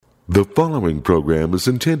The following program is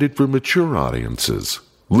intended for mature audiences.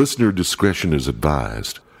 Listener discretion is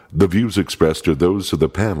advised. The views expressed are those of the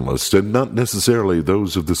panelists and not necessarily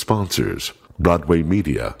those of the sponsors, Broadway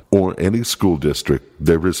Media, or any school district,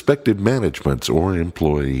 their respective managements, or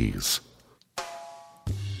employees.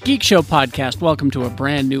 Geek Show Podcast, welcome to a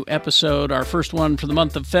brand new episode, our first one for the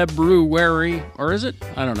month of February, or is it?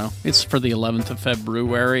 I don't know. It's for the 11th of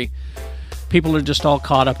February. People are just all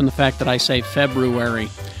caught up in the fact that I say February,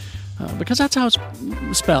 because that's how it's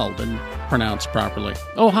spelled and pronounced properly.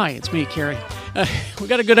 Oh, hi, it's me, Carrie. We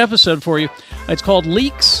got a good episode for you. It's called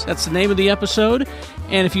Leaks. That's the name of the episode.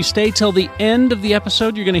 And if you stay till the end of the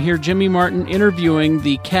episode, you're going to hear Jimmy Martin interviewing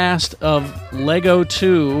the cast of Lego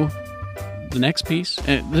 2, the next piece,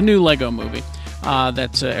 the new Lego movie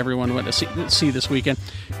that everyone went to see this weekend.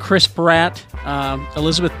 Chris Pratt,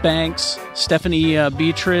 Elizabeth Banks, Stephanie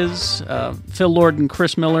Beatriz, Phil Lord and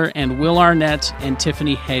Chris Miller, and Will Arnett and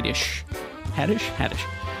Tiffany Haddish.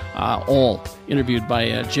 All interviewed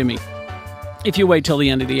by Jimmy. If you wait till the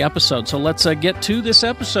end of the episode. So let's get to this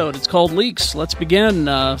episode. It's called Leaks. Let's begin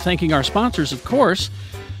thanking our sponsors, of course.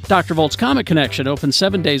 Dr. Volt's Comic Connection, open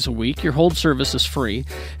 7 days a week. Your hold service is free.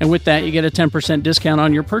 And with that, you get a 10% discount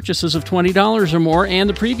on your purchases of $20 or more and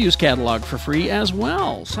the previews catalog for free as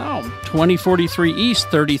well. So, 2043 East,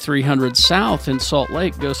 3300 South in Salt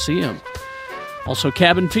Lake. Go see them. Also,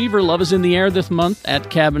 Cabin Fever. Love is in the air this month at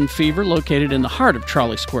Cabin Fever, located in the heart of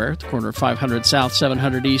Charlie Square, at the corner of 500 South,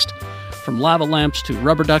 700 East. From lava lamps to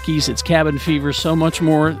rubber duckies, it's Cabin Fever, so much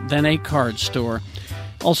more than a card store.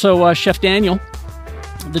 Also, Chef Daniel,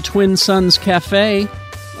 the Twin Sons Cafe.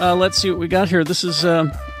 Let's see what we got here. This is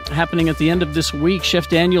happening at the end of this week. Chef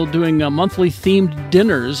Daniel doing monthly themed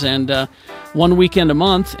dinners, and one weekend a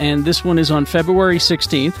month, and this one is on February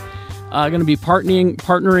 16th. Going to be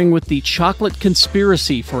partnering with the Chocolate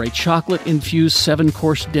Conspiracy for a chocolate-infused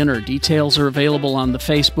 7-course dinner. Details are available on the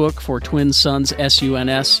Facebook for Twin Sons,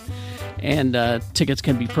 SUNS, and tickets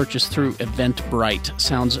can be purchased through Eventbrite.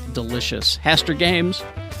 Sounds delicious. Haster Games,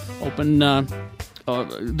 open...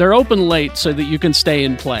 they're open late so that you can stay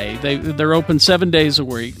and play. They're open 7 days a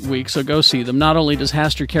week, so go see them. Not only does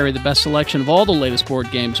Haster carry the best selection of all the latest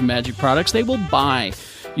board games and Magic products, they will buy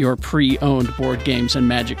your pre-owned board games and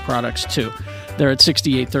Magic products too. They're at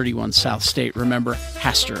 6831 South State. Remember,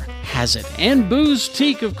 Haster has it. And Booze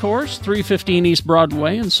Teak, of course, 315 East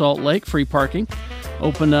Broadway in Salt Lake. Free parking.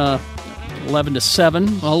 Open 11 to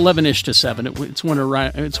 7. Well, 11-ish to 7. It's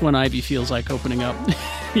when Ivy feels like opening up.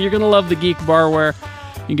 You're going to love the geek barware.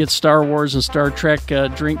 You can get Star Wars and Star Trek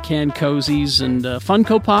drink can cozies and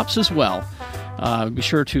Funko Pops as well. Be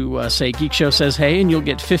sure to say Geek Show says hey, and you'll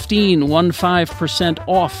get 15%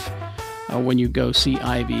 off when you go see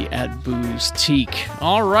Ivy at Booze Teak.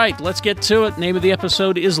 All right, let's get to it. Name of the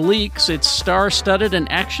episode is Leaks. It's star-studded and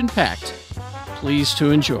action-packed. Please to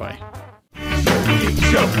enjoy. Geek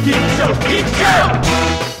Show, Geek Show, Geek Show!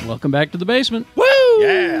 Welcome back to the basement. Woo!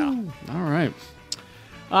 Yeah! All right.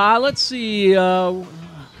 Let's see. Have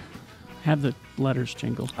the letters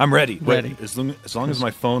jingle. I'm ready. Ready. As long as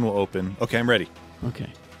my phone will open. Okay, I'm ready. Okay.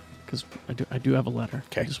 Because I do have a letter.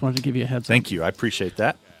 Okay. I just wanted to give you a heads up. Thank you. I appreciate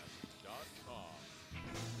that.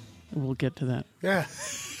 We'll get to that. Yeah.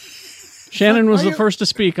 Shannon was the first to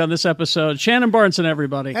speak on this episode. Shannon Barneson,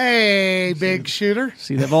 everybody. Hey, big shooter.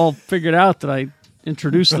 See, they've all figured out that I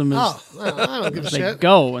introduce them as I don't give a they shit.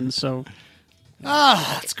 go, and so...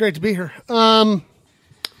 It's great to be here.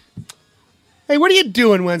 Hey, what are you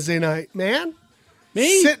doing Wednesday night, man?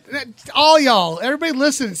 Me? All y'all, everybody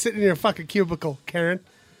listening, sitting in your fucking cubicle, Karen.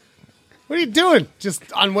 What are you doing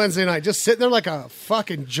just on Wednesday night? Just sitting there like a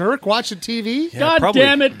fucking jerk watching TV? Yeah, God probably.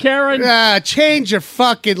 damn it, Karen. Change your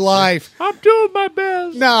fucking life. I'm doing my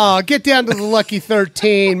best. No, get down to the Lucky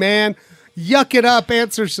 13, man. Yuck it up,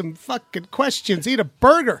 answer some fucking questions, eat a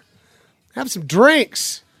burger, have some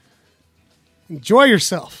drinks. Enjoy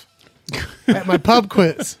yourself at my pub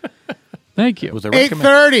quiz. Thank you. Was I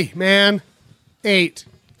 8:30, man. 8.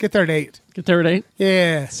 Get there at 8. Get there at 8?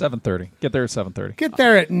 Yeah. 7:30. Get there at 7:30. Get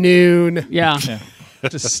there at noon. Yeah.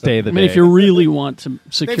 Just stay the I mean, day. if you really want to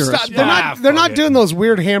secure a spot. They're not doing those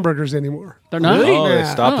weird hamburgers anymore. They're not? Oh, they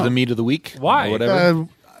Yeah. stopped the meat of the week? Why? Or whatever.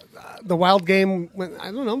 The wild game,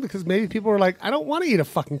 I don't know, because maybe people were like, I don't want to eat a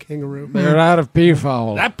fucking kangaroo. They're out of beef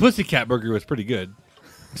owl. That Pussycat burger was pretty good.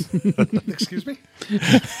 Excuse me?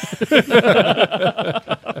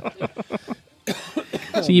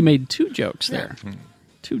 So you made 2 jokes there.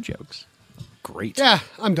 2 jokes. Great. Yeah,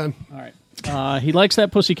 I'm done. All right. He likes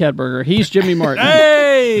that Pussycat burger. He's Jimmy Martin.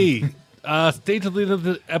 Hey! Stay till the end of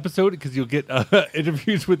the episode because you'll get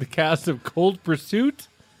interviews with the cast of Cold Pursuit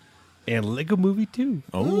and Lego Movie 2.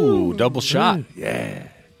 Oh, double shot. Yeah.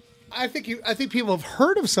 I think people have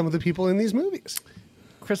heard of some of the people in these movies.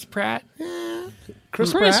 Chris Pratt,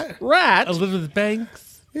 Chris Pratt. Rat. Elizabeth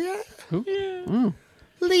Banks, Yeah. Who?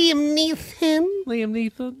 Liam Neeson. Liam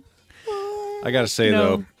Neeson. I gotta say You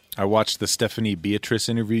know- though, I watched the Stephanie Beatrice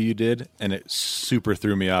interview you did, and it super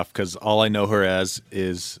threw me off because all I know her as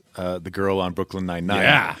is the girl on Brooklyn Nine-Nine.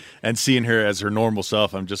 Yeah. And seeing her as her normal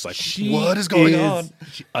self, I'm just like, She what is going on?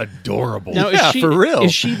 Adorable. Now, Yeah, is she, for real.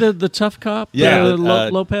 Is she the tough cop? Yeah,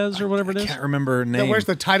 Lopez or whatever it I is? can't remember her That name. wears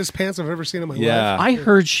the tightest pants I've ever seen in my Yeah. life. I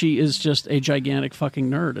heard she is just a gigantic fucking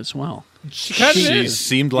nerd as well. She kind of She is.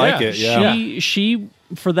 seemed like Yeah. it, yeah. She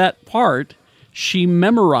for that part, she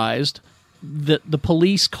memorized the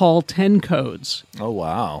police call 10 codes, Oh,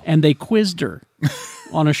 wow. and they quizzed her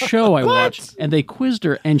on a show I watched, and they quizzed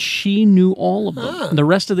her, and she knew all of them. And the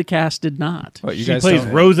rest of the cast did not. What, you She guys plays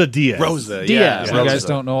don't, Rosa Diaz. Rosa, Diaz. yeah. so you guys Rosa.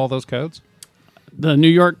 don't know all those codes? The New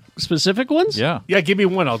York specific ones? Yeah. Yeah, give me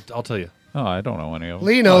one. I'll tell you. Oh, I don't know any of them.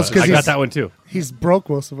 Lee knows I because got that one too. he's broke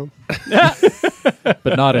most of them.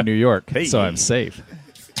 But not in New York, so I'm safe.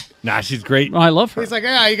 Nah, she's great. Oh, I love her. He's like,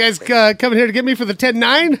 you guys coming here to get me for the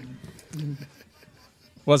 10-9?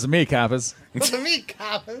 Wasn't me, Kappas. Wasn't me,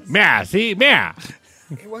 coppers. Meh, see, meh.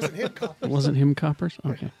 It wasn't him, coppers. It wasn't him, Coppers?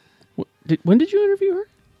 Okay. When did you interview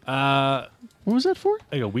her? What was that for?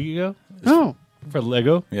 Like a week ago Oh. for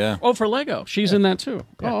Lego. Yeah. Oh, for Lego. She's in that too.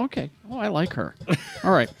 Oh, okay. Oh, I like her.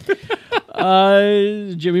 All right.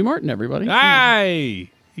 Jimmy Martin, everybody. Hi.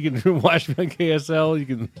 You can watch me on KSL. You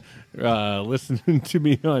can listen to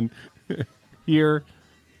me on here,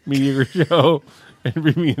 Mediocre Show, and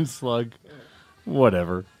read me in Slug.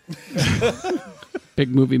 Whatever. Big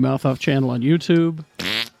Movie Mouth Off channel on YouTube. All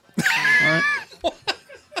right.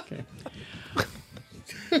 Okay.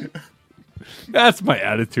 That's my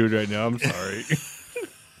attitude right now. I'm sorry.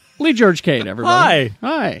 Lee George Cade, everybody. Hi.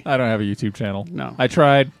 Hi. I don't have a YouTube channel. No. I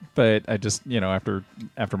tried, but I just, after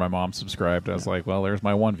my mom subscribed, I was like, well, there's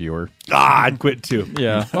my one viewer. I'd quit too.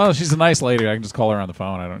 Yeah. Well, she's a nice lady. I can just call her on the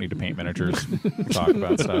phone. I don't need to paint miniatures and talk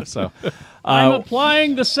about stuff. So, I'm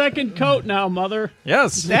applying the second coat now, Mother.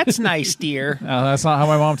 yes. That's nice, dear. That's not how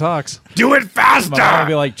my mom talks. Do it faster. My mom would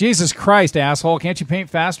be like, Jesus Christ, asshole, can't you paint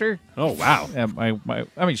faster? Oh, wow. And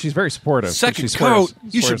I mean, she's very supportive. but Second she swears- coat.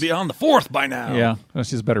 You should swears- be on the fourth by now. Yeah, well,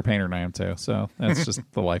 she's a better painter than I am too. So that's just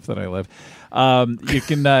the life that I live. You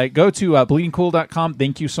can go to bleedingcool.com.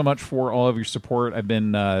 Thank you so much for all of your support. I've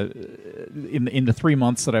been in the 3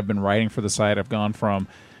 months that I've been writing for the site, I've gone from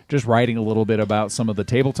just writing a little bit about some of the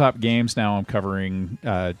tabletop games. Now I'm covering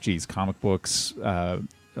comic books, a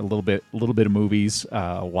little bit of movies,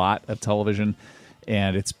 a lot of television.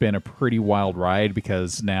 And it's been a pretty wild ride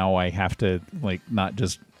because now I have to not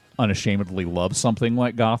just unashamedly love something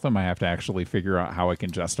like Gotham. I have to actually figure out how I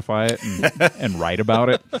can justify it and write about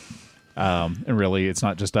it. And really, it's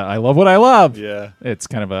not just I love what I love. Yeah. It's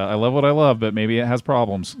kind of I love what I love, but maybe it has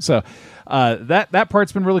problems. So that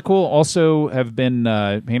part's been really cool. Also, have been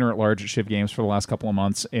painter at large at Shiv Games for the last couple of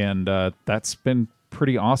months, and that's been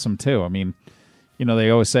pretty awesome too. I mean,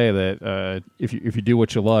 they always say that if you do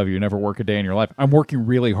what you love, you never work a day in your life. I'm working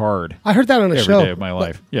really hard I heard that on a every show. day of my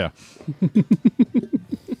life. Yeah.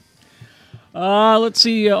 Let's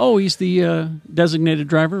see. He's the designated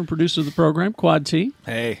driver and producer of the program, Quad T.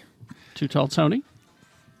 Hey. Too Tall Tony.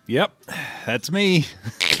 Yep. That's me.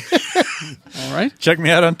 All right. Check me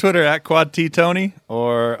out on Twitter at Quad T Tony,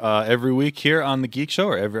 or every week here on the Geek Show,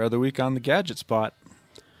 or every other week on the Gadget Spot.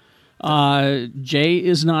 Jay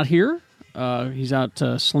is not here. He's out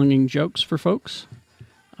slinging jokes for folks.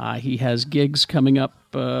 He has gigs coming up,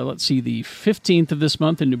 let's see, the 15th of this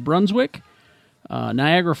month in New Brunswick,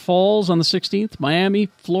 Niagara Falls on the 16th, Miami,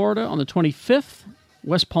 Florida on the 25th,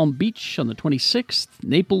 West Palm Beach on the 26th,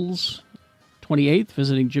 Naples 28th,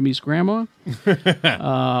 visiting Jimmy's grandma,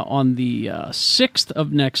 on the 6th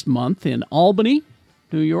of next month in Albany,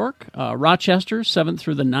 New York, Rochester 7th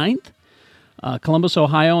through the 9th, Columbus,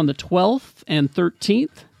 Ohio on the 12th and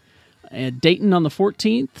 13th, and Dayton on the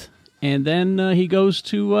 14th, and then he goes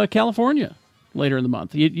to California later in the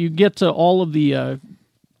month. You get to all of the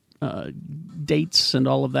dates and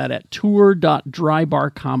all of that at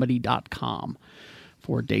tour.drybarcomedy.com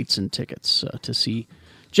for dates and tickets to see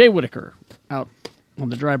Jay Whitaker out on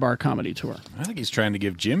the Dry Bar Comedy Tour. I think he's trying to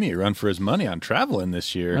give Jimmy a run for his money on traveling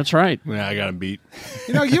this year. That's right. Yeah, I got him beat.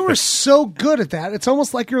 You were so good at that. It's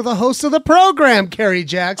almost like you're the host of the program, Kerry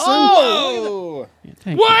Jackson.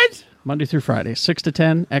 Thank you. Monday through Friday, 6 to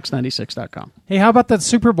 10, x96.com. Hey, how about that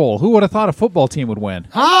Super Bowl? Who would have thought a football team would win?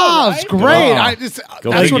 Oh, it's great. That's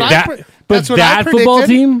what figure. I But that's what I that football predicted.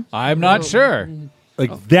 team? I'm not sure.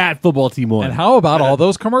 Like that football team won. And how about all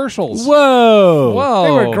those commercials? Whoa. Whoa.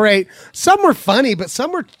 They were great. Some were funny, but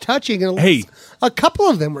some were touching. And Hey. a couple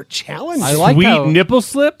of them were challenging. I like Sweet how- nipple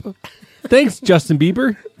slip. Thanks, Justin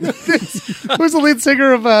Bieber. Who's the lead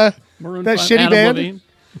singer of that Maroon shitty 5, Adam band? Levine.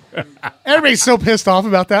 Everybody's so pissed off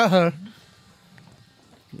about that, huh?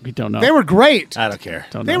 We don't know. They were great. I don't care.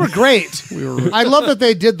 Don't They know. were great. I love that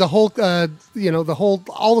they did the whole,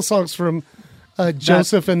 all the songs from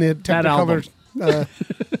Joseph and the Technicolor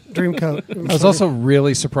Dreamcoat. I was also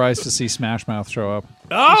really surprised to see Smash Mouth show up.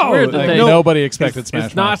 Oh, weird that Like, they- nobody expected Smash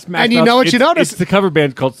It's not Mouth. Smash And you Mouth. know what you It's- notice? It's the cover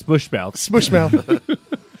band called Smushmouth. Smushmouth.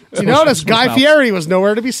 You notice Guy Mouth. Fieri was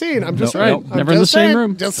nowhere to be seen. I'm just Nope. saying. Right. I'm Never in just the same saying.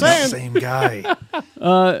 room. Just saying. Same guy.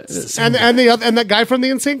 And that guy from the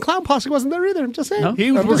Insane Clown Posse wasn't there either. I'm just saying. No?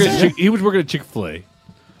 He was I'm working. just saying. He was working at Chick-fil-A.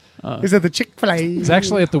 He's at the Chick-fil-A. It's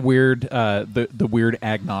actually at the weird, the weird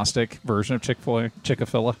agnostic version of Chick-fil-A.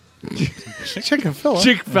 Chick-fil-A. Chick-fil-A.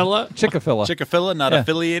 Chick-fil-A. Chick-fil-A, not Yeah.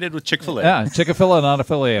 affiliated with Chick-fil-A. Yeah, Chick-fil-A, not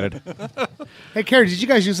affiliated. Hey, Carrie, did you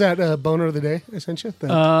guys use that boner of the day I sent you?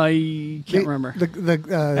 I can't remember.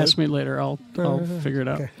 The Ask me later. I'll figure it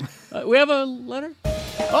out. We have a letter?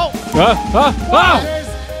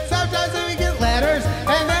 Sometimes we get letters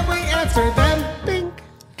and then we answer them. Bing.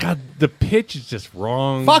 God, the pitch is just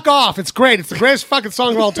wrong. Fuck off. It's great. It's the greatest fucking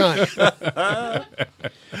song of all time.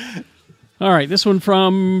 All right, this one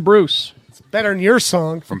from Bruce. Better than your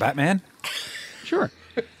song. From Batman? Sure.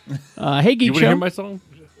 Hey, Geek You want to hear Show. my song?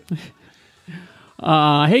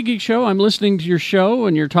 Hey, Geek Show. I'm listening to your show,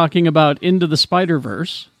 and you're talking about Into the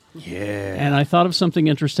Spider-Verse. Yeah. And I thought of something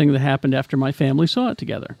interesting that happened after my family saw it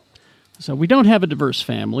together. So we don't have a diverse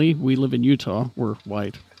family. We live in Utah. We're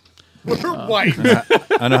white. White.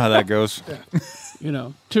 I know how that goes. You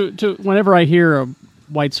know, to whenever I hear a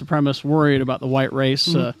white supremacist worried about the white race,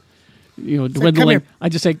 dwindling, here. I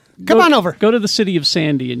just say, Come on over. Go to the city of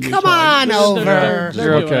Sandy in Utah. Come on They're- over. they're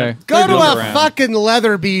You're doing okay. it. Go to Look a around. fucking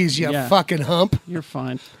Leatherbees, you Yeah. fucking hump. You're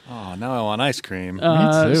fine. Oh, now I want ice cream. Me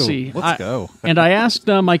too. See, Let's go. And I asked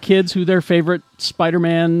my kids who their favorite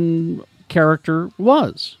Spider-Man character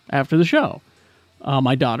was after the show.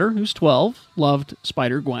 My daughter, who's 12, loved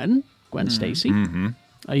Spider-Gwen, Gwen Stacy.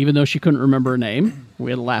 Even though she couldn't remember her name.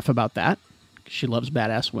 We had a laugh about that. She loves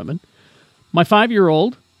badass women. My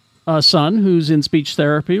 5-year-old son, who's in speech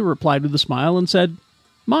therapy, replied with a smile and said,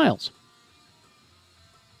 Miles.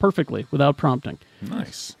 Perfectly, without prompting.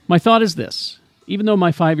 Nice. My thought is this. Even though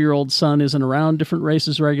my 5-year-old son isn't around different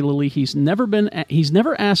races regularly, he's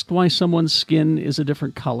never asked why someone's skin is a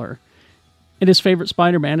different color. And his favorite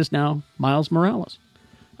Spider-Man is now Miles Morales.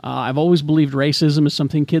 I've always believed racism is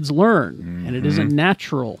something kids learn, and it isn't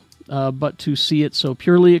natural. But to see it so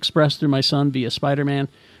purely expressed through my son via Spider-Man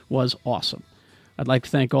was awesome. I'd like to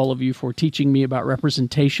thank all of you for teaching me about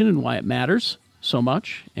representation and why it matters so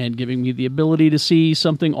much, and giving me the ability to see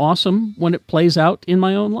something awesome when it plays out in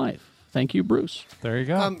my own life. Thank you, Bruce. There you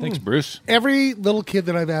go. Thanks, Bruce. Every little kid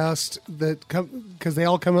that I've asked that come, because they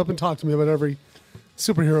all come up and talk to me about every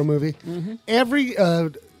superhero movie. Every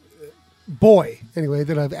boy, anyway,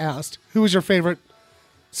 that I've asked, who was your favorite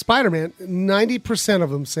Spider-Man? 90% of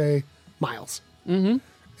them say Miles. Mm-hmm.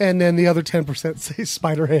 And then the other 10% say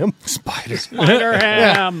Spider-Ham.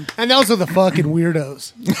 Spider-Ham. And those are the fucking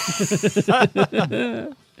weirdos.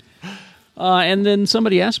 And then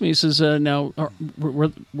somebody asked me, he says, now,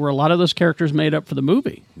 were a lot of those characters made up for the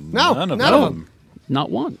movie? No, None of none of them. Not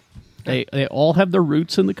one. They all have their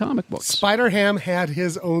roots in the comic books. Spider-Ham had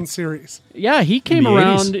his own series. Yeah, he came the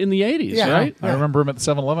around 80s? in the 80s, Yeah. right? I remember him at the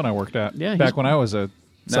 7-Eleven I worked at. Yeah, back he's- when I was a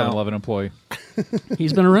 7-Eleven employee.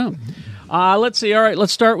 He's been around. Let's see. All right,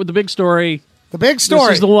 let's start with the big story. The big story.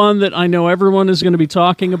 This is the one that I know everyone is going to be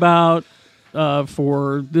talking about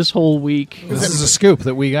for this whole week. This is a scoop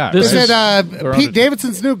that we got. This Is right? it Or Pete under-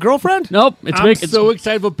 Davidson's new girlfriend? Nope, it's I'm big. so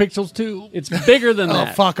excited for Pixels 2. It's bigger than Oh,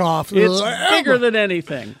 that. fuck off. It's bigger than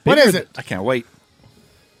anything. What is it? I can't wait.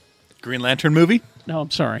 Green Lantern movie? No,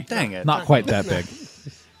 I'm sorry. Dang it. Not quite that big.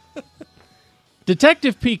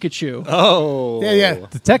 Detective Pikachu. Oh. Yeah.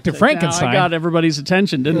 Detective Now, Frankenstein. I got everybody's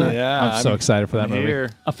attention, didn't I? Yeah. I'm so excited for that movie. Here.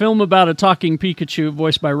 A film about a talking Pikachu,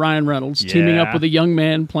 voiced by Ryan Reynolds, teaming up Yeah. with a young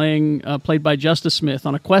man played by Justice Smith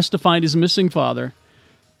on a quest to find his missing father,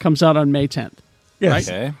 comes out on May 10th. Yes.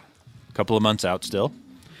 Okay. A couple of months out still.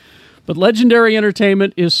 But Legendary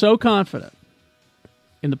Entertainment is so confident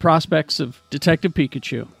in the prospects of Detective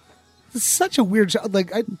Pikachu, It's such a weird show.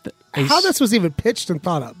 Like, how this was even pitched and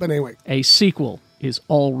thought up. But anyway. a sequel is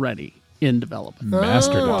already in development.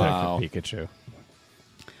 Master Wow. Detective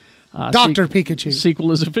Pikachu. Dr. Pikachu.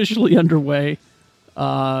 Sequel is officially underway.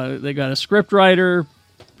 They got a script writer.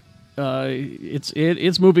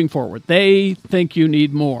 it's moving forward. They think you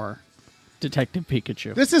need more Detective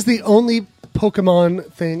Pikachu. This is the only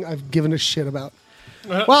Pokemon thing I've given a shit about.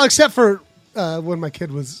 Well, except for when my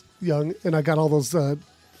kid was young and I got all those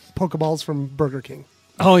Pokeballs from Burger King.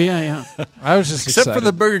 Oh yeah. I was just Except excited. for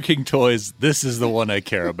the Burger King toys, this is the one I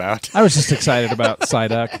care about. I was just excited about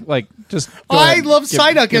Psyduck. Like, just go I ahead. love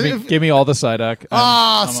Psyduck. Give me all the Psyduck.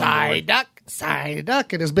 Ah, I'm on board.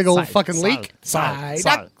 Psyduck, and his big old fucking leak.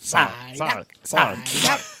 Psyduck.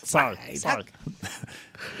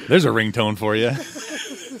 There's a ringtone for you.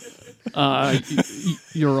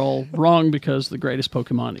 You're all wrong because the greatest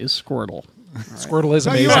Pokemon is Squirtle. Squirtle is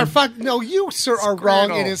No, amazing. you sir are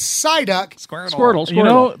wrong. It is Psyduck. Squirtle. You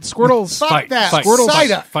know, Squirtle's Fuck that. Squirtle's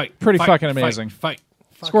Psyduck. pretty fucking amazing.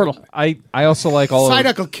 Squirtle. I also like all of,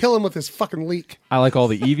 Psyduck will kill him with his fucking leak. I like all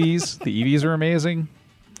the Eevees. The Eevees are amazing.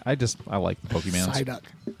 I like the Pokemons. Psyduck.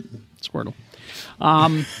 Squirtle.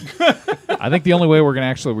 I think the only way we're going to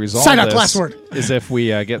actually resolve Psyduck, this last word. is if we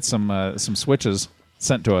get some Switches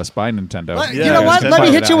sent to us by Nintendo. You know what? Nintendo Let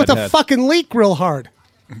me hit you with a head-to-head. fucking leak real hard.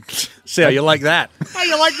 See how you like that. How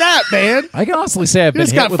you like that, man? I can honestly say I've You been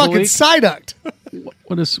just hit got with a fucking leak. Psyducked.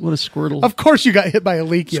 What is Squirtle? Of course you got hit by a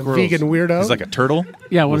leak, you Squirrels. vegan weirdo. He's like a turtle.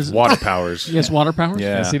 Yeah, what with is it? water powers. He has water powers?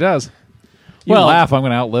 Yeah. Yes, he does. You Well- laugh, I'm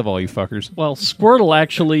going to outlive all you fuckers. Well, Squirtle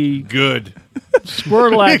actually Good.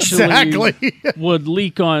 Exactly. would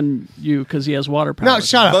leak on you because he has water powers. No,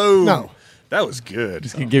 shut up. Boom. No. That was good.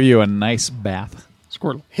 Can give you a nice bath.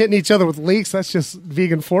 Squirtle. Hitting each other with leaks, that's just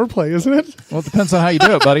vegan foreplay, isn't it? Well, it depends on how you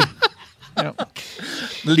do it, buddy.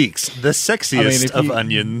 Leeks, the sexiest I mean, if of you-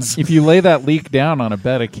 onions. If you lay that leek down on a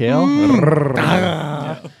bed of kale,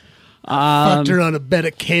 Fucked her on a bed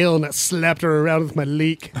of kale and I slapped her around with my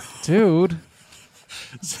leak. dude,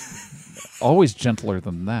 always gentler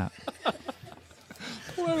than that.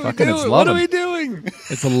 Fucking, it's What are we loving. doing?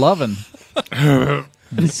 It's a loving.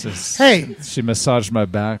 It's just- Hey. she massaged my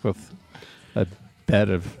back with a bed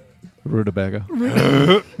of rutabaga.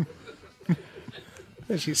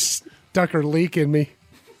 And she stuck her leak in me.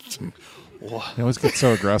 He always gets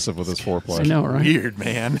so aggressive with his foreplay. I know, right? Weird,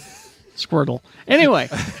 man. Squirtle. Anyway,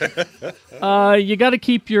 you got to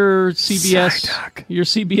keep your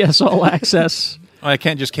CBS All Access Oh, I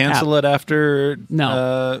can't just cancel it after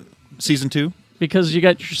No. season 2? because you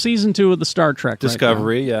got your season 2 of the Star Trek right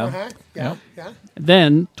Discovery, yeah. Yeah. now.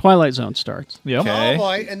 Then Twilight Zone starts, Yep. Okay. Oh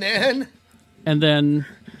boy, and then and then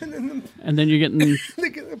you're getting they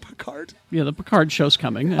get a Picard. the Picard show's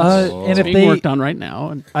coming. It's And if being they, worked on right now,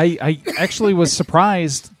 and I actually was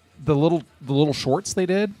surprised the little shorts they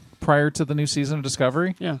did prior to the new season of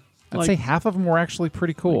Discovery. yeah, I'd say half of them were actually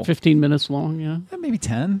pretty cool. 15 minutes long. Yeah, Maybe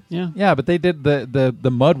 10. Yeah. But they did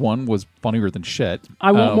the mud one was funnier than shit.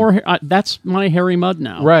 I want more. That's my Harry Mudd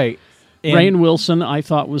now. Right. And- Rainn Wilson, I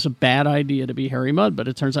thought was a bad idea to be Harry Mudd, but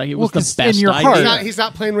it turns out he was Well, the 'cause best in your idea. heart- He's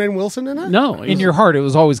not playing Rainn Wilson in it? No, in your heart, it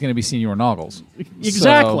was always going to be Senior Noggles.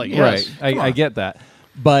 Exactly, So, yes. Right. I get that.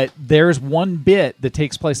 But there's one bit that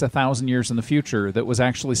takes place 1,000 years in the future that was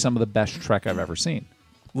actually some of the best Trek I've ever seen.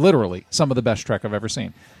 Literally, some of the best Trek I've ever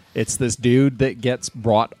seen. It's this dude that gets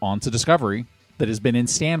brought onto Discovery that has been in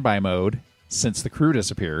standby mode since the crew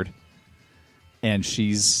disappeared, and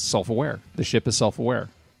she's self-aware. The ship is self-aware.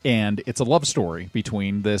 And it's a love story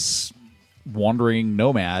between this wandering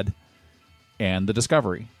nomad and the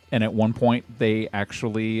Discovery. And at one point, they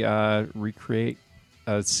actually recreate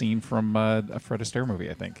a scene from a Fred Astaire movie.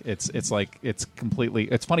 I think it's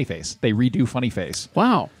Funny Face. They redo Funny Face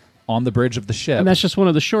wow. on the bridge of the ship. And that's just one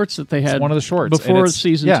of the shorts that they had. It's one of the shorts and before it's-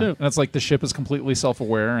 season yeah, 2. And it's like the ship is completely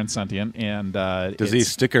self-aware and sentient. And Does he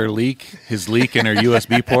stick his leak in her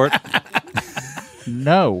USB port?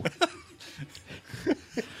 No.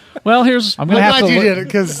 Well, here's I'm I'm gonna have glad to. you did it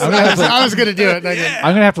because I was going to do it. And I didn't.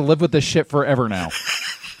 I'm gonna have to live with this shit forever now.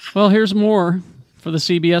 here's more for the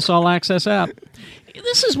CBS All Access app.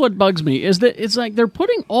 This is what bugs me is that it's like they're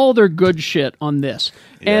putting all their good shit on this,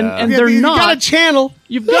 and Yeah. they're you not. got a channel.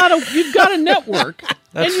 You've got a network,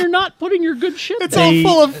 and you're not putting your good shit. It's there. all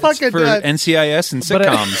full of fucking. For NCIS and But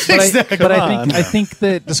sitcoms. But I think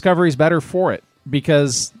that Discovery's better for it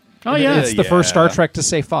because Oh, yeah. it's the first Star Yeah. Trek to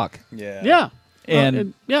say fuck, Yeah,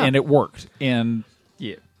 and yeah. and it worked. And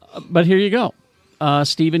yeah, But here you go.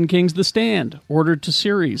 Stephen King's The Stand ordered to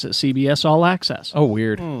series at CBS All Access. oh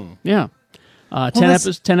weird. Yeah, 10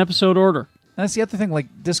 that's- 10 episode order. That's the other thing. Like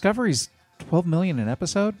Discovery's 12 million an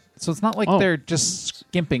episode, so it's not like Oh. they're just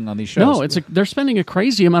skimping on these shows. No, they're spending a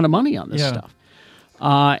crazy amount of money on this Yeah. stuff.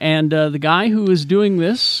 And the guy who is doing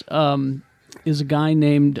this is a guy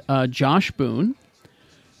named Josh Boone.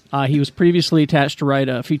 He was previously attached to write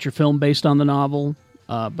a feature film based on the novel.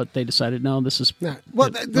 But they decided, no, this is... Yeah. Well,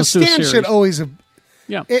 the let's do a Stand series. should always have...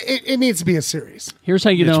 Yeah. It needs to be a series. Here's how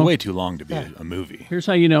you It's know... way too long to be a movie. Here's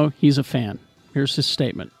how you know he's a fan. Here's his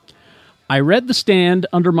statement. I read The Stand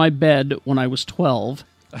under my bed when I was 12,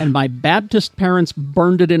 and my Baptist parents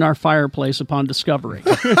burned it in our fireplace upon discovery.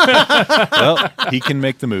 Well, he can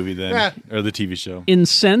make the movie then, Yeah. or the TV show.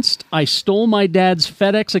 Incensed, I stole my dad's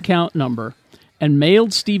FedEx account number and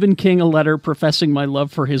mailed Stephen King a letter professing my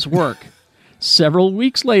love for his work. Several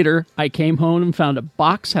weeks later, I came home and found a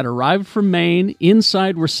box had arrived from Maine.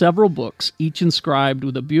 Inside were several books, each inscribed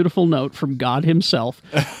with a beautiful note from God himself,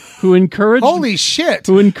 who encouraged Holy shit!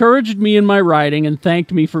 who encouraged me in my writing and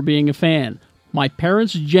thanked me for being a fan. My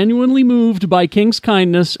parents, genuinely moved by King's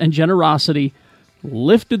kindness and generosity,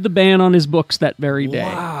 lifted the ban on his books that very day.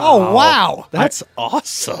 Oh, wow. That's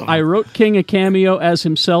awesome. I wrote King a cameo as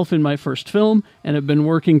himself in my first film and have been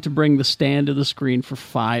working to bring The Stand to the screen for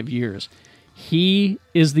 5 years. He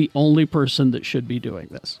is the only person that should be doing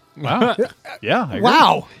this. Wow. Yeah. I agree.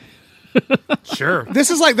 Wow. Sure.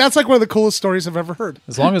 That's like one of the coolest stories I've ever heard.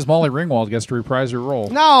 As long as Molly Ringwald gets to reprise her role.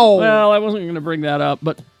 No. Well, I wasn't going to bring that up,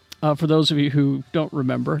 but for those of you who don't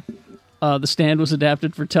remember, The Stand was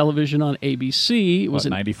adapted for television on ABC. It was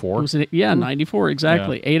What, 94? It was 94,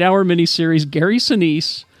 exactly. Yeah. 8-hour miniseries. Gary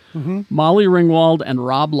Sinise, Molly Ringwald, and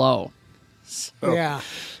Rob Lowe. Yeah.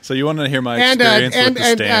 So you want to hear my And experience with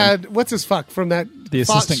The Stand? what's his fuck from that The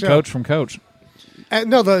Fox assistant show? coach from Coach.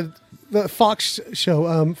 No, the Fox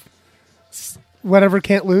show. Whatever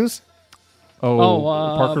Can't Lose.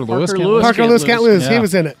 Parker Lewis. Parker Lewis. Parker Lewis Can't Lose. Yeah. He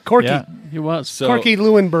was in it. Corky. Yeah. He was. So- Corky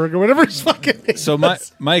Lewinberg or whatever his fucking name So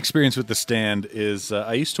was. my experience with The Stand is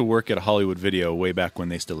I used to work at a Hollywood Video way back when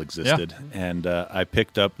they still existed, and I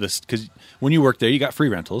picked up this because when you work there, you got free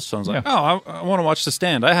rentals. So I was like, Yeah. I want to watch The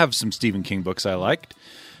Stand. I have some Stephen King books I liked,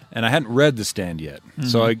 and I hadn't read The Stand yet.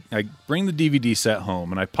 So I bring the DVD set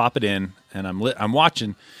home and I pop it in, and I'm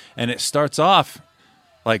watching, and it starts off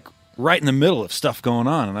like right in the middle of stuff going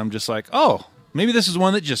on, and I'm just like, oh. Maybe this is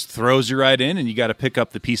one that just throws you right in, and you got to pick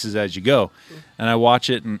up the pieces as you go. And I watch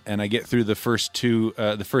it, and I get through the first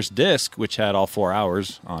the first disc, which had all 4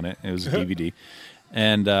 hours on it. It was a DVD,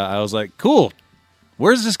 and I was like, "Cool,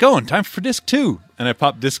 where's this going? Time for disc 2." And I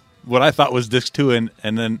popped what I thought was disc 2 in,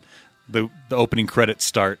 and then the opening credits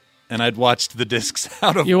start, and I'd watched the discs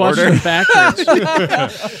out of You watched order. it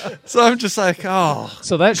backwards. So I'm just like, oh,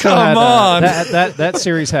 So that show Come had, on. that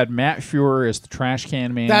series had Matt Fuhrer as the trash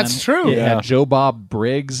can man. That's true. It Yeah. had Joe Bob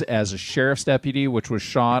Briggs as a sheriff's deputy, which was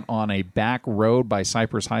shot on a back road by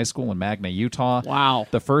Cypress High School in Magna, Utah. Wow.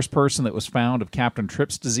 The first person that was found of Captain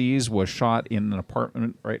Tripp's disease was shot in an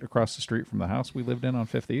apartment right across the street from the house we lived in on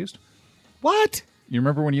 5th East. What? You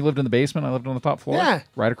remember when you lived in the basement? I lived on the top floor. Yeah.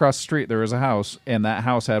 Right across the street, there was a house, and that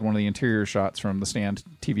house had one of the interior shots from the Stand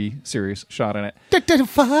TV series shot in it.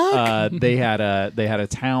 Fuck. They had a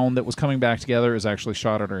town that was coming back together. It was actually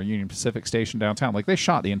shot at our Union Pacific station downtown. Like they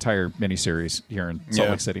shot the entire miniseries here in Salt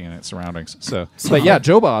Yeah. Lake City and its surroundings. So, but yeah,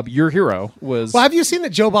 Joe Bob, your hero, was. Well, have you seen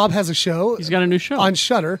that Joe Bob has a show? He's got a new show. on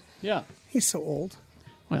Shudder. Yeah. He's so old.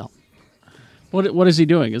 Well, what is he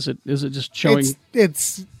doing? Is it just showing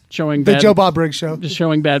It's showing the bad, Joe Bob Briggs show. just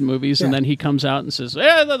showing bad movies, and Yeah. then he comes out and says,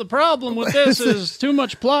 "Yeah, the problem with this is too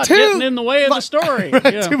much plot Too getting in the way of the story."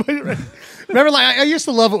 Yeah. Remember, like I used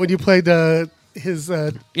to love it when you played his.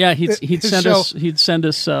 Yeah, he'd his send show.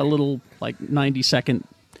 us a little like 90-second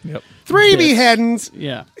Yep. 3 bits. beheadings.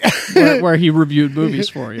 Yeah, where he reviewed movies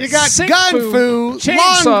for you. You got Sink gun foo, foo,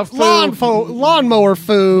 chainsaw foo. lawnmower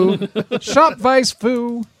foo. Shop Vice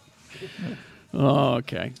Foo. Oh,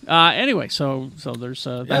 okay. Anyway, so there's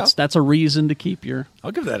that's a reason to keep your.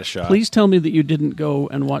 I'll give that a shot. Please tell me that you didn't go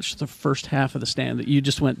and watch the first half of The Stand. That you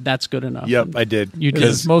just went, "That's good enough." Yep, I did. You did.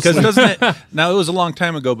 Because Mostly. doesn't it? Now it was a long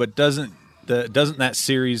time ago, but doesn't that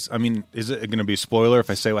series? I mean, is it going to be a spoiler if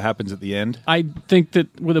I say what happens at the end? I think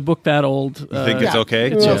that with a book that old, You think it's yeah. okay?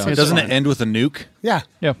 It's okay. Doesn't It's it fine. end with a nuke? Yeah.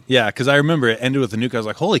 Yeah. Yeah, because I remember it ended with a nuke. I was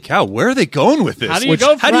like, "Holy cow, where are they going with this? How do you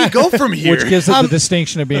go How do you go from here?" Which gives it the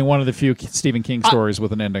distinction of being one of the few Stephen King stories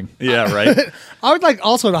with an ending. yeah, right. I would like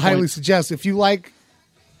also to highly suggest if you like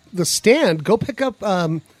The Stand, go pick up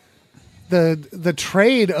the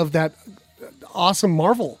trade of that awesome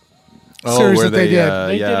Marvel series where that they did.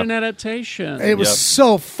 They yeah. did an adaptation. It was Yep.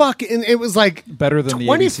 so fucking. It was like Better than the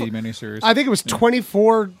 20 ABC miniseries. I think it was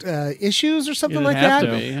 24 issues or something It'd like have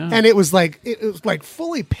that, to be, yeah. and it was like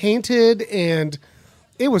fully painted, and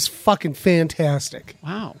it was fucking fantastic.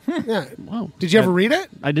 Wow. Yeah. Wow. Did you ever read it?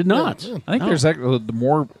 I did not. I think No. there's actually the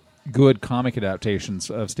more good comic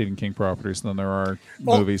adaptations of Stephen King properties than there are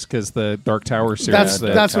movies because the Dark Tower series.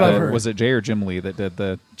 That's what I've heard. Was it Jay or Jim Lee that did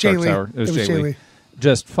the Jay Dark Lee. Tower? It was Jay Lee.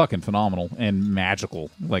 just fucking phenomenal and magical.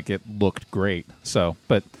 Like, it looked great. So,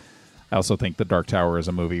 but I also think The Dark Tower as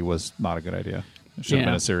a movie was not a good idea. It should have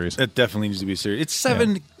been a series. It definitely needs to be a series. It's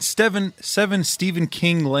seven Stephen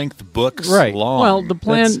King length books Right. long. Well, the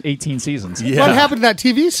plan. That's 18 seasons. Yeah. What happened to that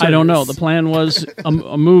TV series? I don't know. The plan was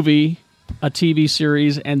a movie, a TV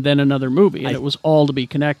series, and then another movie, and it was all to be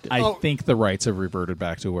connected. I think the rights have reverted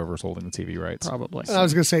back to whoever's holding the TV rights. Probably. I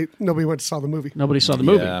was going to say nobody went to saw the movie. Nobody saw the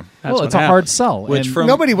movie. Yeah. That's Well, what it's a happened. hard sell. Which and from-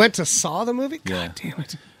 Nobody went to saw the movie? Yeah. God damn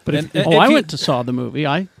it. But And- if, and I if you- went to Saw the movie.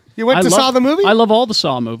 You went to love, saw the movie? I love all the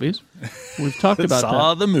Saw movies. We've talked about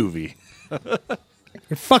Saw that. the movie.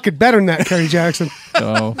 You're fucking better than that, Kerry Jackson.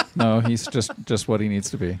 No, he's just what he needs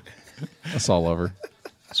to be. A Saw lover.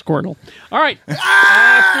 Squirtle. All right.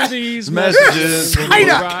 After these Messages.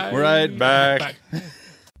 Psyduck! Right back.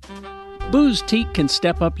 Booze Teak can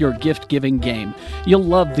step up your gift-giving game. You'll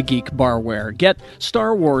love the geek barware. Get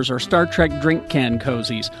Star Wars or Star Trek drink can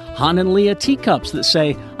cozies, Han and Leia teacups that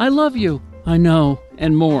say, I love you, I know,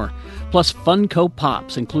 and more. Plus Funko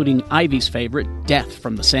Pops, including Ivy's favorite, Death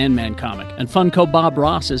from the Sandman comic, and Funko Bob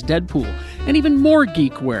Ross as Deadpool, and even more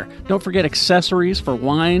geekware. Don't forget accessories for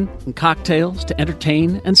wine and cocktails to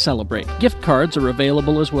entertain and celebrate. Gift cards are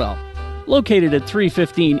available as well. Located at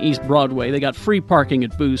 315 East Broadway, they got free parking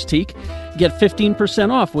at Booze Teak. Get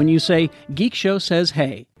 15% off when you say Geek Show says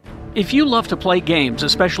hey. If you love to play games,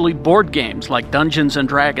 especially board games like Dungeons &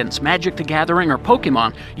 Dragons, Magic the Gathering, or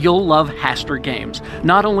Pokemon, you'll love Haster Games.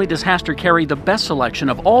 Not only does Haster carry the best selection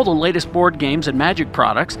of all the latest board games and Magic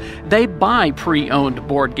products, they buy pre-owned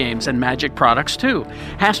board games and Magic products too.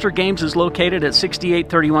 Haster Games is located at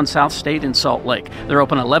 6831 South State in Salt Lake. They're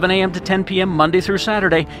open 11 a.m. to 10 p.m. Monday through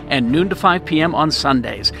Saturday and noon to 5 p.m. on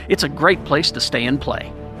Sundays. It's a great place to stay and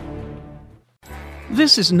play.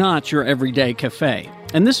 This is not your everyday cafe,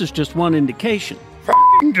 and this is just one indication.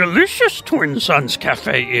 Delicious Twin Sons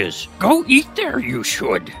Cafe is. Go eat there, you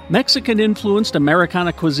should. Mexican-influenced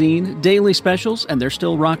Americana cuisine, daily specials, and they're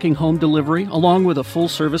still rocking home delivery, along with a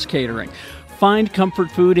full-service catering. Find comfort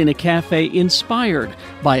food in a cafe inspired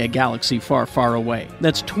by a galaxy far, far away.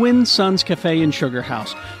 That's Twin Sons Cafe and Sugar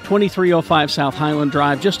House, 2305 South Highland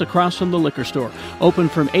Drive, just across from the liquor store. Open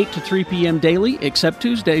from 8 to 3 p.m. daily, except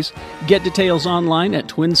Tuesdays. Get details online at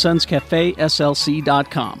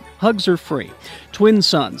twinsonscafeslc.com. Hugs are free. Twin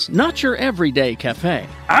Sons, not your everyday cafe.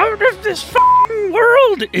 Out of this f***ing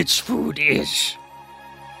world, its food is.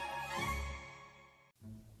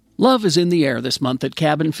 Love is in the air this month at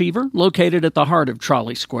Cabin Fever, located at the heart of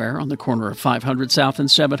Trolley Square on the corner of 500 South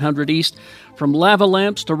and 700 East. From lava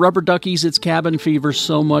lamps to rubber duckies, it's Cabin Fever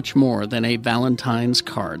so much more than a Valentine's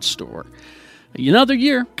card store. Another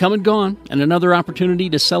year come and gone, and another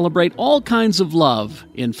opportunity to celebrate all kinds of love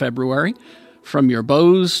in February. From your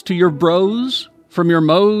beaux to your bros, from your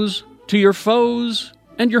moes to your foes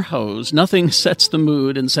and your hoes, nothing sets the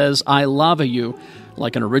mood and says, I lava you,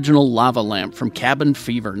 like an original lava lamp from Cabin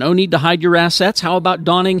Fever. No need to hide your assets. How about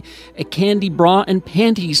donning a candy bra and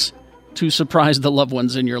panties to surprise the loved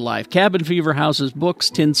ones in your life? Cabin Fever houses books,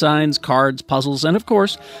 tin signs, cards, puzzles, and of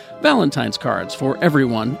course, Valentine's cards for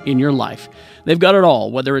everyone in your life. They've got it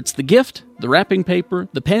all, whether it's the gift, the wrapping paper,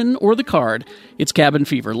 the pen, or the card. It's Cabin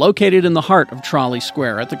Fever, located in the heart of Trolley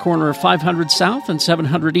Square at the corner of 500 South and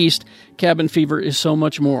 700 East. Cabin Fever is so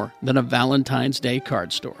much more than a Valentine's Day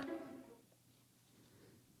card store.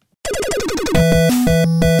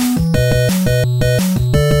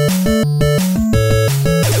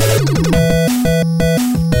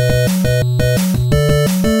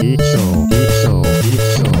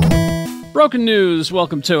 Broken News,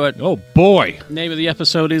 welcome to it. Oh, boy. Name of the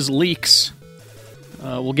episode is Leaks.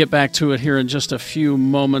 We'll get back to it here in just a few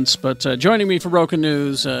moments, but joining me for Broken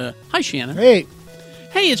News, hi Shannon. Hey,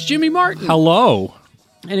 Hey, it's Jimmy Martin. Hello.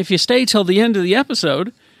 And if you stay till the end of the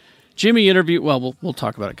episode, Jimmy interviewed, well, we'll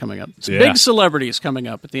talk about it coming up. Some Yeah. big celebrities coming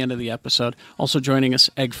up at the end of the episode. Also joining us,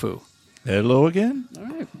 Egg Foo. Hello again. All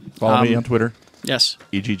right. Follow me on Twitter, Yes,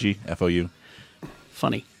 EGGFOU.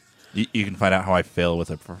 funny. You can find out how I fail with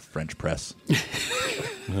a French press.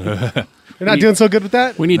 you're not doing so good with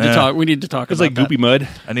that? We need to Yeah. talk. We need to talk It's about like goopy mud.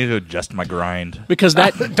 I need to adjust my grind. because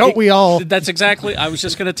that Don't we all? That's exactly. I was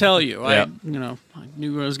just going to tell you. Yeah. I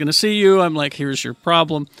knew I was going to see you. I'm like, here's your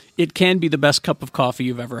problem. It can be the best cup of coffee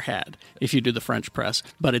you've ever had if you do the French press,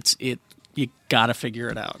 but you got to figure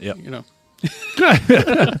it out. Yep. You know.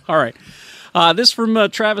 All right. This from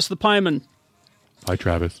Travis the Pieman. Hi,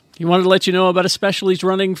 Travis. He wanted to let you know about a special he's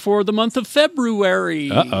running for the month of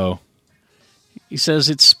February. Uh-oh. He says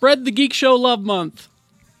it's Spread the Geek Show Love Month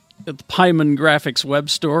at the Pieman Graphics web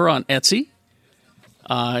store on Etsy.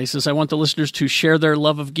 He says, I want the listeners to share their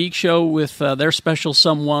love of Geek Show with their special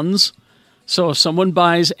someones. So if someone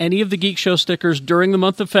buys any of the Geek Show stickers during the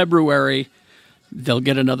month of February, they'll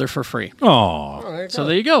get another for free. Oh, So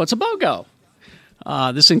there you go. It's a BOGO.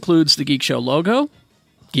 This includes the Geek Show logo,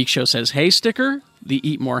 Geek Show Says Hey sticker, the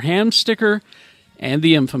Eat More Ham sticker, and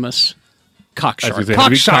the infamous Cockshark.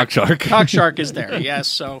 Cockshark. Cockshark is there, yes.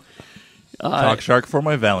 So Cockshark for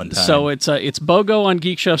my Valentine. So it's BOGO on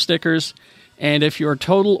Geek Show stickers, and if your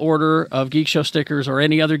total order of Geek Show stickers or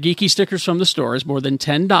any other geeky stickers from the store is more than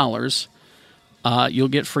 $10, you'll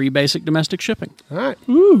get free basic domestic shipping. All right.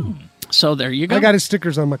 So there you go. I got his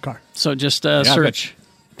stickers on my car. So just I've got search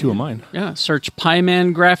 2 of mine. search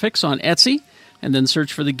Pieman Graphics on Etsy, and then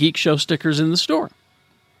search for the Geek Show stickers in the store.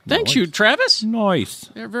 Thanks, you, Travis. Nice.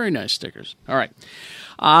 They're very nice stickers. All right.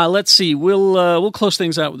 Let's see. We'll close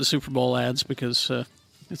things out with the Super Bowl ads because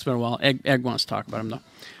it's been a while. Egg wants to talk about them,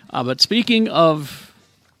 though. But speaking of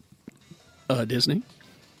Disney,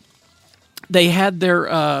 they had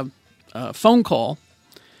their phone call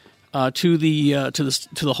to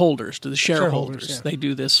the holders, to the shareholders. Yeah. They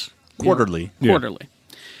do this quarterly. quarterly.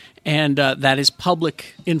 And that is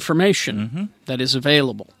public information that is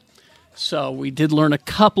available. So we did learn a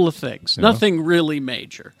couple of things. Nothing really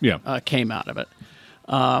major came out of it.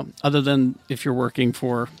 Other than if you're working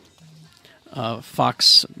for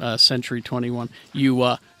Fox Century 21,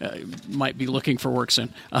 you might be looking for work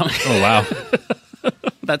soon. Oh, wow.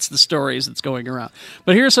 That's the stories that's going around.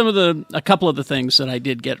 But here's a couple of the things that I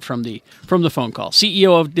did get from the phone call.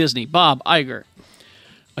 CEO of Disney, Bob Iger,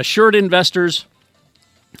 assured investors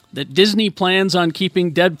that Disney plans on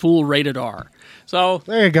keeping Deadpool rated R. So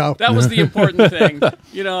there you go. That was the important thing.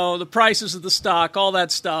 You know, the prices of the stock, all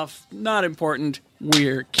that stuff, not important.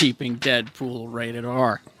 We're keeping Deadpool rated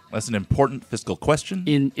R. That's an important fiscal question.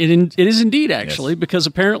 It is indeed, actually, because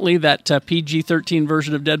apparently that PG-13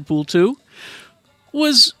 version of Deadpool 2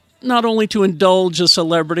 was not only to indulge a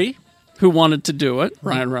celebrity who wanted to do it,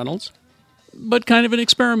 Ryan Reynolds, but kind of an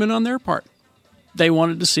experiment on their part. They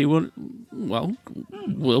wanted to see will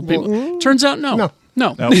people... Turns out, no.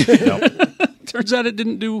 No. Turns out it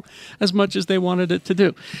didn't do as much as they wanted it to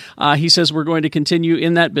do. He says we're going to continue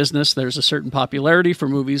in that business. There's a certain popularity for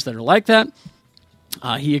movies that are like that.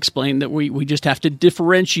 He explained that we just have to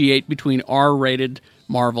differentiate between R-rated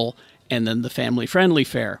Marvel and then the family-friendly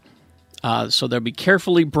fare. So they'll be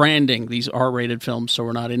carefully branding these R-rated films so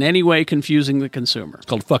we're not in any way confusing the consumer. It's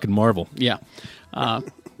called fucking Marvel. Yeah.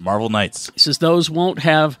 Marvel Knights. He says those won't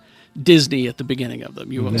have Disney at the beginning of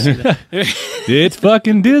them. You will see that. It's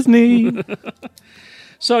fucking Disney.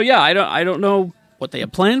 So yeah, I don't know what they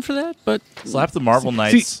have planned for that, but Slap the Marvel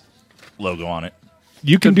Knights logo on it.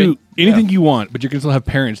 You can Could do be. anything you want, but you can still have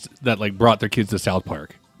parents that like brought their kids to South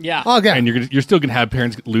Park, yeah. Okay. and you're still gonna have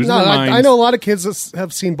parents losing No, their minds. I know a lot of kids that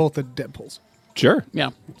have seen both the Deadpools. Sure. Yeah.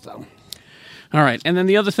 So All right. And then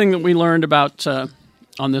the other thing that we learned about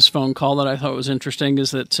on this phone call that I thought was interesting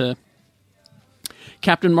is that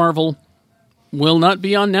Captain Marvel will not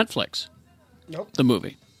be on Netflix. Nope. The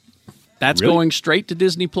movie. That's Really? going straight to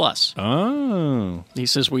Disney Plus. Oh. He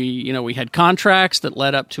says we had contracts that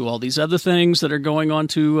led up to all these other things that are going on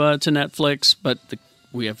to Netflix, but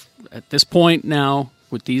we have at this point now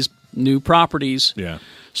with these new properties, Yeah.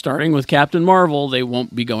 starting with Captain Marvel, they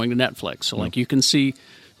won't be going to Netflix. So like you can see,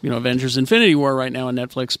 Avengers: Infinity War right now on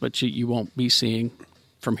Netflix, but you won't be seeing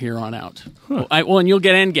from here on out. Huh. And you'll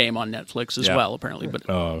get Endgame on Netflix as well, apparently. But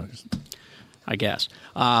I guess.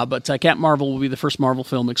 But Captain Marvel will be the first Marvel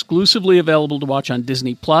film exclusively available to watch on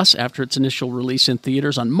Disney Plus after its initial release in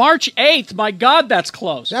theaters on March 8th. My God, that's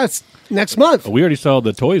close. that's next month. We already saw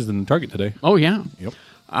the toys in Target today. Oh, yeah. Yep.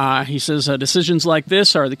 He says decisions like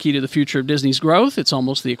this are the key to the future of Disney's growth. It's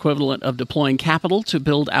almost the equivalent of deploying capital to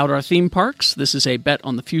build out our theme parks. This is a bet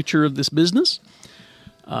on the future of this business.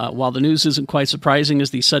 While the news isn't quite surprising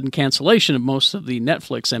as the sudden cancellation of most of the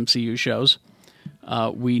Netflix MCU shows,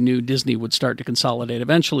 we knew Disney would start to consolidate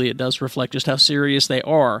eventually. It does reflect just how serious they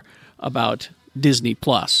are about Disney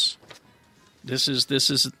Plus. This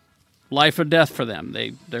is life or death for them.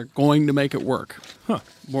 They're going to make it work. Huh.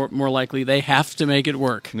 More likely, they have to make it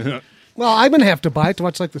work. Well, I'm gonna have to buy it to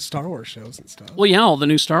watch like the Star Wars shows and stuff. Well, yeah, all the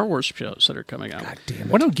new Star Wars shows that are coming out. God damn it!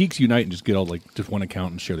 Why don't geeks unite and just get all just one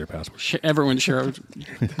account and share their passwords? Everyone share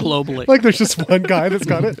globally. Like there's just one guy that's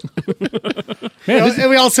got it. Man, and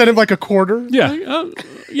we all send him like a quarter. Yeah.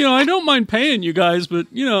 I don't mind paying you guys, but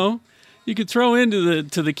you could throw into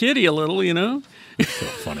the kitty a little. So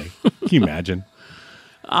funny. Can you imagine?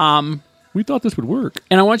 We thought this would work.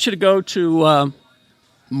 And I want you to go to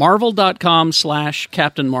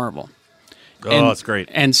marvel.com/Captain Marvel. Oh, that's great.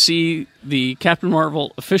 And see the Captain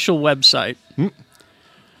Marvel official website.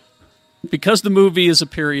 because the movie is a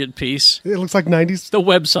period piece, It looks like 90s. the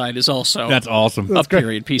website is also That's awesome. a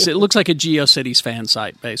period piece. It looks like a GeoCities fan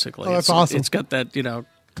site, basically. Oh, that's It's- awesome. It's got that, you know.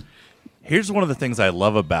 Here's one of the things I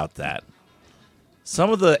love about that.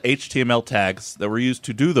 Some of the HTML tags that were used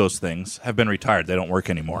to do those things have been retired. They don't work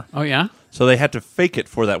anymore. Oh, yeah? So they had to fake it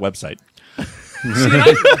for that website.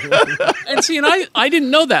 I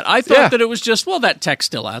didn't know that. I thought that it was just, well, that tech's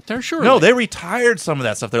still out there, sure. No, they retired some of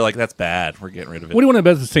that stuff. They're like, that's bad. We're getting rid of it. What do you want to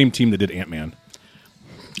bet is the same team that did Ant-Man?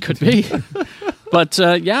 Could be. But,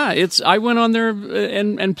 I went on there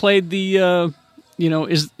and played the,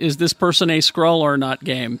 is this person a Skrull or not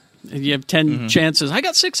game. And you have 10 chances. I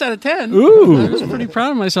got 6 out of 10. Ooh. I was pretty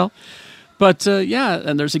proud of myself. But,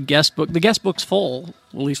 and there's a guest book. The guest book's full,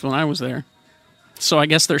 at least when I was there. So I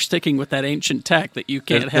guess they're sticking with that ancient tech that you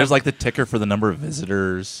can't have. There's like the ticker for the number of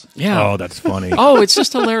visitors. Yeah. Oh, that's funny. Oh, it's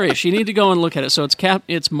just hilarious. You need to go and look at it. So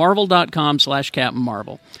it's marvel.com/Captain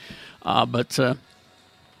Marvel.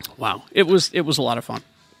 Wow, it was a lot of fun.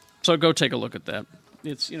 So go take a look at that.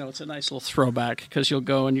 It's it's a nice little throwback because you'll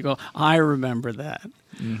go and you go, I remember that,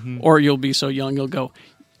 or you'll be so young you'll go,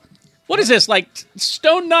 what is this, like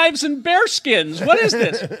stone knives and bear skins? What is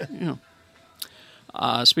this?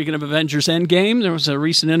 Speaking of Avengers Endgame, there was a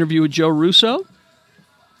recent interview with Joe Russo.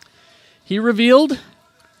 He revealed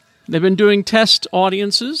they've been doing test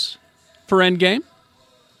audiences for Endgame,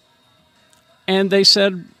 and they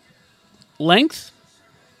said length,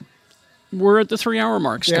 we're at the 3-hour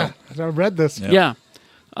mark still. Yeah, I read this. Yeah.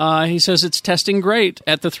 He says it's testing great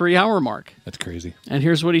at the 3-hour mark. That's crazy. And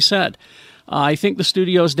here's what he said. I think the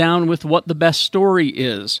studio's down with what the best story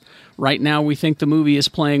is. Right now, we think the movie is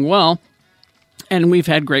playing well, and we've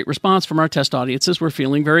had great response from our test audiences. We're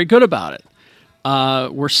feeling very good about it.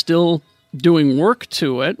 We're still doing work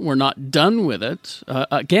to it. We're not done with it.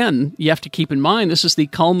 Again, you have to keep in mind, this is the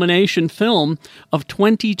culmination film of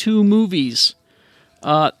 22 movies.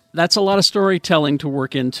 That's a lot of storytelling to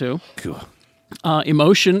work into. Cool.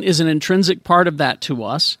 Emotion is an intrinsic part of that to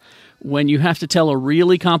us. When you have to tell a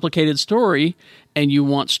really complicated story and you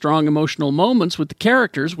want strong emotional moments with the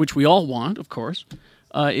characters, which we all want, of course,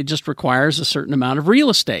 it just requires a certain amount of real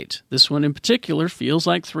estate. This one in particular feels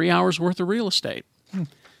like 3 hours worth of real estate.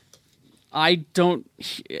 I've told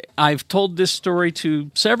this story to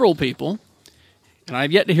several people, and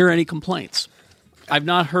I've yet to hear any complaints. I've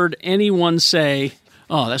not heard anyone say,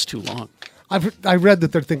 oh, that's too long. I read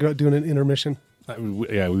that they're thinking about doing an intermission.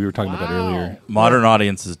 Yeah, we were talking about that earlier. Modern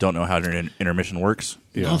audiences don't know how an intermission works.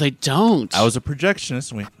 Yeah. No, they don't. I was a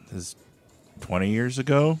projectionist. This is 20 years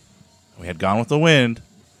ago. We had Gone with the Wind.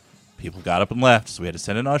 People got up and left, so we had to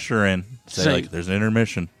send an usher in. Say, like, there's an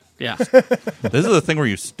intermission. Yeah. This is the thing where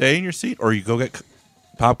you stay in your seat or you go get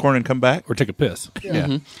popcorn and come back. Or take a piss.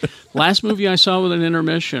 Yeah. Last movie I saw with an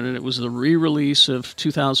intermission, and it was the re-release of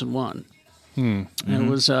 2001. And it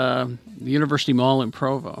was the University Mall in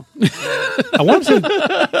Provo. I want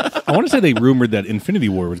to say they rumored that Infinity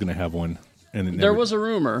War was going to have one. And There was a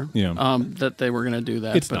rumor Yeah. that they were going to do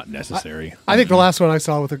that. It's but not necessary. I think the last one I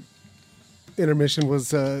saw with an intermission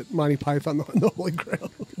was Monty Python, the Holy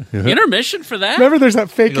Grail. Intermission for that? Remember there's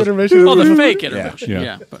that fake intermission? Oh, the fake intermission. Yeah.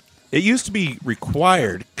 Yeah. But It used to be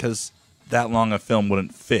required because that long a film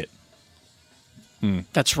wouldn't fit.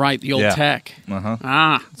 that's right, the old Yeah. tech. Uh-huh.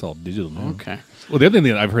 Ah, It's all digital now. okay. Well, the other thing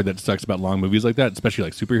that I've heard that sucks about long movies like that, especially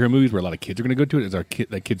like superhero movies where a lot of kids are going to go to it, is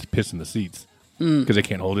that kids piss in the seats because they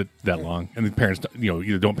can't hold it that long. And the parents,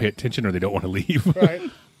 either don't pay attention or they don't want to leave. Right.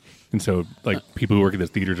 And so, like, people who work at the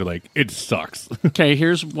theaters are like, it sucks. Okay,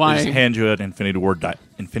 here's They just why. hand you an Infinity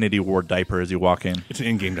War diaper as you walk in. It's an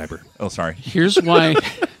in-game diaper. Oh, sorry. Here's why.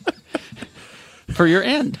 For your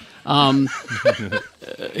end.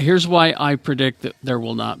 Here's why I predict that there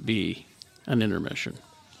will not be an intermission.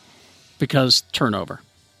 Because turnover.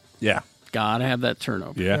 Yeah. Got to have that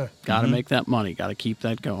turnover. Yeah. Got to make that money. Got to keep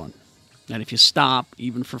that going. And if you stop,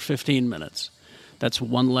 even for 15 minutes, that's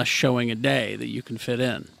one less showing a day that you can fit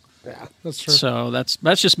in. Yeah, that's true. So that's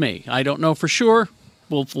just me. I don't know for sure.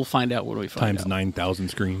 We'll find out when we find Times out. 9,000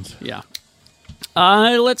 screens. Yeah.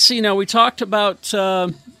 Let's see. Now, we talked about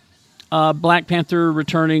Black Panther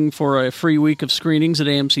returning for a free week of screenings at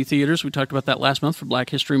AMC Theaters. We talked about that last month for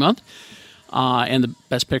Black History Month and the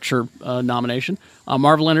Best Picture nomination.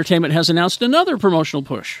 Marvel Entertainment has announced another promotional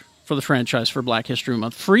push for the franchise for Black History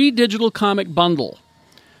Month. Free digital comic bundle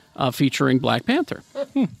featuring Black Panther.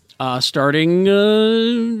 Starting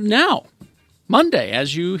now, Monday,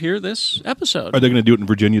 as you hear this episode. Are they going to do it in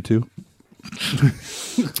Virginia, too?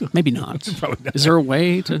 Maybe not. Is there a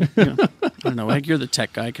way to? I don't know. Egg, you're the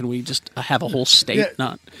tech guy. Can we just have a whole state? Yeah.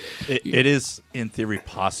 Not. It is in theory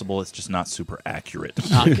possible. It's just not super accurate.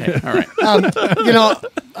 Okay. All right.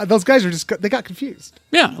 Those guys they got confused.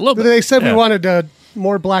 Yeah, a little bit. They said we Yeah. wanted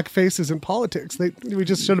more black faces in politics. We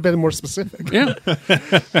just should have been more specific. Yeah.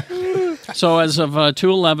 So as of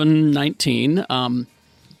 2/11/19,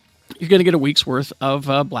 you're going to get a week's worth of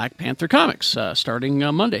Black Panther comics starting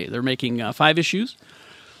Monday. They're making 5 issues.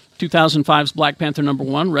 2005's Black Panther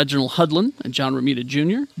 #1, Reginald Hudlin and John Romita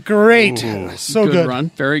Jr. Great. So good.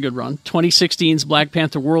 Run. Very good run. 2016's Black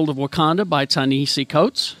Panther World of Wakanda by Ta-Nehisi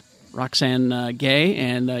Coates, Roxanne Gay,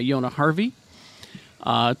 and Yona Harvey.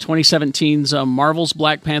 2017's Marvel's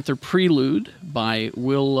Black Panther Prelude by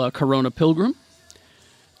Will Corona Pilgrim.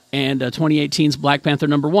 And 2018's Black Panther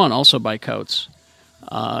 #1, also by Coates.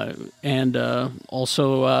 And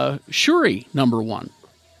also Shuri #1,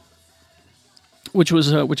 which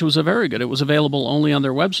was a very good. It was available only on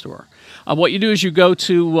their web store. What you do is you go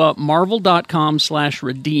to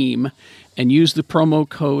marvel.com/redeem and use the promo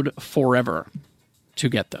code FOREVER to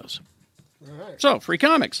get those. So, free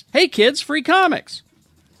comics. Hey, kids, free comics.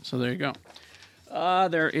 So there you go.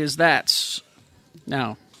 There is that.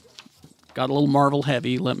 Now, got a little Marvel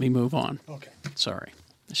heavy. Let me move on. Okay. Sorry.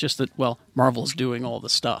 It's just that, Marvel's doing all the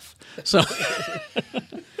stuff. So,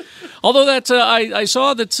 although I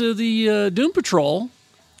saw that the Doom Patrol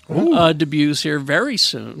debuts here very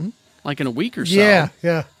soon, like in a week or so.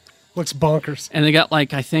 Yeah. Looks bonkers. And they got, I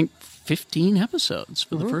think, 15 episodes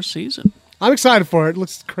for the first season. I'm excited for it. It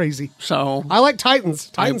looks crazy. So I like Titans.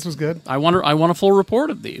 Titans was good. I want a full report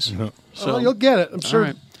of these. So You'll get it, I'm sure. all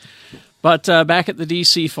right. But back at the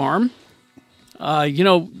DC farm, I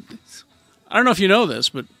don't know if you know this,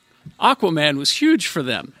 but Aquaman was huge for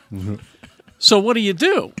them. So what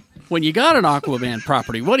do? When you got an Aquaman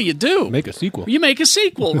property, what do? Make a sequel. You make a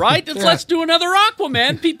sequel, right? Let's do another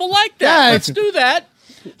Aquaman. People like that. Yeah, Let's do that.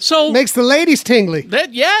 So Makes the ladies tingly.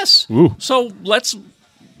 yes. Ooh. So let's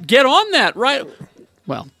get on that, right?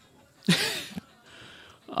 Well,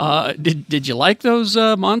 did you like those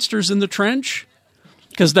monsters in the trench?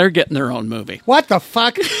 Because they're getting their own movie. What the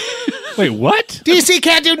fuck? Wait, what? DC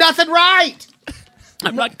can't do nothing right.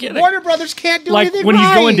 I'm not kidding. Warner Brothers can't do Like anything when right.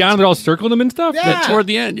 he's going down, they're all circling him and stuff? Yeah. Toward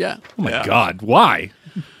the end, yeah. Oh my God, why?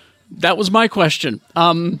 That was my question.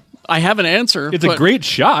 I have an answer. It's a but great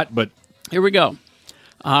shot, but Here we go.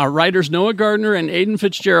 Writers Noah Gardner and Aidan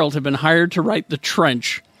Fitzgerald have been hired to write The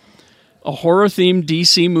Trench, a horror-themed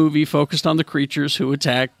DC movie focused on the creatures who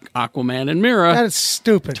attack Aquaman and Mera That is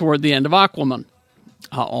stupid. toward the end of Aquaman.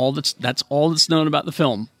 That's all that's known about the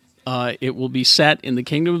film. It will be set in the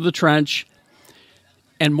Kingdom of the Trench,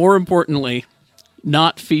 and more importantly,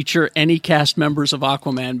 not feature any cast members of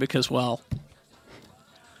Aquaman because, I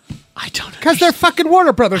don't. Because they're fucking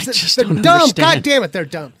Warner Brothers. I just They're don't dumb. understand. God damn it, they're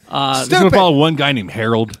dumb. it's going to Stupid. follow one guy named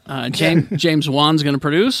Harold. James Wan's going to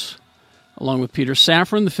produce, along with Peter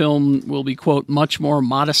Safran. The film will be, quote, much more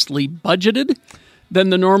modestly budgeted than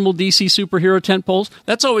the normal DC superhero tentpoles.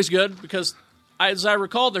 That's always good because, as I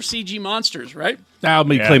recall, they're CG monsters, right? That'll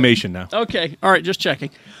be claymation now. Okay, all right, just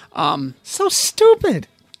checking. So stupid.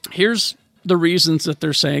 Here's the reasons that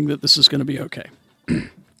they're saying that this is going to be okay.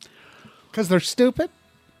 Because they're stupid?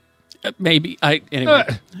 Maybe. Anyway.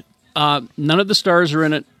 None of the stars are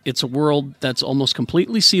in it. It's a world that's almost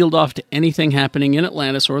completely sealed off to anything happening in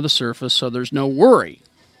Atlantis or the surface, so there's no worry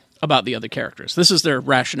about the other characters. This is their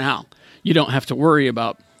rationale. You don't have to worry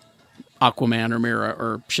about Aquaman or Mera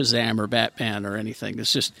or Shazam or Batman or anything.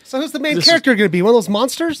 It's just So who's the main This character going to be? One of those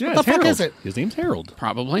monsters? Yeah, what the it's fuck Harold. is it? His name's Harold.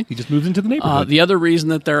 probably. He just moves into the neighborhood. The other reason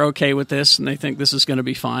that they're okay with this and they think this is going to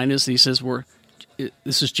be fine is he says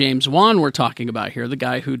this is James Wan we're talking about here, the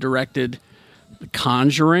guy who directed The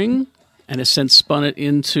Conjuring and has since spun it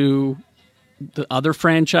into the other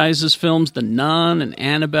franchises films, The Nun and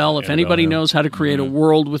Annabelle. If anybody knows how to create a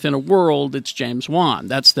world within a world, it's James Wan.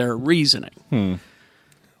 That's their reasoning.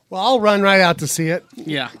 Well, I'll run right out to see it.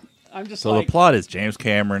 Yeah. I'm just So the plot is James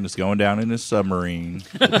Cameron is going down in his submarine.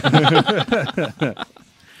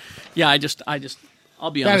 yeah,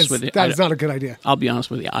 I'll be That honest is, with you. that is not a good idea. I'll be honest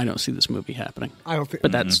with you. I don't see this movie happening. I don't think.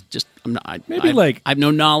 But that's just I'm not. Maybe I have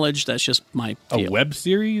no knowledge. That's just my a feel. web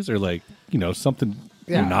series or something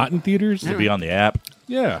Yeah. not in theaters. To be on the app.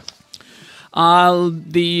 Yeah.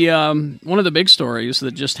 The one of the big stories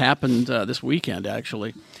that just happened this weekend,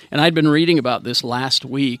 actually, and I'd been reading about this last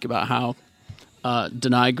week about how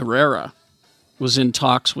Denai Guerrera was in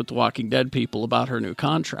talks with the Walking Dead people about her new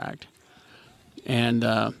contract, and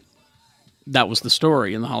that was the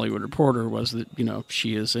story in the Hollywood Reporter was that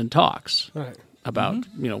she is in talks Right. about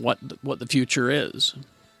what the future is,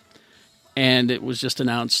 and it was just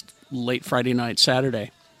announced late Friday night,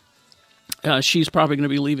 Saturday. She's probably going to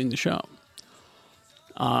be leaving the show.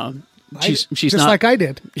 She's just not, like I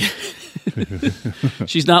did.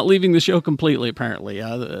 She's not leaving the show completely,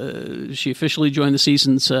 apparently. She officially joined the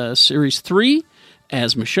season's Series 3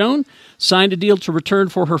 as Michonne, signed a deal to return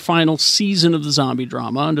for her final season of the zombie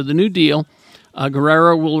drama. Under the new deal,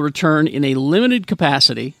 Guerrero will return in a limited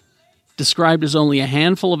capacity, described as only a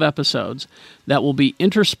handful of episodes, that will be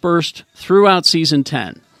interspersed throughout Season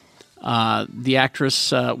 10. The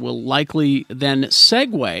actress will likely then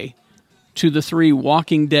segue to the 3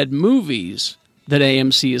 Walking Dead movies that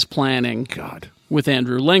AMC is planning with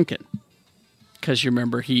Andrew Lincoln. Because you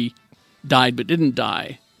remember he died but didn't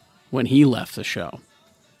die when he left the show.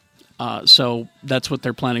 So that's what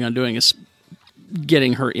they're planning on doing, is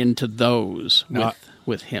getting her into those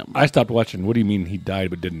with him. I stopped watching. What do you mean he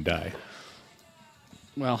died but didn't die?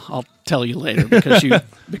 Well, I'll tell you later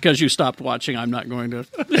because you stopped watching. I'm not going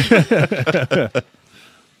to.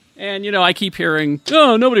 And I keep hearing,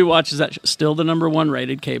 "Oh, nobody watches that." Still the number 1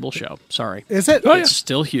 rated cable show. Sorry, is it? It's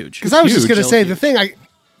still huge. Because I was just going to say the thing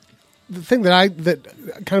that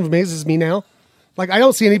kind of amazes me now. Like, I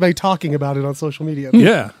don't see anybody talking about it on social media.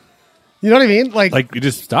 Yeah, you know what I mean? Like you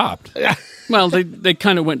just stopped. Well, they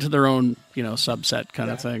kind of went to their own, subset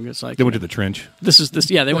kind of thing. It's like they went to the trench.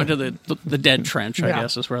 Yeah, they went to the dead trench, I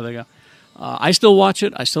guess is where they go. I still watch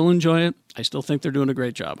it. I still enjoy it. I still think they're doing a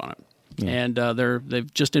great job on it. And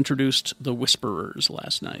they've just introduced the Whisperers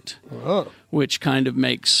last night, which kind of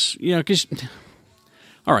makes, because...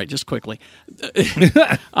 All right, just quickly.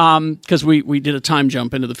 Because we did a time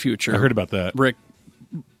jump into the future. I heard about that. Rick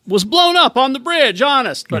was blown up on the bridge,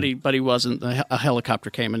 honest. But he wasn't. A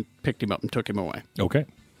helicopter came and picked him up and took him away. Okay.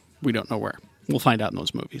 We don't know where. We'll find out in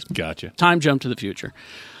those movies. Gotcha. Time jump to the future.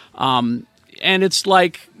 And it's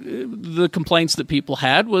like the complaints that people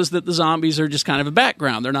had was that the zombies are just kind of a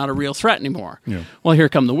background. They're not a real threat anymore. Yeah. Well, here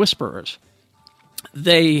come the Whisperers.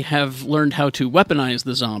 They have learned how to weaponize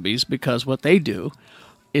the zombies because what they do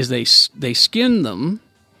is they skin them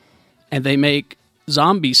and they make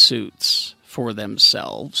zombie suits for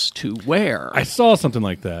themselves to wear. I saw something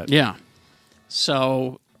like that. Yeah.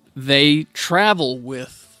 So they travel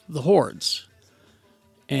with the hordes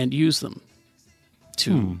and use them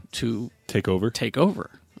to take over.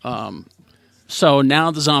 So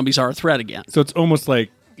now the zombies are a threat again. So it's almost like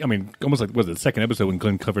was it the second episode when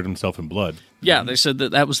Glenn covered himself in blood? Yeah, they said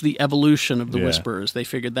that was the evolution of the Whisperers. They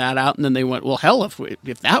figured that out, and then they went, well, hell, if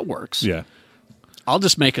that works, I'll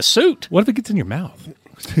just make a suit. What if it gets in your mouth?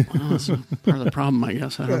 Well, that's part of the problem, I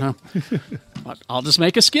guess. I don't know. But I'll just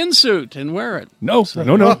make a skin suit and wear it. No.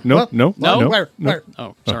 Where?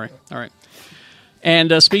 Oh, sorry. All right.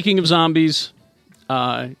 And speaking of zombies,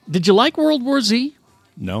 did you like World War Z?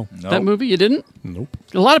 No. That movie? You didn't? Nope.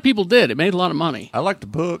 A lot of people did. It made a lot of money. I like the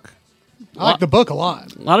book. I like the book a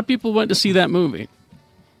lot. A lot of people went to see that movie.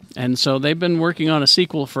 And so they've been working on a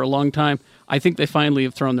sequel for a long time. I think they finally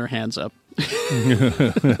have thrown their hands up.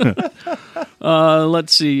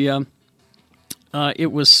 Let's see.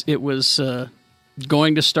 It was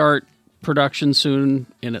going to start production soon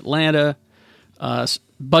in Atlanta.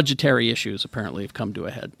 Budgetary issues apparently have come to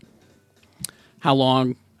a head. How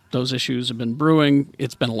long those issues have been brewing,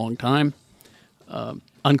 it's been a long time.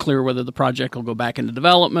 Unclear whether the project will go back into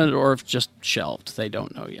development or if just shelved. They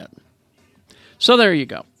don't know yet. So there you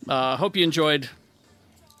go. Hope you enjoyed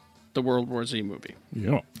the World War Z movie.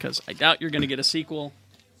 Yeah. Because I doubt you're going to get a sequel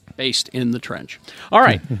based in the trench. All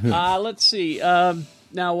right. Let's see.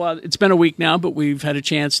 Now, it's been a week now, but we've had a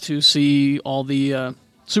chance to see all the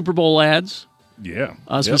Super Bowl ads. Yeah.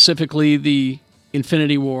 Specifically the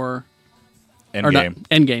Infinity War.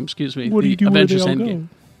 Endgame, excuse me. What do you do Avengers Endgame.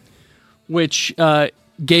 Which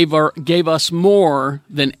gave us more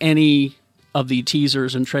than any of the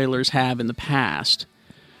teasers and trailers have in the past,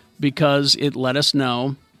 because it let us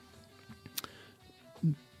know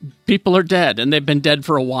people are dead, and they've been dead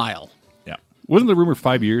for a while. Yeah. Wasn't the rumor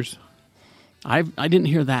 5 years? I didn't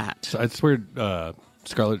hear that. So I swear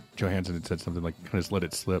Scarlett Johansson had said something like, kind of just let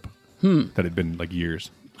it slip. That had been like years.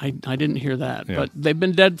 I didn't hear that. Yeah. But they've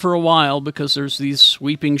been dead for a while because there's these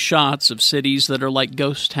sweeping shots of cities that are like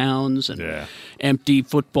ghost towns and empty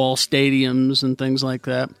football stadiums and things like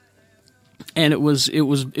that. And it was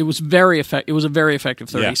very effective. It was a very effective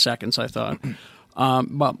 30 seconds, I thought.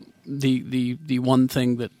 But the one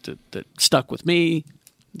thing that stuck with me,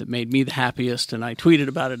 that made me the happiest, and I tweeted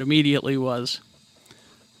about it immediately, was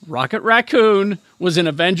Rocket Raccoon was in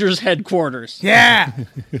Avengers headquarters. Yeah.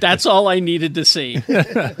 That's all I needed to see.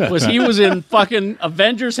 He was in fucking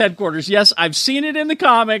Avengers headquarters. Yes, I've seen it in the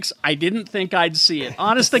comics. I didn't think I'd see it.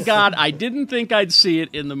 Honest to God, I didn't think I'd see it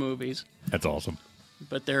in the movies. That's awesome.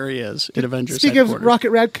 But there he is in Avengers Speaking headquarters. of Rocket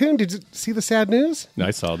Raccoon, did you see the sad news? I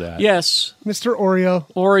saw that. Yes, Mr.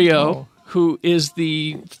 Oreo. Oreo, who is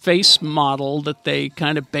the face model that they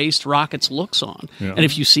kind of based Rocket's looks on. Yeah. And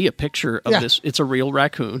if you see a picture of this, it's a real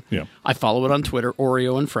raccoon. Yeah. I follow it on Twitter,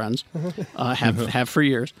 Oreo and Friends, have for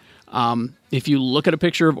years. If you look at a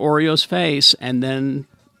picture of Oreo's face and then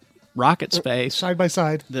Rocket's face, Side by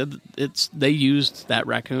side. they used that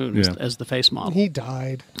raccoon as the face model. He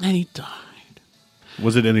died. And he died.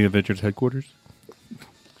 Was it in the Avengers headquarters?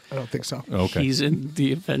 I don't think so. Okay. He's in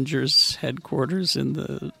the Avengers headquarters in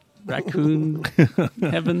the raccoon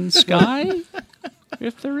heaven sky,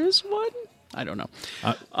 if there is one. I don't know.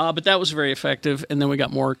 But that was very effective. And then we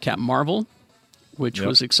got more Captain Marvel, which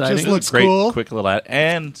was exciting. Just looks Great, cool. quick little ad.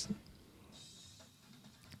 And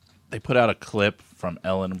they put out a clip from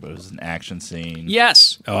Ellen, but it was an action scene.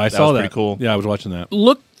 Yes. Oh, I That saw was that. pretty cool. Yeah, I was watching that.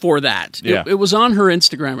 Look for that. Yeah. It was on her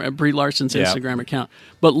Instagram, Brie Larson's Yeah. Instagram account.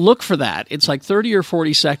 But look for that. It's like 30 or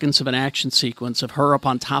 40 seconds of an action sequence of her up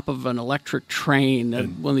on top of an electric train,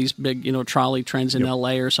 one of these big, trolley trains in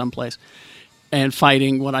L.A. or someplace, and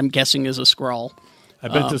fighting what I'm guessing is a Skrull. I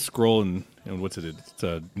bet it's a scroll and what's it?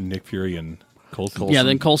 It's Nick Fury and Coulson. Yeah,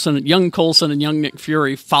 then young Coulson and young Nick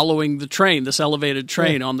Fury following the train, this elevated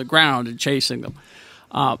train on the ground and chasing them.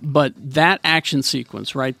 But that action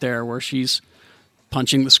sequence right there where she's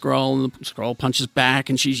punching the Skrull and the Skrull punches back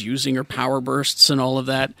and she's using her power bursts and all of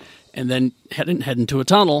that and then head into a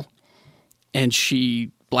tunnel and she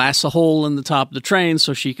blasts a hole in the top of the train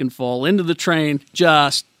so she can fall into the train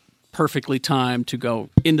just perfectly timed to go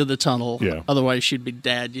into the tunnel. Yeah. Otherwise she'd be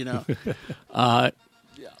dead,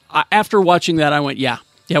 After watching that, I went, yeah,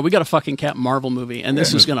 we got a fucking Captain Marvel movie, and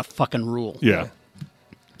this is going to fucking rule. Yeah.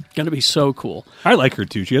 Going to be so cool. I like her,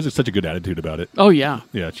 too. She has such a good attitude about it. Oh, yeah.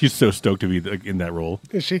 Yeah, she's so stoked to be in that role.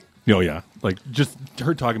 Is she? Oh, yeah. Like, just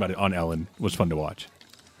her talking about it on Ellen was fun to watch.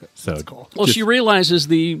 So that's cool. Well, she realizes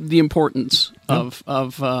the importance of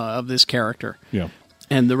this character Yeah.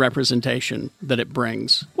 and the representation that it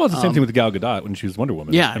brings. Well, it's the same thing with Gal Gadot when she was Wonder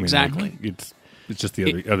Woman. Yeah, I mean, exactly. Like, it's just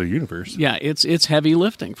the other universe. Yeah, it's heavy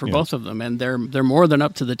lifting for Yeah. both of them, and they're more than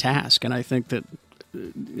up to the task. And I think that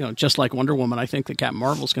just like Wonder Woman, I think that Captain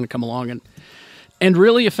Marvel is going to come along and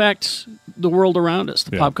really affect the world around us,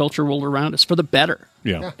 the pop culture world around us, for the better.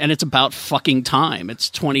 Yeah. And it's about fucking time. It's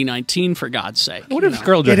 2019, for God's sake. I wonder if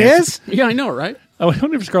Scarlett It Johansson... is? Yeah, I know, right? I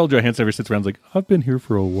wonder if Scarlett Johansson ever sits around and is like, I've been here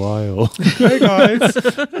for a while. Hey, guys.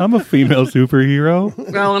 I'm a female superhero.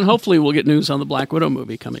 Well, and hopefully we'll get news on the Black Widow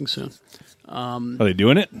movie coming soon. Are they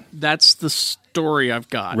doing it? That's the story I've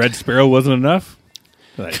got. Red Sparrow wasn't enough?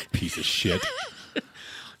 That piece of shit.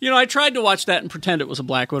 I tried to watch that and pretend it was a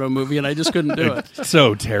Black Widow movie, and I just couldn't do it.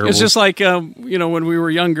 So terrible. It's just like, when we were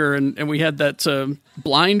younger and we had that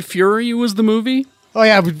Blind Fury was the movie. Oh,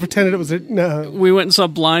 yeah, we pretended it was a... No. We went and saw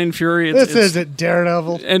Blind Fury. This isn't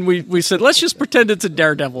Daredevil. And we said, let's just pretend it's a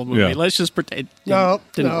Daredevil movie. Yeah. Let's just pretend. Didn't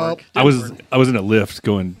No. work. I was in a Lyft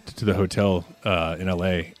going to the hotel in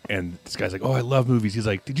L.A., and this guy's like, oh, I love movies. He's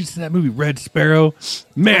like, did you see that movie Red Sparrow?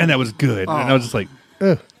 Man, that was good. And I was just like...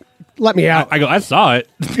 Let me out. I go, I saw it.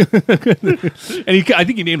 And I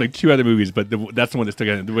think he named like two other movies, but that's the one that stuck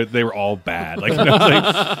out. They were all bad. Like,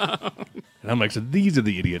 and I'm like, so these are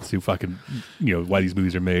the idiots who fucking, why these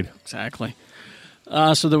movies are made. Exactly.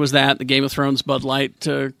 So there was that, the Game of Thrones Bud Light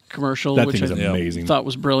commercial, That which thing is I amazing. thought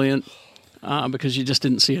was brilliant because you just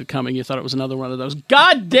didn't see it coming. You thought it was another one of those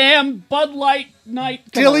goddamn Bud Light night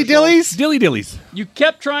Dilly commercials. dillies? Dilly dillies. You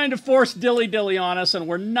kept trying to force dilly dilly on us, and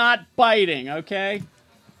we're not biting, okay?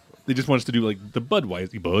 They just want us to do like the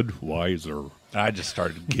Budweiser. I just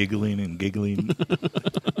started giggling and giggling.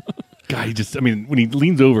 God, when he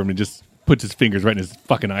leans over him and just puts his fingers right in his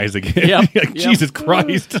fucking eyes again. Yep. Like, Yep. Jesus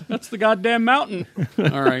Christ. That's the goddamn mountain.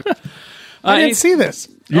 All right. I didn't see this.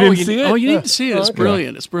 You didn't see it? Oh, you need to see it. It's Okay.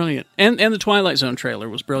 brilliant. It's brilliant. And the Twilight Zone trailer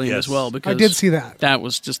was brilliant Yes. as well. Because I did see that. That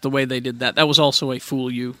was just the way they did that. That was also a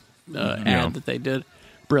Fool You ad that they did.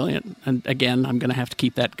 Brilliant. And again, I'm going to have to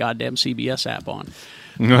keep that goddamn CBS app on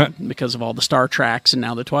because of all the Star Treks and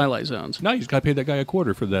now the Twilight Zones. No, you just got to pay that guy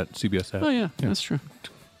 $0.25 for that CBS app. Oh, yeah. That's true.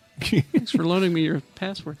 Thanks for loaning me your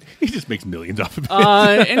password. He just makes millions off of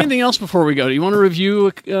it. Anything else before we go? Do you want to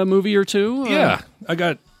review a movie or two? Yeah, I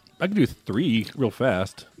can do 3 real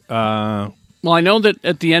fast. Well, I know that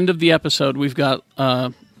at the end of the episode, we've got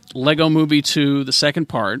Lego Movie 2, the second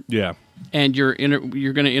part, Yeah. and you're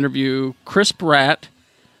going to interview Chris Pratt,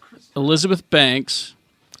 Elizabeth Banks,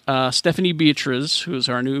 Stephanie Beatriz, who's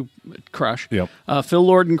our new crush, Yep. Phil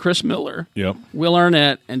Lord and Chris Miller, Yep. Will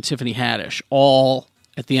Arnett, and Tiffany Haddish, all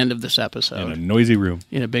at the end of this episode In a noisy room.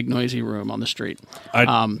 in a big noisy room on the street.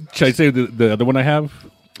 Should I say the other one I have?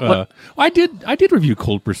 I did review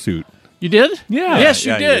Cold Pursuit. You did? Yeah. Yes,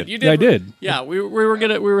 you Yeah, you did. did. You did. Yeah, I did. Yeah, we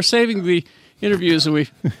were saving the interviews, and we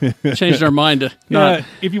changed our mind to not.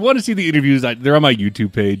 If you want to see the interviews, they're on my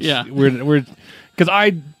YouTube page. Yeah. we're because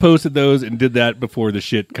I posted those and did that before the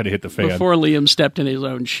shit kind of hit the fan. Before Liam stepped in his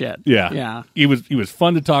own shit. Yeah, Yeah. He was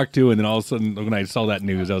fun to talk to, and then all of a sudden, when I saw that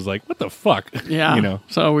news, I was like, "What the fuck?" Yeah. you know.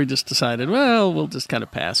 So we just decided, well, we'll just kind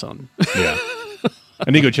of pass on. Yeah.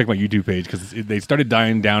 I need to go check my YouTube page because they started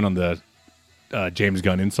dying down on the James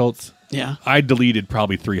Gunn insults. Yeah. I deleted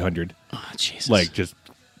probably 300. Oh, Jesus. Like, just,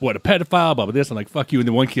 what, a pedophile, blah, blah, this. I'm like, fuck you. And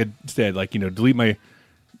then one kid said, like, delete my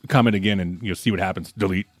comment again and, see what happens.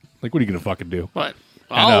 Delete. Like, what are you going to fucking do? But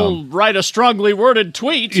I'll write a strongly worded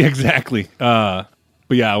tweet. Yeah, exactly. But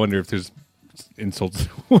yeah, I wonder if there's insults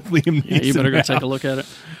with Liam Neeson. Yeah, you better go now. take a look at it.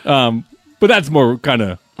 But that's more kind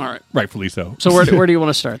of All right. rightfully so. So where do you want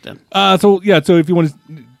to start then? So if you want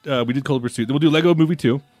to, we did Cold Pursuit. Then we'll do Lego Movie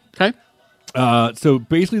 2. Okay. So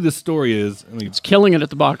basically the story is, It's killing it at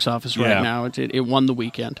the box office right Yeah. now. It won the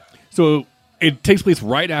weekend. so it takes place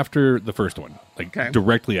right after the first one, like Okay.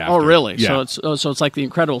 directly after. Oh, really? Yeah. So it's like The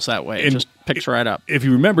Incredibles that way. It And just picks right up. If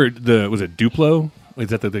you remember, was it Duplo? Is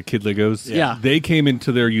that the kid Legos? Yeah. They came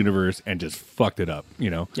into their universe and just fucked it up,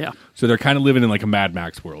 Yeah. So they're kind of living in like a Mad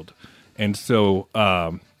Max world. And so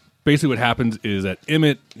basically what happens is that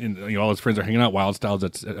Emmett and all his friends are hanging out, Wild Styles,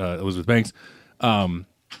 that's Elizabeth Banks.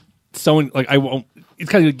 Someone, like,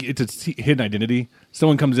 it's a hidden identity.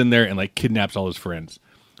 Someone comes in there and like kidnaps all his friends.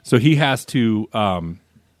 So he has to, what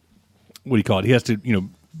do you call it? He has to,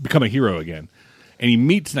 become a hero again. And he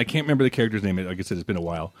meets, and I can't remember the character's name. Like I said, it's been a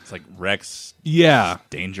while. It's like Rex. Yeah,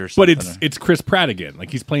 Danger. but Something. it's Chris Pratt again.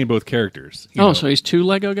 Like he's playing both characters. So he's two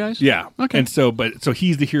Lego guys? yeah. Okay. And so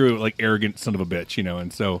he's the hero, like arrogant son of a bitch,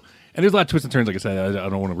 and so there's a lot of twists and turns. Like I said, I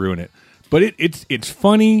don't want to ruin it, but it's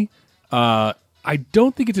funny. I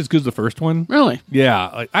don't think it's as good as the first one. Really?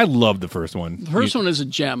 Yeah, I love the first one. The first one is a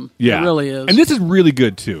gem. Yeah, It really is. And this is really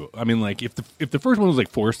good too. I mean, like if the first one was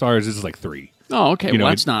like 4 stars, this is like 3. Oh, okay. Well,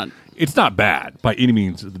 that's not... It's not bad by any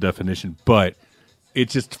means of the definition, but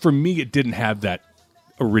it's just, for me, it didn't have that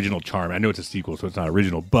original charm. I know it's a sequel, so it's not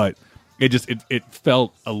original, but it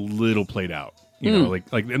felt a little played out. Like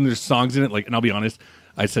and there's songs in it. Like, and I'll be honest,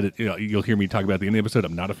 I said it. You'll hear me talk about it at the end of the episode.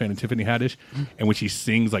 I'm not a fan of Tiffany Haddish, and when she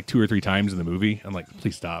sings like 2 or 3 times in the movie, I'm like,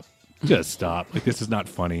 please stop, just stop. Like, this is not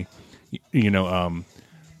funny. But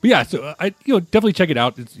yeah, so I definitely check it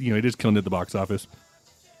out. It's it is killing it at the box office.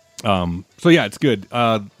 So yeah, it's good.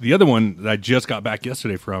 The other one that I just got back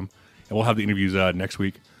yesterday from, and we'll have the interviews next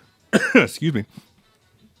week. Excuse me.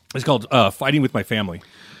 It's called Fighting with My Family.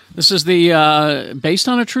 This is the based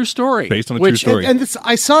on a true story. Based on a true story. And this,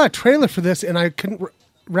 I saw a trailer for this, and I couldn't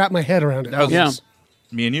wrap my head around it. That was Yeah.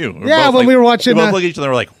 me and you. Yeah, both when we were watching, we both looked at each other,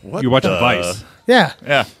 we're like, "What?" You're watching the-" Vice. Yeah.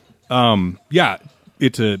 Yeah. Yeah,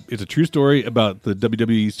 it's a true story about the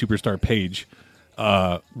WWE superstar Paige.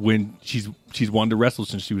 When she's wanted to wrestle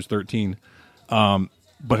since she was 13,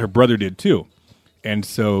 but her brother did too, and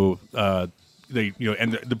so they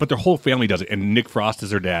but their whole family does it. And Nick Frost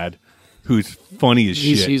is her dad, who's funny as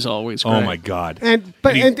shit. He's always Oh great. my god!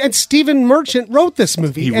 And Stephen Merchant wrote this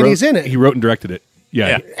movie, and he's in it. He wrote and directed it.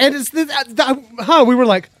 Yeah. And it's we were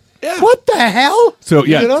like, what the hell? So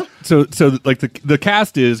yeah, so like the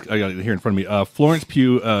cast is, I got it here in front of me. Florence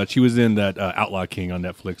Pugh, she was in that Outlaw King on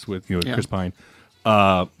Netflix with Chris Pine.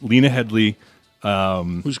 Lena Headey,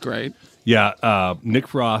 who's great. Yeah, Nick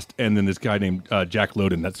Frost, and then this guy named Jack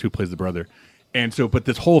Lowden. That's who plays the brother. And so, but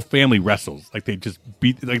this whole family wrestles. Like, they just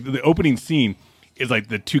beat. Like, the opening scene is like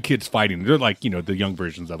the 2 kids fighting. They're like the young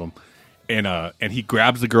versions of them. And he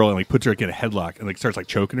grabs the girl and like puts her like in a headlock and like starts like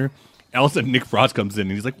choking her. And all of a sudden, Nick Frost comes in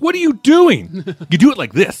and he's like, "What are you doing? You do it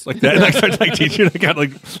like this, like that." And like starts like teaching her how to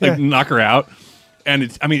like knock her out. And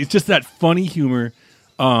it's just that funny humor.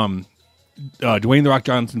 Dwayne The Rock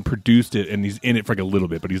Johnson produced it, and he's in it for like a little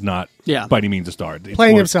bit, but he's not by any means a star. It's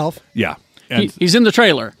playing himself. Yeah, and he's in the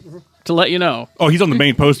trailer to let you know. Oh, he's on the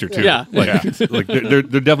main poster too. Yeah, like they're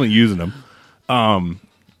definitely using him.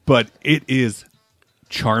 But it is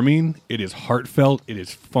charming. It is heartfelt. It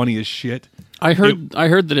is funny as shit. I heard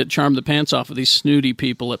that it charmed the pants off of these snooty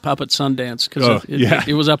people at Puppet Sundance because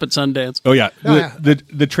it was up at Sundance. Oh yeah,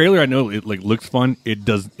 the trailer, I know it like looks fun. It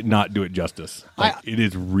does not do it justice. Like, it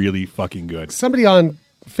is really fucking good. Somebody on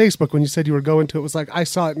Facebook, when you said you were going to it, was like, "I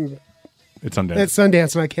saw it at Sundance. At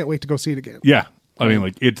Sundance, and I can't wait to go see it again." Yeah, I mean,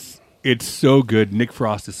 like it's so good. Nick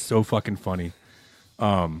Frost is so fucking funny.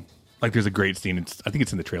 Like, there's a great scene. I think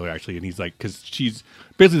it's in the trailer actually, and he's like, because she's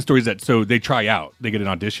basically the story is that so they try out, they get an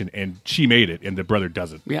audition, and she made it, and the brother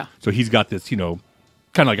doesn't. Yeah. So he's got this,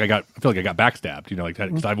 kind of like I feel like I got backstabbed, like that,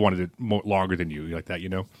 because I've wanted it longer than you, like that,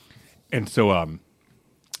 and so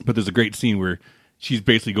but there's a great scene where she's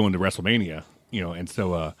basically going to WrestleMania, and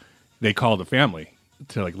so they call the family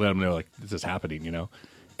to like let them know like this is happening,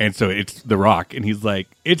 and so it's The Rock, and he's like,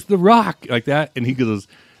 it's The Rock, like that, and he goes,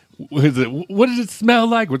 what does it smell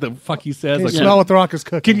like? What the fuck he says? Can Like, you smell what The Rock is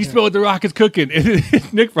cooking? Can you smell what The Rock is cooking?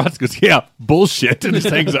 And Nick Frost goes, yeah, bullshit, and just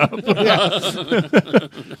hangs up.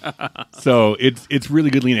 So it's really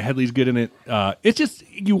good. Lena Headey's good in it. It's just,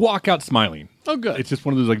 you walk out smiling. Oh, good. It's just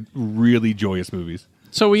one of those like really joyous movies.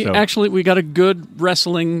 So we got a good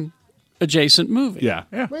wrestling adjacent movie. Yeah.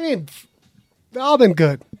 I mean, they've all been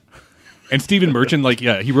good. And Stephen Merchant,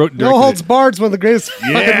 he wrote and No directed Holds it. Barred's one of the greatest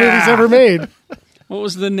fucking movies ever made. What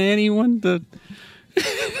was the nanny one?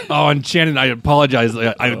 Oh, and Shannon, I apologize.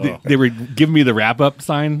 They were giving me the wrap up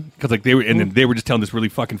sign because they were, and then they were just telling this really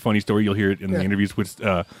fucking funny story. You'll hear it in the interviews with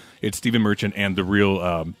it's Stephen Merchant and the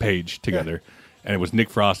real Paige together, and it was Nick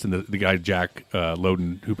Frost and the guy Jack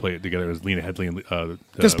Loden who played it together. It was Lena Headey and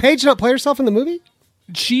Does Paige not play herself in the movie?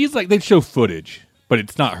 She's like, they show footage, but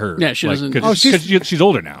it's not her. Yeah, she doesn't. Because she's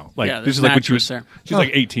older now. Like Yeah, this is there's like when she was. an actress there. She's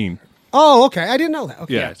like 18. Oh, okay. I didn't know that.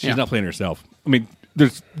 Okay. Yeah, she's Yeah. not playing herself. I mean,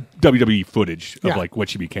 there's WWE footage of Yeah. like what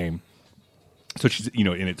she became. So she's in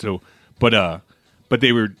it. So, but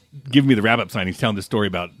they were giving me the wrap up sign. He's telling this story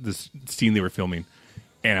about this scene they were filming,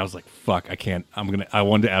 and I was like, "Fuck, I can't." I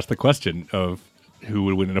wanted to ask the question of who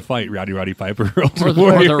would win in a fight, Rowdy Piper or Ultimate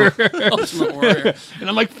Warrior. Ultimate Warrior. And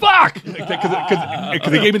I'm like, "Fuck,"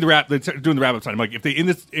 because they gave me the wrap. They're doing the wrap up sign. I'm like, if they in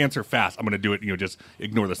this answer fast, I'm going to do it. Just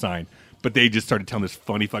ignore the sign. But they just started telling this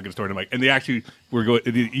funny fucking story. And I'm like, and they actually were going.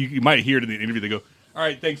 You might hear it in the interview. They go, "All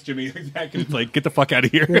right, thanks, Jimmy." Exactly. It's like, get the fuck out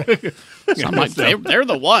of here. I'm like, they're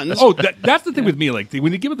the ones. Oh, that's the thing with me. Like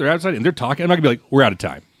when they give it their outside and they're talking, I'm not gonna be like, "We're out of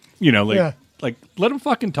time." Like let them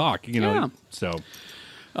fucking talk. Yeah. So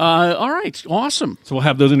all right, awesome. we'll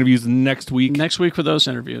have those interviews next week. Next week for those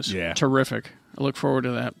interviews. Yeah. Terrific. I look forward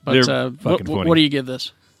to that. But They're fucking funny. what do you give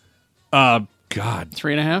this? God,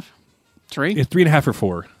 3.5? 3? it's 3.5 or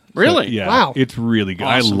 4. Really? So, yeah. Wow. It's really good.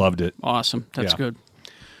 Awesome. I loved it. Awesome. That's Yeah. good.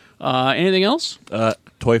 Anything else?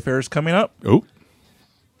 Toy Fair is coming up.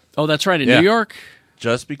 Oh, that's right. In Yeah. New York.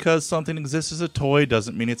 Just because something exists as a toy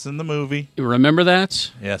doesn't mean it's in the movie. You remember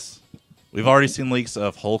that? Yes. We've already seen leaks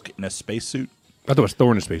of Hulk in a spacesuit. I thought it was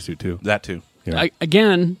Thor in a spacesuit too. That too. Yeah.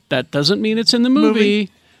 Again, that doesn't mean it's in the movie.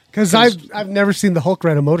 Because I've never seen the Hulk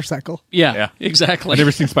ride a motorcycle. Yeah, exactly. I've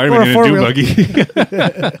never seen Spider-Man in a Or a dune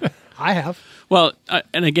four-wheel. buggy. I have. Well,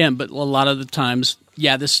 and again, but a lot of the times,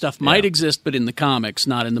 this stuff might exist, but in the comics,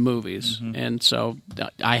 not in the movies. And so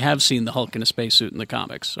I have seen the Hulk in a spacesuit in the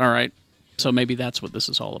comics. All right. So maybe that's what this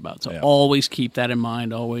is all about. So always keep that in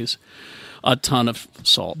mind. Always a ton of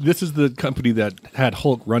salt. This is the company that had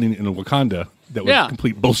Hulk running in Wakanda. That was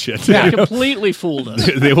complete bullshit. They completely fooled us.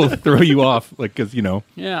 They will throw you off, because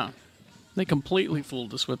Yeah. They completely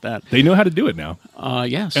fooled us with that. they know how to do it now,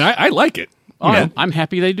 Yes. and I like it. I'm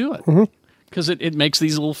happy they do it. Because it makes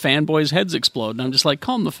these little fanboys' heads explode. And I'm just like,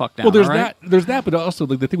 calm the fuck down. Well, there's all right? there's that, but also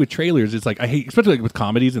like the thing with trailers is like I hate, especially like with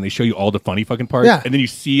comedies, and they show you all the funny fucking parts, Yeah. and then you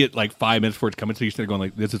see it like 5 minutes before it's coming, so you're sitting there going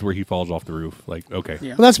like, "This is where he falls off the roof." Like, okay,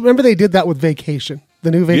 Yeah. Well, remember they did that with Vacation,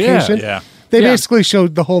 the new Vacation. yeah. They Yeah. basically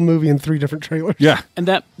showed the whole movie in 3 different trailers. yeah, And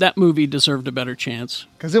that movie deserved a better chance.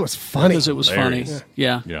 Because it was funny. Because it was funny.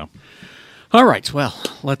 Yeah. yeah. All right. Well,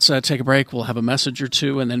 let's take a break. We'll have a message or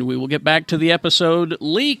two, and then we will get back to the episode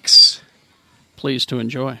Leaks. Please to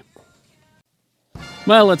enjoy.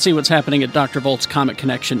 Well, let's see what's happening at Dr. Volt's Comic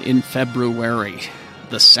Connection in February.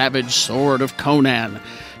 The Savage Sword of Conan.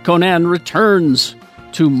 Conan returns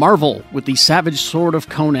to Marvel with the Savage Sword of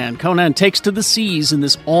Conan. Conan takes to the seas in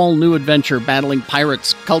this all-new adventure, battling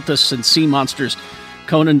pirates, cultists, and sea monsters.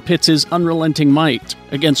 Conan pits his unrelenting might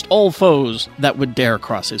against all foes that would dare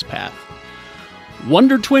cross his path.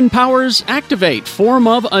 Wonder Twin powers activate, form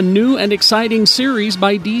of a new and exciting series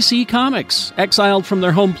by DC Comics. Exiled from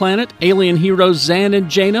their home planet, alien heroes Zan and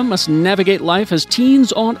Jaina must navigate life as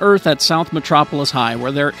teens on Earth at South Metropolis High,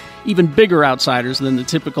 where they're even bigger outsiders than the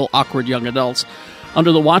typical awkward young adults.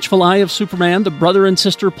 Under the watchful eye of Superman, the brother and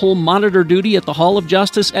sister pull monitor duty at the Hall of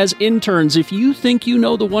Justice as interns. If you think you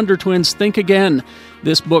know the Wonder Twins, think again.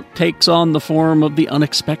 This book takes on the form of the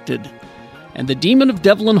unexpected. And The Demon of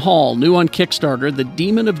Devlin Hall, new on Kickstarter, The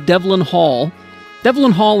Demon of Devlin Hall.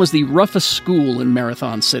 Devlin Hall is the roughest school in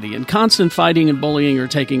Marathon City, and constant fighting and bullying are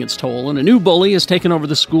taking its toll, and a new bully has taken over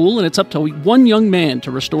the school, and it's up to one young man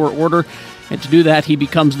to restore order, and to do that, he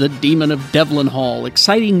becomes the Demon of Devlin Hall.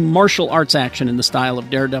 Exciting martial arts action in the style of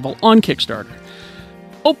Daredevil on Kickstarter.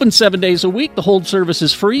 Open 7 days a week. The hold service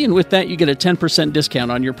is free, and with that, you get a 10%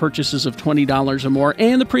 discount on your purchases of $20 or more,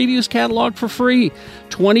 and the previews catalog for free.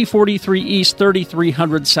 2043 East,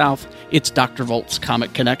 3300 South. It's Dr. Volt's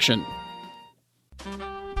Comic Connection.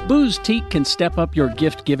 Booze-Teak can step up your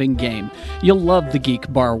gift-giving game. You'll love the geek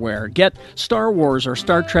barware. Get Star Wars or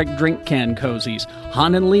Star Trek drink can cozies,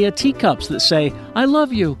 Han and Leia teacups that say, I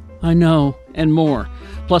love you, I know, and more.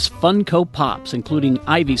 Plus Funko Pops, including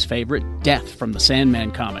Ivy's favorite, Death from the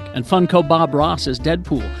Sandman comic, and Funko Bob Ross as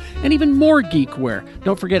Deadpool, and even more geekware.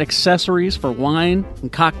 Don't forget accessories for wine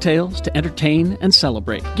and cocktails to entertain and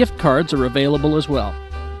celebrate. Gift cards are available as well.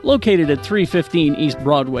 Located at 315 East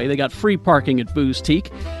Broadway, they got free parking at Booze-Teak.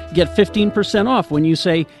 Get 15% off when you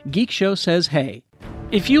say Geek Show says hey.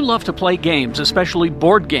 If you love to play games, especially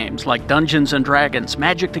board games like Dungeons & Dragons,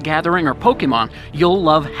 Magic the Gathering, or Pokemon, you'll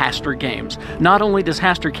love Haster Games. Not only does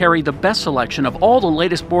Haster carry the best selection of all the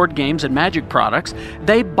latest board games and Magic products,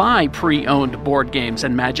 they buy pre-owned board games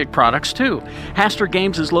and Magic products too. Haster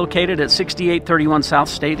Games is located at 6831 South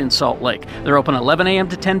State in Salt Lake. They're open 11 a.m.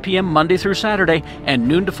 to 10 p.m. Monday through Saturday and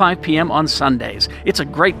noon to 5 p.m. on Sundays. It's a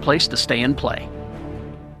great place to stay and play.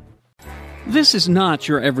 This is not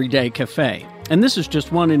your everyday cafe. And this is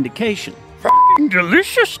just one indication.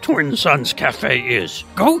 Delicious Twin Sons Cafe is.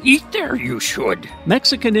 Go eat there, you should.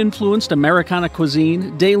 Mexican-influenced Americana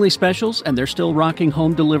cuisine, daily specials, and they're still rocking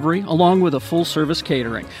home delivery, along with a full-service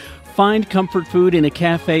catering. Find comfort food in a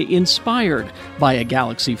cafe inspired by a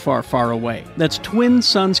galaxy far, far away. That's Twin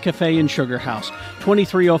Sons Cafe and Sugar House,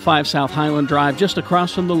 2305 South Highland Drive, just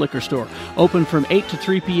across from the liquor store. Open from 8 to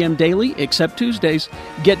 3 p.m. daily, except Tuesdays.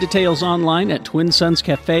 Get details online at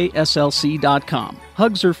twinsonscafeslc.com.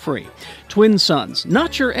 Hugs are free. Twin Sons,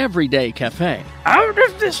 not your everyday cafe. Out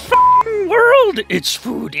of this f***ing world, its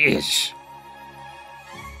food is.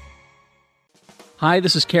 Hi,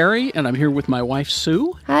 this is Carrie, and I'm here with my wife,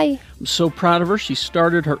 Sue. Hi. I'm so proud of her. She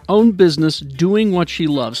started her own business doing what she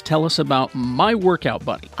loves. Tell us about My Workout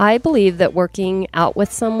Buddy. I believe that working out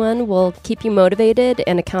with someone will keep you motivated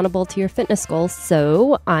and accountable to your fitness goals,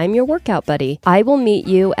 so I'm your workout buddy. I will meet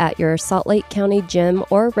you at your Salt Lake County gym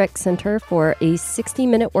or rec center for a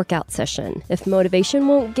 60-minute workout session. If motivation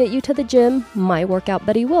won't get you to the gym, My Workout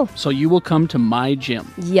Buddy will. So you will come to my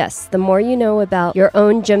gym. Yes, the more you know about your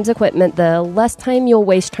own gym's equipment, the less time you'll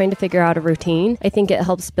waste trying to figure out a routine. I think it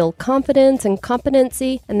helps build confidence and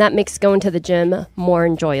competency, and that makes going to the gym more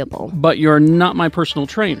enjoyable. But you're not my personal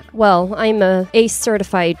trainer. Well, I'm a ACE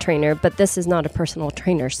certified trainer, but this is not a personal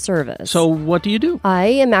trainer service. So what do you do? I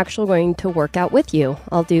am actually going to work out with you.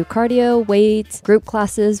 I'll do cardio, weights, group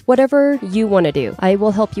classes, whatever you want to do. I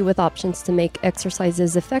will help you with options to make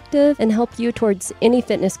exercises effective and help you towards any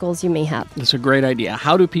fitness goals you may have. That's a great idea.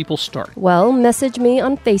 How do people start? Well, message me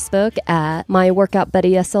on Facebook at My Workout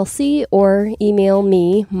Buddy SLC or email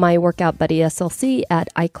me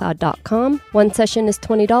myworkoutbuddyslc@icloud.com. One session is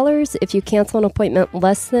 $20. If you cancel an appointment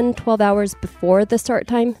less than 12 hours before the start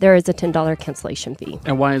time, there is a $10 cancellation fee.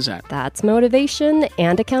 And why is that? That's motivation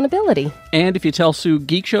and accountability. And if you tell Sue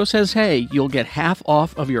Geek Show says hey, you'll get half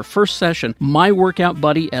off of your first session, My Workout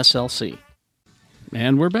Buddy SLC.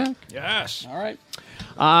 And we're back. Yes. All right.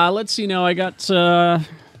 Let's see now. I got...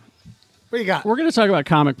 What you got? We're going to talk about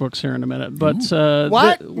comic books here in a minute, but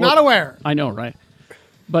What? Not aware. I know, right?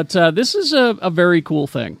 But this is a very cool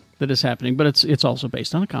thing that is happening. But it's also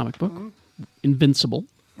based on a comic book, Invincible.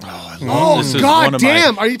 Oh, This is God one of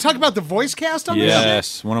damn. Are you talking about the voice cast on this shit?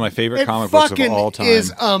 Yes, one of my favorite It comic books of fucking all time.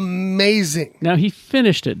 is amazing. Now he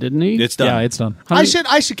finished it, didn't he? It's done. Yeah, it's done. I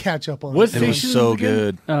should catch up on What it. It was station so is it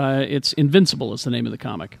again? good. It's Invincible is the name of the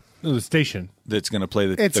comic. No, the station. That's going to play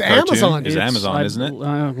the It's cartoon. Amazon. It's It's- Amazon, isn't it?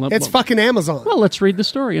 It's fucking Amazon. Well, let's read the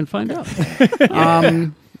story and find out.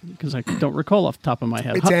 Because I don't recall off the top of my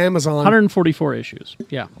head. It's Amazon. 144 issues.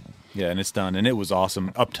 Yeah. Yeah, and it's done, and it was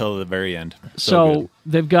awesome up till the very end. So good.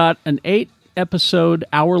 they've got an 8-episode,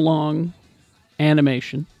 hour-long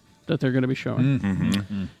animation that they're going to be showing.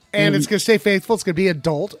 Mm-hmm. And it's going to stay faithful. It's going to be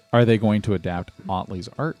adult. Are they going to adapt Otley's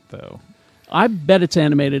art, though? I bet it's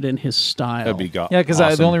animated in his style. That'd be Yeah, because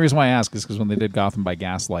awesome. the only reason why I ask is because when they did Gotham by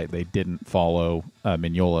Gaslight, they didn't follow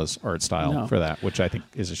Mignola's art style No. for that, which I think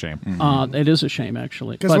is a shame. It is a shame,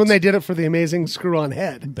 actually. Because But- when they did it for the Amazing Screw-On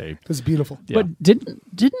Head, They- it was beautiful. Yeah. But didn't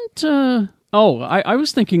I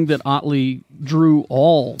was thinking that Otley drew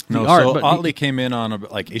all the No, art. so but Otley came in on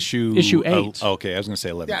issue 8. Okay, I was going to say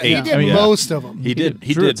 11. Yeah, 8. he did yeah. most of them. He did.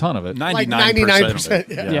 He drew did a ton of it. 99%. Like 99%. Of it.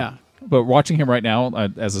 Yeah. yeah. But watching him right now,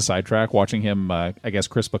 as a sidetrack, watching him, I guess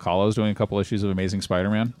Chris Bacalo is doing a couple issues of Amazing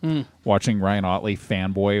Spider-Man. Watching Ryan Otley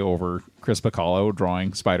fanboy over Chris Bacalo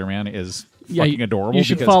drawing Spider-Man is fucking adorable. You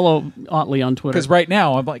should because, follow Otley on Twitter. Because right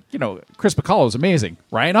now, I'm like, Chris Bacallo's amazing.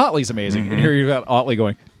 Ryan Otley's amazing. And here you've got Otley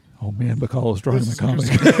going, oh man, Bacallo's drawing my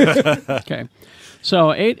comic. Okay.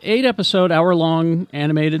 So, eight episode, hour-long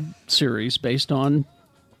animated series based on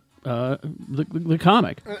the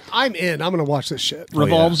comic. I'm in. I'm going to watch this shit.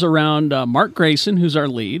 Revolves around Mark Grayson, who's our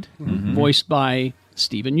lead, voiced by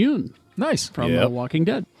Stephen Yeun. Nice. From The Walking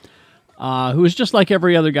Dead. Who is just like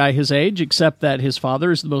every other guy his age, except that his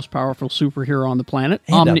father is the most powerful superhero on the planet.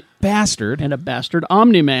 And a bastard. And a bastard.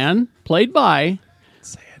 Omni-Man, played by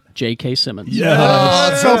J.K. Simmons. Oh,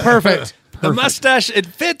 it's so perfect. The mustache, it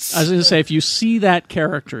fits. I was going to say, if you see that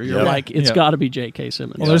character, you're like, it's got to be J.K.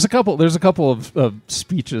 Simmons. Well, there's a couple of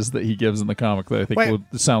speeches that he gives in the comic that I think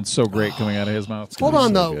would sound so great coming out of his mouth. Hold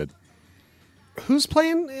on, though. Good. Who's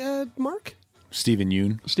playing Mark? Stephen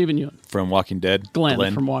Yeun. Stephen Yeun. From Walking Dead.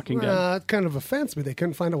 Glenn from Walking Dead. Kind of offends me. They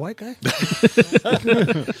couldn't find a white guy.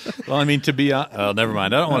 Well, I mean, to be honest, never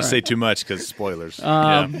mind. I don't want to say too much because spoilers.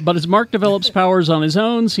 But as Mark develops powers on his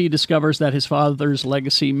own, he discovers that his father's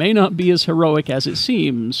legacy may not be as heroic as it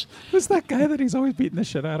seems. Who's that guy that he's always beating the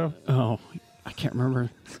shit out of? Oh, I can't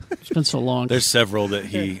remember. It's been so long. There's several that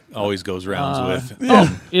he always goes rounds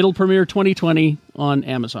with. It'll premiere 2020 on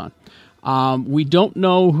Amazon. We don't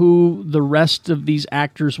know who the rest of these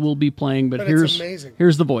actors will be playing, but it's amazing.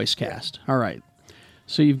 Here's the voice cast. All right.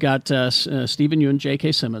 So you've got Stephen Yeun,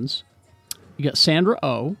 J.K. Simmons. You got Sandra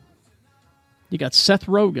Oh. You got Seth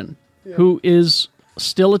Rogen, who is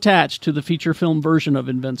still attached to the feature film version of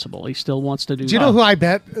Invincible. He still wants to do Do you know who I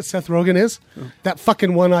bet Seth Rogen is? That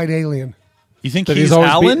fucking one-eyed alien. You think That he's always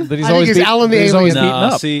Alan? That he's I think always he's Alan the that he's always alien. beaten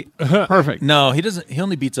up. See, Perfect. no, he doesn't. He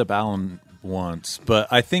only beats up Alan once, but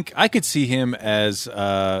I think I could see him as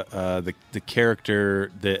the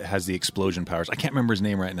character that has the explosion powers. I can't remember his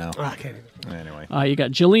name right now. I can't even. Anyway, You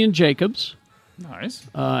got Gillian Jacobs, Nice.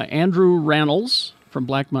 Andrew Rannells from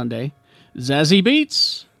Black Monday, Zazie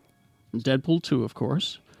Beetz, from Deadpool 2, of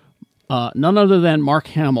course. None other than Mark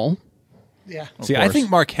Hamill. Yeah. see, I think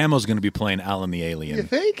Mark Hamill's going to be playing Alan the alien. You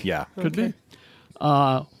think? Yeah, Could be.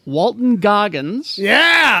 Walton Goggins.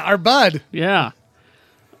 Yeah, our bud. Yeah.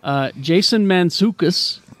 Jason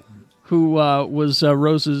Mantzoukas, who was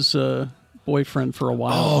Rose's boyfriend for a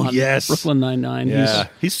while on yes. Brooklyn Nine-Nine. yeah,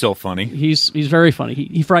 he's so funny. He's very funny.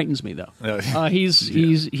 He frightens me, though. He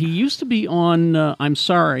used to be on I'm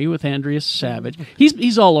Sorry with Andrea Savage.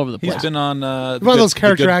 He's all over the place. He's been on One of those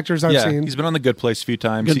character actors I've seen. He's been on The Good Place a few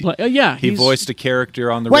times. Good play. Yeah, he he's- voiced a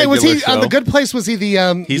character on the Wait, was regular he show. on The Good Place? Was he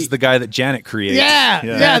the... He's the guy that Janet creates. yeah,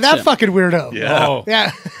 That's that him. fucking weirdo. Yeah. Oh,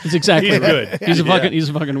 Yeah. He's exactly He's right. good. He's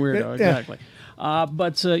a fucking weirdo. Exactly.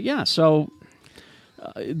 So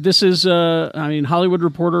this is Hollywood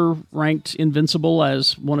Reporter ranked Invincible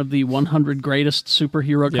as one of the 100 greatest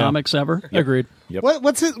superhero comics ever. Agreed. Yep.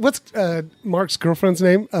 What's Mark's girlfriend's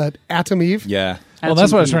name? Atom Eve? Yeah. Well,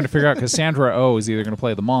 that's what I was trying to figure out, because Sandra Oh is either going to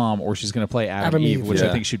play the mom or she's going to play Adam Eve, which I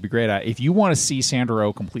yeah. think she'd be great at. If you want to see Sandra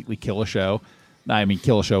Oh completely kill a show in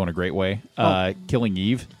a great way, Killing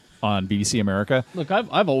Eve on BBC America. Look,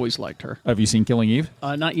 I've always liked her. Have you seen Killing Eve?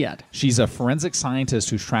 Not yet. She's a forensic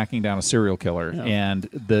scientist who's tracking down a serial killer, and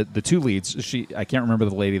the two leads. I can't remember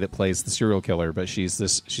the lady that plays the serial killer, but she's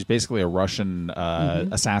basically a Russian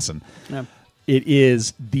assassin. Yeah. It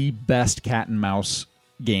is the best cat and mouse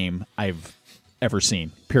game I've ever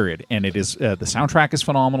seen. Period. And it is the soundtrack is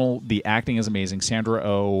phenomenal. The acting is amazing. Sandra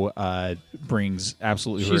Oh brings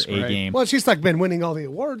absolutely She's her A great. game. Well, she's been winning all the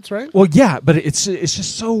awards, right? Well, yeah, but it's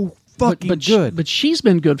just so fucking good. But she's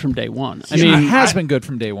been good from day one. I She mean, has been good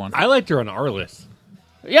from day one. I liked her on Arliss.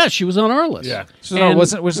 yeah, she was on our list. Yeah. So And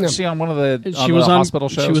wasn't she on one of the she was on hospital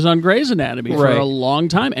shows? She was on Grey's Anatomy for Right. a long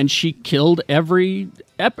time, and she killed every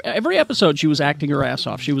episode. She was acting her ass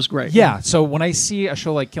off. She was great. Yeah, so when I see a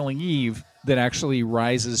show like Killing Eve that actually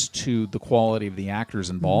rises to the quality of the actors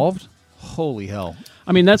involved, holy hell.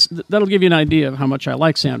 I mean, that'll give you an idea of how much I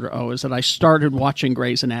like Sandra Oh. Is that I started watching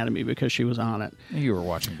Grey's Anatomy because she was on it. You were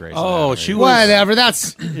watching Grey's Oh, Anatomy. she was. Whatever.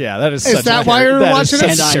 That's... Yeah, that is Is such that a why you're that is watching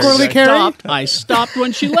it? such a- Squirrely Carrie? I stopped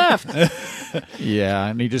when she left. Yeah,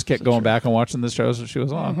 and you just kept going back and watching the shows that she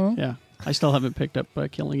was on. Yeah. I still haven't picked up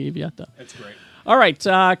Killing Eve yet, though. That's great. All right,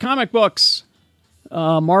 comic books.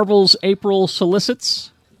 Marvel's April solicits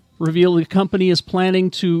reveal the company is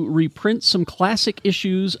planning to reprint some classic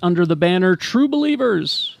issues under the banner True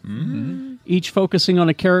Believers, each focusing on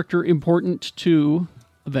a character important to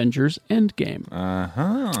Avengers Endgame.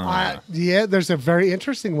 yeah, there's a very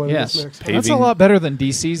interesting one. Yes. This next. That's a lot better than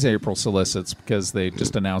DC's April solicits, because they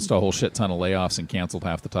just announced a whole shit ton of layoffs and canceled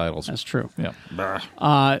half the titles. That's true.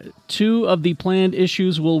 Yeah. Two of the planned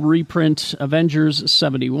issues will reprint Avengers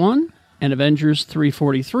 71 and Avengers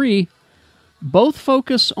 343, both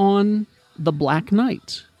focus on the Black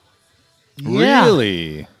Knight. Yeah.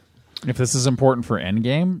 Really? If this is important for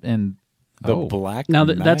Endgame and The Black Now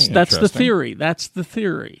Knight. that's the Interesting. theory. That's the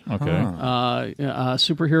theory. Okay. A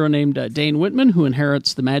superhero named Dane Whitman who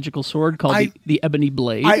inherits the magical sword called the Ebony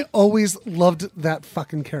Blade. I always loved that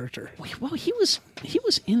fucking character. Well, he was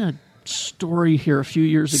in a story here a few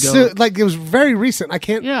years ago. So, like, it was very recent. I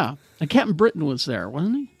can't. Yeah, and Captain Britain was there,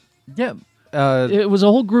 wasn't he? Yeah. It was a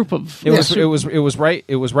whole group of. It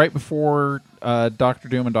was right before Doctor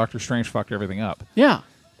Doom and Doctor Strange fucked everything up. Yeah.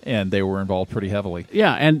 And they were involved pretty heavily.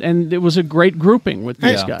 Yeah, and it was a great grouping with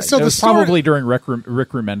these guys. So it the was story- probably during Rick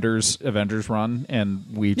Remender's Avengers run, and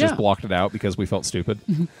we just blocked it out because we felt stupid.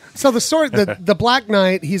 So the story, the Black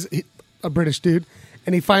Knight, he's a British dude,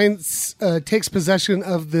 and he takes possession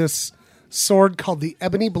of this sword called the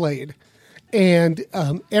Ebony Blade, and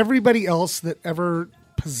everybody else that ever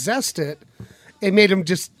possessed it, it made him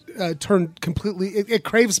just turn completely. It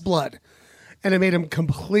craves blood. And it made him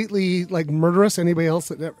completely like murderous. Anybody else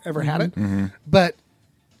that ever had it, but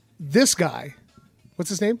this guy, what's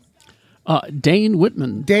his name? Dane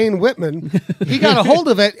Whitman. Dane Whitman. He got a hold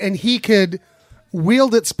of it, and he could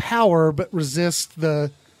wield its power, but resist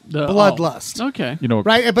the bloodlust. Okay,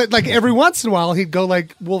 right? But like every once in a while, he'd go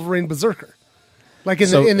like Wolverine Berserker, like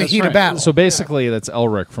in the heat of battle. So basically, that's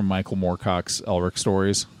Elric from Michael Moorcock's Elric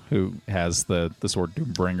stories, who has the sword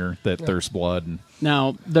Doombringer that thirsts blood. And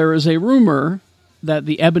now, there is a rumor that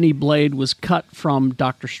the Ebony Blade was cut from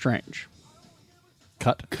Doctor Strange.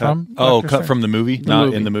 Cut from? Oh, cut from the movie?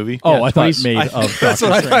 Not in the movie? Oh, Yeah, I thought made of That's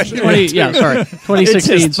Doctor what I Strange. thought. 2016. It's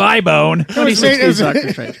his thigh bone. 2016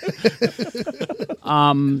 Doctor Strange.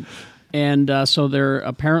 And so there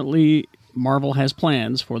apparently Marvel has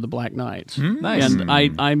plans for the Black Knight. Nice. And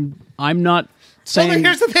I'm not So saying.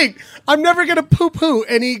 here's the thing: I'm never gonna poo-poo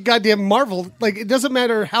any goddamn Marvel. Like it doesn't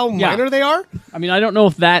matter how minor they are. I mean, I don't know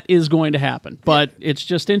if that is going to happen, but it's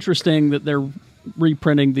just interesting that they're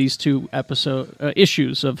reprinting these two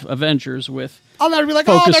issues of Avengers with. I'll never be like,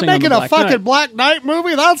 oh, they're focusing on the making a Black fucking Knight. Black Knight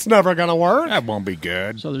movie. That's never gonna work. That won't be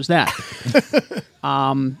good. So there's that.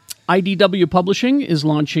 IDW Publishing is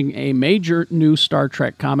launching a major new Star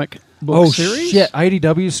Trek comic book series. Shit!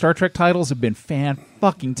 IDW's Star Trek titles have been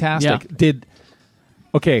fan-fucking-tastic. Yeah.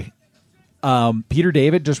 Peter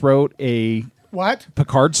David just wrote a What?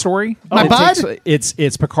 Picard story. My bud?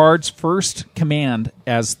 It's Picard's first command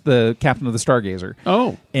as the captain of the Stargazer.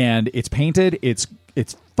 Oh. And it's painted. It's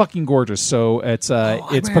fucking gorgeous. So it's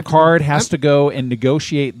might Picard has to go and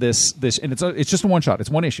negotiate this and it's just a one shot. It's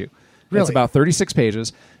one issue. Really? It's about 36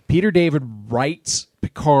 pages. Peter David writes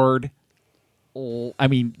Picard. I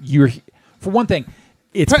mean, for one thing,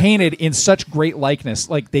 it's painted in such great likeness.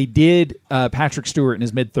 Like they did Patrick Stewart in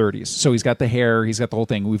his mid-30s. So he's got the hair, he's got the whole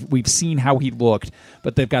thing. We've seen how he looked,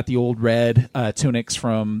 but they've got the old red tunics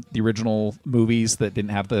from the original movies that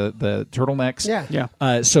didn't have the turtlenecks.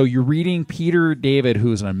 Yeah. So you're reading Peter David,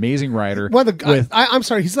 who's an amazing writer. I'm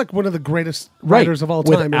sorry, he's like one of the greatest writers of all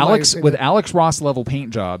time. With Alex Ross level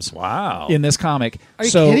paint jobs. Wow. In this comic. Are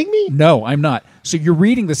you kidding me? No, I'm not. So you're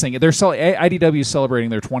reading this thing. IDW is celebrating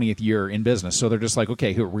their 20th year in business. So they're just like,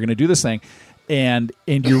 okay, here, we're going to do this thing. And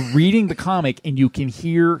you're reading the comic and you can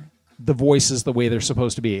hear the voices the way they're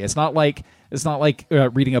supposed to be. It's not like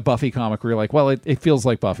reading a Buffy comic where you're like, well, it feels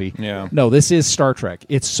like Buffy. Yeah. No, this is Star Trek.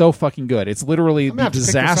 It's so fucking good. It's literally gonna the have to pick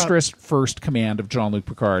this up. disastrous first command of Jean-Luc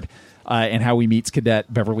Picard and how he meets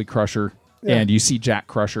Cadet Beverly Crusher. Yeah. And you see Jack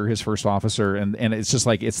Crusher, his first officer. And it's just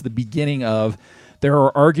like, it's the beginning of... There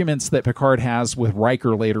are arguments that Picard has with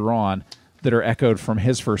Riker later on that are echoed from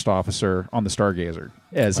his first officer on the Stargazer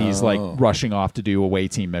as he's like rushing off to do away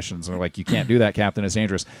team missions. And they're like, you can't do that, Captain. It's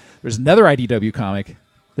dangerous. There's another IDW comic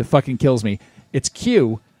that fucking kills me. It's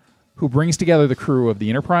Q, who brings together the crew of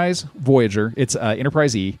the Enterprise, Voyager. It's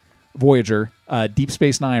Enterprise E, Voyager, Deep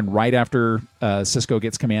Space Nine right after Sisko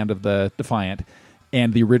gets command of the Defiant,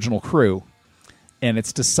 and the original crew. And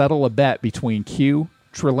it's to settle a bet between Q,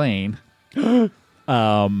 Trelane...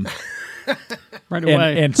 Right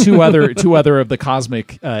away. and two other of the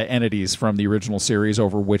cosmic entities from the original series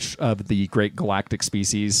over which of the great galactic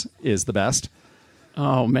species is the best.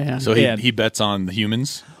 Oh man! So he bets on the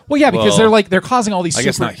humans. Well, yeah, because they're causing all these. I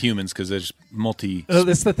guess not humans because there's multi.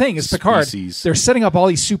 That's the thing. It's Picard. species. They're setting up all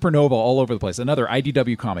these supernova all over the place. Another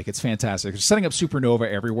IDW comic. It's fantastic. They're setting up supernova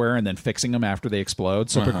everywhere and then fixing them after they explode.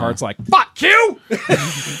 So Picard's like, "Fuck Q,"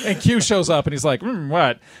 and Q shows up and he's like,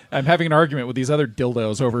 "What? I'm having an argument with these other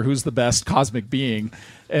dildos over who's the best cosmic being."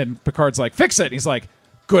 And Picard's like, "Fix it." And he's like,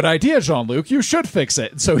 "Good idea, Jean-Luc. You should fix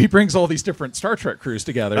it." And so he brings all these different Star Trek crews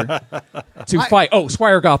together to fight. Oh,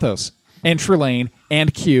 Squire Gothos and Trelane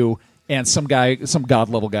and Q and some god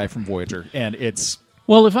level guy from Voyager, and it's.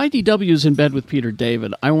 Well, if IDW is in bed with Peter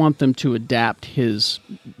David, I want them to adapt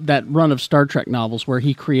that run of Star Trek novels where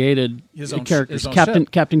he created His own characters.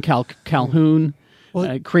 ship. Captain Calhoun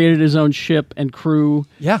created his own ship and crew.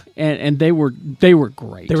 Yeah, and they were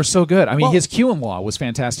great. They were so good. I mean, his Q-in-Law was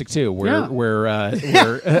fantastic too. Where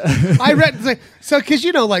I read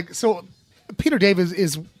because Peter David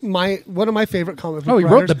is one of my favorite comic book he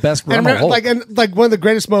writers. wrote the best run and of Hulk. like one of the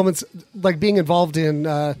greatest moments, like being involved in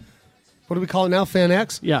what do we call it now, Fan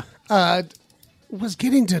X? Yeah, was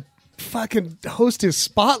getting to fucking host his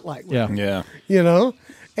spotlight. With him, Yeah.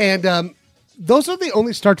 And those are the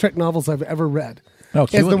only Star Trek novels I've ever read. No,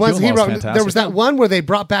 Is the ones he Q-in-Law's wrote. fantastic. There was that one where they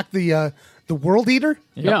brought back the World Eater,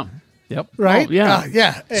 yeah. Yep. right? Oh, yeah.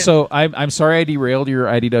 Yeah. So I'm sorry I derailed your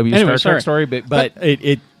IDW Anyway, Star Trek sorry. story, but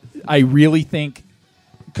I really think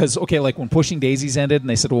because like when Pushing Daisies ended and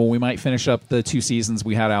they said, well, we might finish up the 2 seasons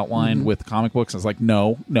we had outlined with comic books. I was like,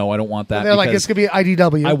 no, I don't want that. They're like, because it's going to be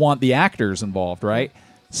IDW. I want the actors involved, right?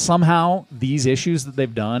 Somehow these issues that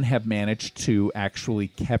they've done have managed to actually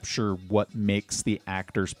capture what makes the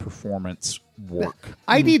actor's performance work.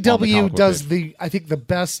 on the IDW comic book does page. I think the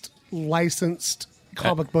best licensed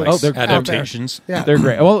comic books. Oh, they're out there. adaptations. Yeah. They're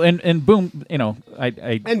great. Well, and Boom, And Boom I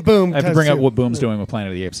have to does bring up too. what Boom's doing with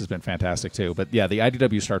Planet of the Apes has been fantastic too. But yeah, the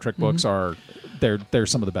IDW Star Trek books are they're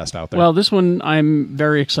some of the best out there. Well, this one I'm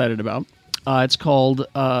very excited about. It's called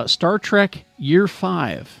Star Trek Year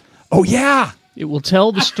 5. oh yeah. It will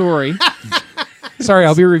tell the story. Sorry,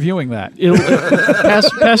 I'll be reviewing that. It'll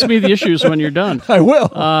pass me the issues when you're done. I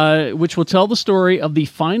will. Which will tell the story of the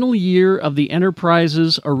final year of the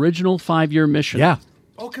Enterprise's original 5-year mission. Yeah.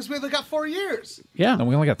 Oh, because we only got 4 years. Yeah. And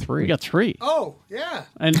we only got 3. We got 3. Oh, yeah.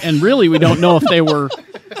 And really we don't know if they were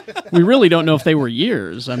we really don't know if they were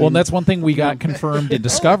years. I mean, Well, and that's one thing we got confirmed in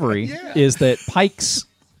Discovery is that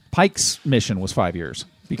Pike's mission was 5 years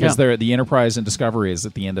because they're the Enterprise in Discovery is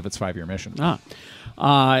at the end of its 5-year mission.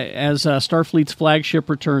 As Starfleet's flagship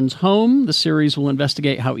returns home, the series will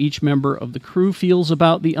investigate how each member of the crew feels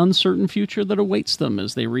about the uncertain future that awaits them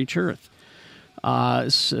as they reach Earth.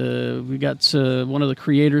 We got one of the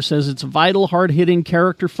creators says it's a vital, hard-hitting,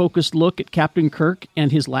 character-focused look at Captain Kirk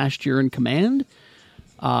and his last year in command.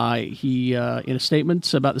 He, in a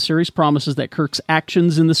statement about the series, promises that Kirk's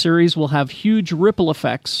actions in the series will have huge ripple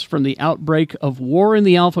effects from the outbreak of war in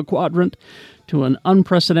the Alpha Quadrant to an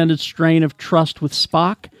unprecedented strain of trust with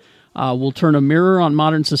Spock. Will turn a mirror on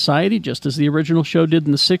modern society, just as the original show did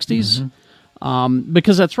in the 60s.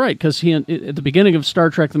 Because that's right, because at the beginning of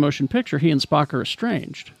Star Trek The Motion Picture, he and Spock are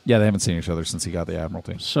estranged. Yeah, they haven't seen each other since he got the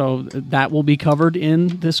Admiralty. So that will be covered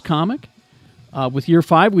in this comic. With Year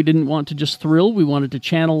 5, we didn't want to just thrill. We wanted to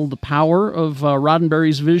channel the power of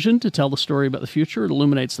Roddenberry's vision to tell the story about the future. It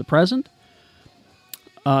illuminates the present.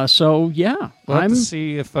 So yeah, We'll have to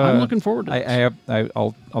see if I'm looking forward to this.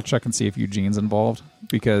 I'll check and see if Eugene's involved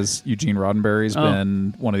because Eugene Roddenberry's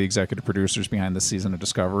been one of the executive producers behind this season of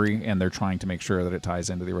Discovery, and they're trying to make sure that it ties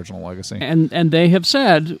into the original legacy. And they have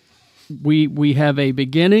said we have a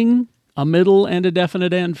beginning, a middle, and a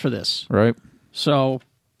definite end for this. Right. So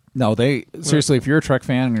no, seriously, if you're a Trek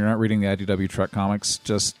fan and you're not reading the IDW Trek comics,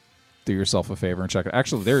 just do yourself a favor and check it.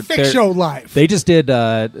 Actually, they're Show Live. They just did.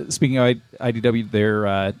 Speaking of IDW,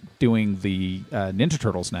 they're doing the Ninja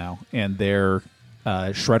Turtles now, and their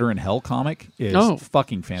Shredder in Hell comic is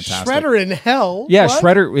fucking fantastic. Shredder in Hell. Yeah, What?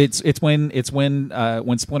 Shredder. It's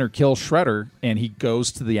when Splinter kills Shredder, and he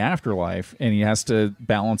goes to the afterlife, and he has to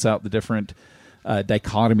balance out the different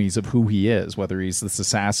dichotomies of who he is, whether he's this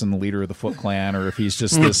assassin, the leader of the Foot Clan, or if he's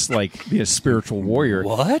just this spiritual warrior.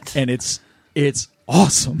 What? And it's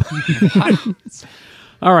awesome.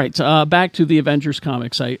 all right, back to the Avengers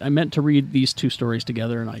comics. I meant to read these 2 stories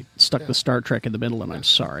together, and I stuck the Star Trek in the middle, and I'm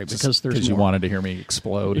sorry because there's you more. wanted to hear me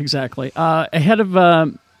explode. Exactly. Ahead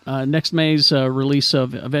of next May's release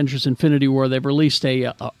of Avengers Infinity War, they've released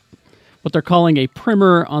what they're calling a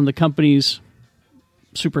primer on the company's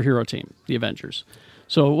superhero team, the Avengers.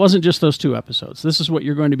 So it wasn't just those 2 episodes. This is what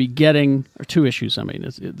you're going to be getting, or 2 issues, I mean.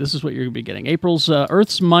 This is what you're going to be getting. April's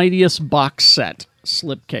Earth's Mightiest box set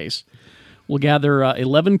slipcase will gather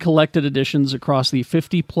 11 collected editions across the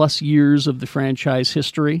 50-plus years of the franchise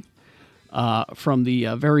history, from the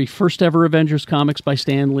very first ever Avengers comics by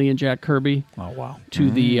Stan Lee and Jack Kirby. Oh, wow.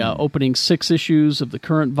 To the opening 6 issues of the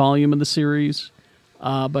current volume of the series.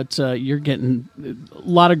 But you're getting a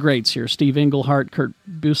lot of greats here. Steve Englehart, Kurt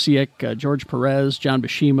Busiek, George Perez, John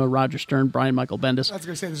Buscema, Roger Stern, Brian Michael Bendis. I was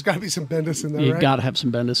going to say, there's got to be some Bendis in there, You right? got to have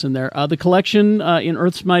some Bendis in there. The collection in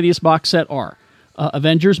Earth's Mightiest box set are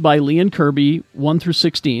Avengers by Lee and Kirby, 1 through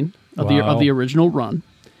 16 of the original run.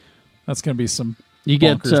 That's going to be some You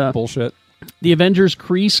get bonkers bullshit. the Avengers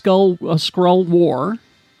Kree Skrull War,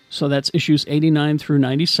 so that's issues 89 through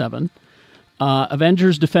 97.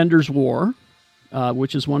 Avengers Defenders War,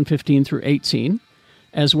 which is 115 through 18,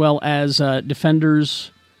 as well as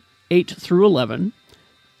Defenders 8 through 11.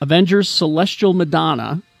 Avengers Celestial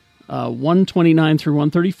Madonna, 129 through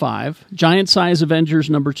 135. Giant Size Avengers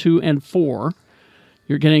number 2 and 4.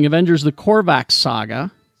 You're getting Avengers the Korvax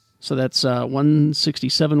Saga, so that's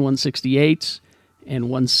 167, 168, and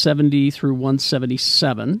 170 through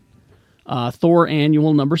 177. Thor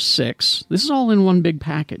Annual number 6. This is all in one big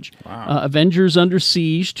package. Wow. Avengers Under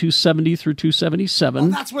Siege 270 through 277. Oh,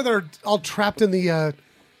 that's where they're all trapped in the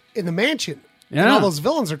mansion. Yeah. And all those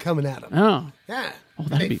villains are coming at them. Oh. Yeah. Oh,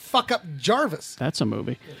 And they fuck up Jarvis. That's a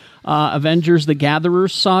movie. Avengers The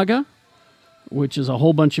Gatherers Saga, which is a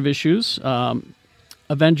whole bunch of issues.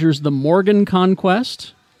 Avengers The Morgan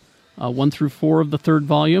Conquest, 1 through 4 of the 3rd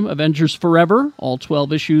volume. Avengers Forever, all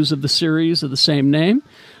 12 issues of the series of the same name.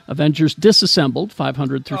 Avengers Disassembled,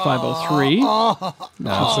 500 through 503.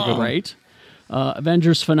 That's a good great.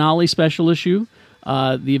 Avengers Finale Special Issue.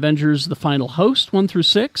 The Avengers The Final Host, 1 through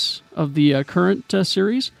 6 of the current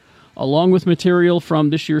series, along with material from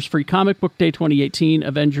this year's Free Comic Book Day 2018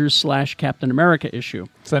 Avengers / Captain America issue.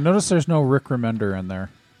 So I noticed there's no Rick Remender in there.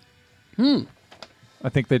 I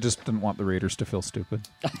think they just didn't want the readers to feel stupid.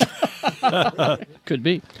 Could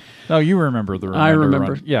be. No, you remember the Remender I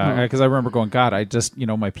remember. run. Yeah, because I remember going, God, I just,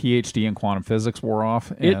 my PhD in quantum physics wore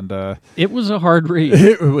off, and it was a hard read.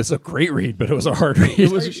 It was a great read, but it was a hard read. Are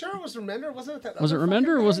you sure it was Remender? Wasn't it that? Was it other Remender,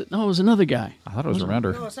 or fucking was guy? it? No, it was another guy. I thought it was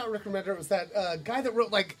Remender. No, it's not Rick Remender. It was that guy that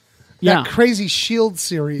wrote Yeah. that crazy Shield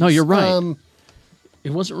series. No, you're right. It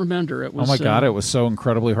wasn't Remender. It was. Oh my God, it was so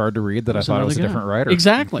incredibly hard to read that I thought it was a another guy. different writer.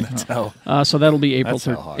 Exactly. So that'll be April That's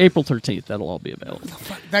how hard. April 13th. That'll all be available.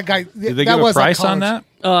 That guy. Did they that give a was price like on college.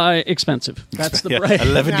 that? Expensive. That's the Yeah, price.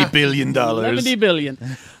 $11 billion. 70 billion.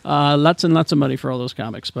 Lots and lots of money for all those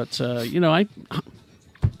comics. But, I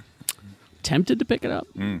tempted to pick it up.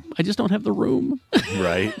 I just don't have the room.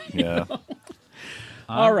 Right, yeah.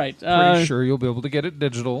 All right. Pretty sure you'll be able to get it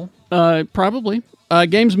digital. Probably.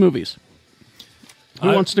 Games, movies. Who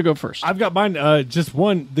wants to go first? I've got mine. Just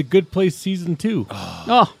one. The Good Place Season 2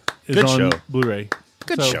 Oh, is Good on show. Blu-ray.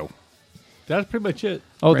 Good So, show. That's pretty much it.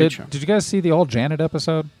 Oh, Great show. did you guys see the All Janet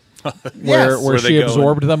episode? Yes. Where they she go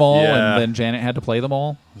absorbed them all, Yeah. and then Janet had to play them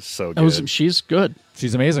all. So that was, good. she's good.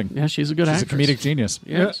 She's amazing. Yeah, she's a good She's actress. a comedic genius.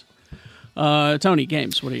 Yes. Tony,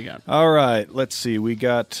 games. What do you got? All right, let's see. We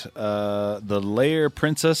got the Lair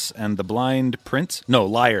Princess and the Blind Prince. No,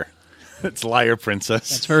 Liar. It's Liar Princess.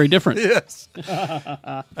 That's very different. Yes.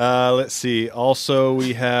 Let's see. Also,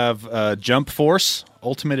 we have Jump Force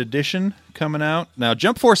Ultimate Edition coming out. Now,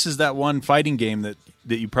 Jump Force is that one fighting game that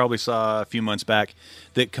you probably saw a few months back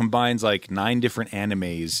that combines like 9 different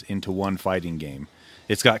animes into one fighting game.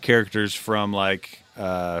 It's got characters from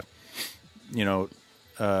Death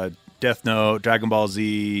Note, Dragon Ball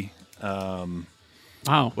Z.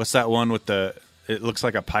 Wow. What's that one with it looks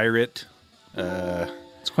like a pirate?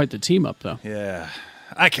 It's quite the team up, though. Yeah,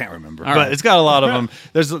 I can't remember, All but right. it's got a lot of them.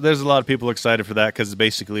 There's a lot of people excited for that because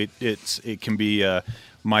basically it can be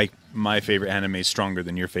my favorite anime is stronger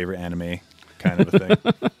than your favorite anime kind of a thing.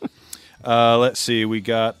 Let's see, we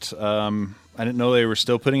got. I didn't know they were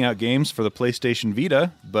still putting out games for the PlayStation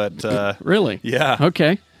Vita, but Really? yeah,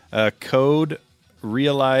 Okay. Code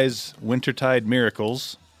Realize Wintertide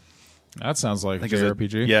Miracles. That sounds like a I think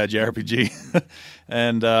it's JRPG. Yeah, JRPG.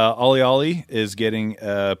 And Ollie Ollie is getting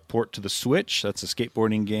a port to the Switch. That's a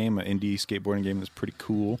skateboarding game, an indie skateboarding game that's pretty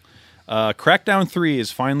cool. Crackdown 3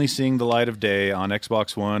 is finally seeing the light of day on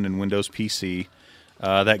Xbox One and Windows PC.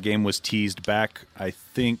 That game was teased back, I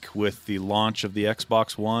think, with the launch of the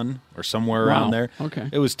Xbox One or somewhere around there. Okay.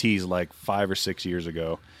 It was teased like 5 or 6 years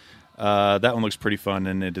ago. That one looks pretty fun,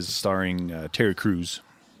 and it is starring Terry Crews.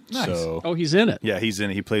 Nice. So, Oh, he's in it. yeah, he's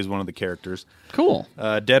in it. He plays one of the characters. Cool.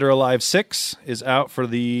 Dead or Alive 6 is out for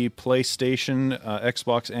the PlayStation,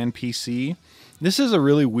 Xbox, and PC. This is a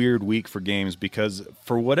really weird week for games because,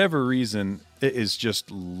 for whatever reason, it is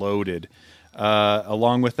just loaded.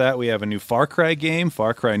 Along with that, we have a new Far Cry game,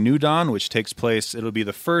 Far Cry New Dawn, which takes place. It'll be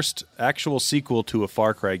the first actual sequel to a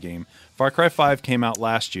Far Cry game. Far Cry 5 came out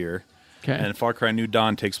last year, Okay. and Far Cry New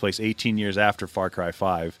Dawn takes place 18 years after Far Cry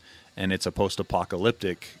 5, and it's a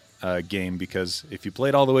post-apocalyptic game because if you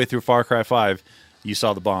played all the way through Far Cry 5, you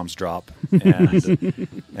saw the bombs drop,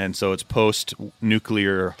 and so it's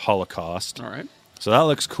post-nuclear holocaust. All right. So that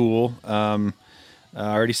looks cool.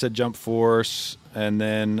 I already said Jump Force, and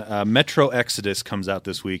then Metro Exodus comes out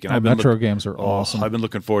this week. And Metro games are awesome. I've been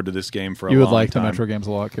looking forward to this game for a You long would like time. the Metro games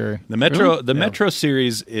a lot, Kerry. The Metro, Really? the Metro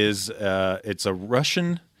series is it's a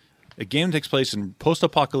Russian. A game takes place in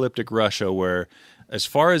post-apocalyptic Russia, where, as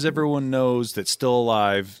far as everyone knows that's still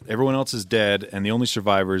alive, everyone else is dead, and the only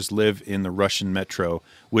survivors live in the Russian Metro,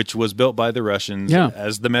 which was built by the Russians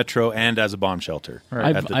as the Metro and as a bomb shelter.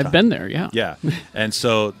 I've been there, yeah. Yeah. And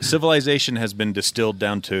so civilization has been distilled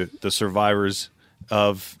down to the survivors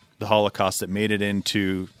of the Holocaust that made it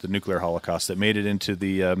into the nuclear Holocaust that made it into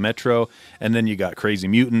the Metro. And then you got crazy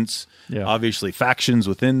mutants, obviously factions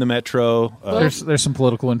within the Metro. There's some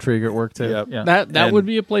political intrigue at work, too. Yep. Yeah. That would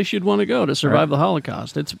be a place you'd want to go to survive the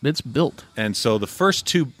Holocaust. It's built. And so the first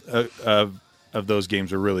two of those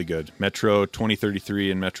games are really good. Metro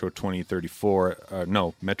 2033 and Metro 2034.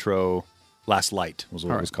 Metro Last Light was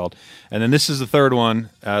what it was called. And then this is the third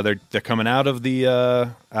one. They're coming out of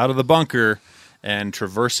the bunker and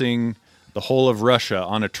traversing the whole of Russia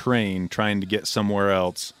on a train, trying to get somewhere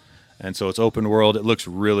else. And so it's open world. It looks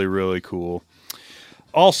really, really cool.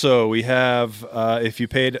 Also, we have, if you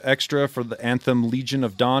paid extra for the Anthem Legion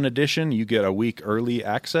of Dawn edition, you get a week early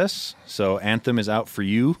access. So Anthem is out for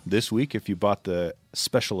you this week if you bought the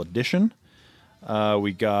special edition.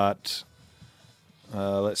 We got,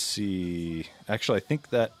 let's see. Actually, I think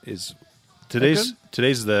that is today's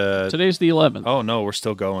the 11th. Oh no, we're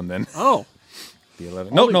still going then. Oh, the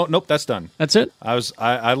 11th. Nope, that's done. That's it.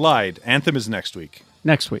 I lied. Anthem is next week.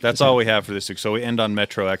 Next week. That's all we have for this week. So we end on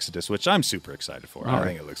Metro Exodus, which I'm super excited for. I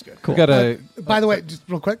think it looks good. Cool. By the way, just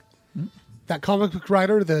real quick, that comic book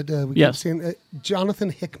writer that we keep seeing, Jonathan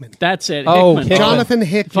Hickman. That's it. Oh, Hickman. Jonathan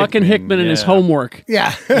Hickman. Fucking Hickman and his homework.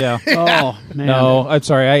 Yeah. Yeah. Oh, man. No, I'm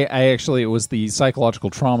sorry. I actually, it was the psychological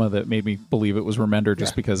trauma that made me believe it was Remender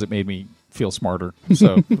just because it made me feel smarter.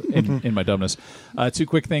 So, in my dumbness. Two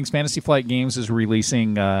quick things. Fantasy Flight Games is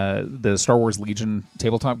releasing the Star Wars Legion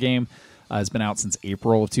tabletop game. It's been out since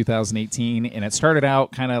April of 2018, and it started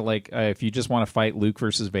out kind of like if you just want to fight Luke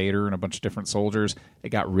versus Vader and a bunch of different soldiers,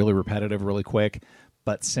 it got really repetitive really quick.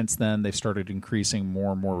 But since then, they've started increasing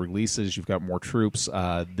more and more releases. You've got more troops.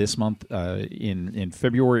 This month, in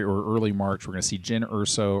February or early March, we're going to see Jyn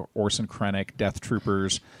Erso, Orson Krennic, Death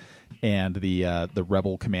Troopers, and the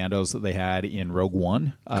Rebel commandos that they had in Rogue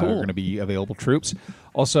One are going to be available troops.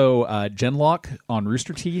 Also, Genlock on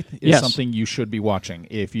Rooster Teeth is something you should be watching.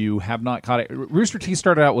 If you have not caught it, Rooster Teeth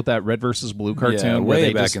started out with that Red versus Blue cartoon. way where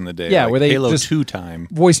they back in the day. Yeah, like where they Halo just 2 time.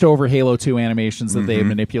 voiced over Halo 2 animations that they had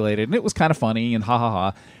manipulated, and it was kind of funny and ha ha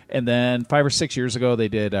ha. And then 5 or 6 years ago, they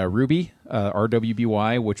did Ruby,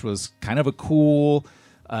 RWBY, which was kind of a cool,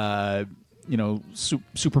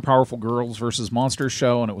 super powerful girls versus monsters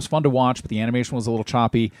show, and it was fun to watch, but the animation was a little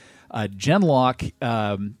choppy. Genlock,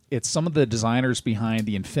 it's some of the designers behind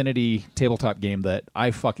the Infinity tabletop game that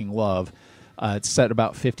I fucking love. It's set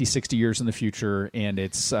about 50, 60 years in the future, and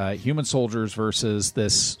it's human soldiers versus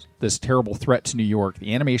this terrible threat to New York.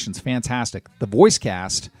 The animation's fantastic. The voice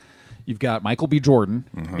cast, you've got Michael B. Jordan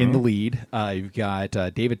in the lead. You've got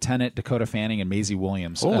David Tennant, Dakota Fanning, and Maisie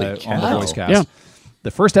Williams on the voice cast. Yeah.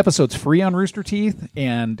 The first episode's free on Rooster Teeth,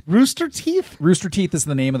 and Rooster Teeth? Rooster Teeth is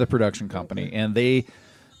the name of the production company, and they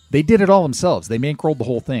did it all themselves. They bankrolled the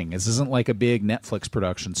whole thing. This isn't like a big Netflix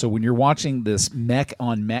production. So when you're watching this mech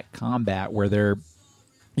on mech combat where they're,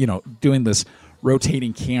 doing this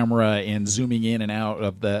rotating camera and zooming in and out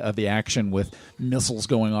of the action with missiles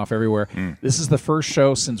going off everywhere, this is the first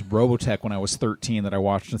show since Robotech when I was 13 that I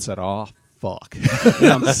watched and said, "Oh, fuck,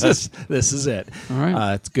 this is it." All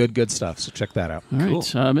right. It's good stuff. So check that out. All right,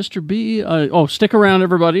 Mr. B. Stick around,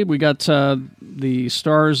 everybody. We got the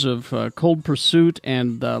stars of Cold Pursuit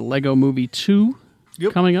and Lego Movie 2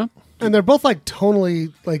 coming up. And they're both like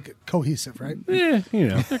tonally like cohesive, right? Yeah,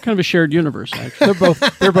 they're kind of a shared universe. Actually,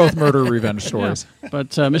 they're both murder revenge stories. Yeah. But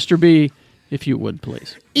Mr. B, if you would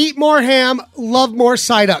please eat more ham, love more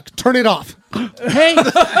Psyduck. Turn it off. Hey.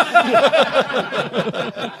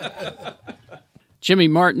 Jimmy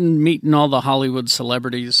Martin meeting all the Hollywood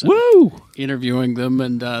celebrities. Woo! Interviewing them,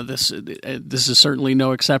 and this is certainly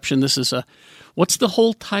no exception. This is what's the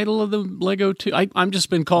whole title of the Lego 2? I'm just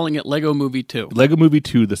been calling it Lego Movie 2. Lego Movie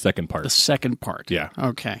 2, the second part. The second part. Yeah.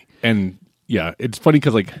 Okay. And yeah, it's funny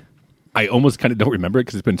because I almost kind of don't remember it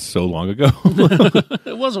because it's been so long ago.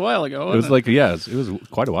 It was a while ago. It was it was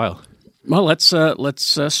quite a while. Well, let's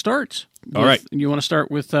start. All right. You want to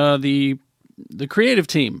start with the creative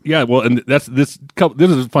team? Yeah. Well, and this is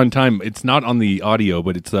a fun time. It's not on the audio,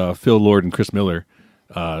 but it's Phil Lord and Chris Miller.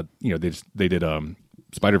 They did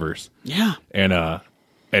Spider-Verse. Yeah.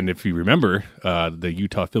 And if you remember, the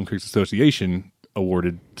Utah Film Critics Association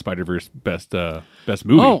awarded Spider-Verse best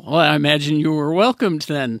movie. Oh, well, I imagine you were welcomed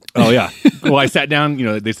then. Oh yeah. Well, I sat down.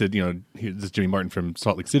 They said, this is Jimmy Martin from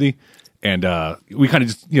Salt Lake City, and we kind of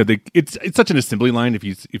just, it's such an assembly line if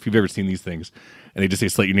you've ever seen these things, and they just say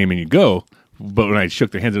slate your name and you go. But when I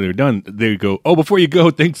shook their hands and they were done, they go, "Oh, before you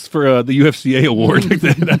go, thanks for the UFCA award."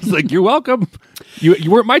 And I was like, "You're welcome.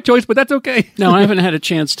 You weren't my choice, but that's okay." Now, I haven't had a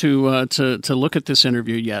chance to look at this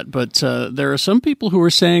interview yet, but there are some people who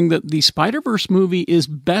are saying that the Spider-Verse movie is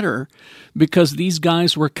better because these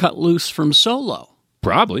guys were cut loose from Solo.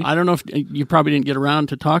 Probably. I don't know if you probably didn't get around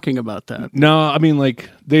to talking about that. No, I mean,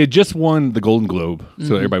 like they had just won the Golden Globe,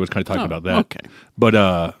 so everybody was kind of talking about that. Okay, but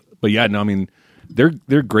yeah, no, I mean.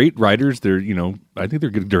 They're great writers. They're I think they're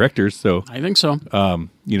good directors. So I think so.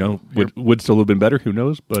 Would Solo have been better? Who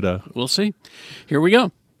knows? But we'll see. Here we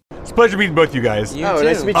go. It's a pleasure meeting both you guys.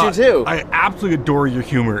 Nice to meet you too. I absolutely adore your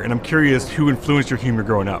humor, and I'm curious who influenced your humor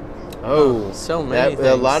growing up. Oh, so many.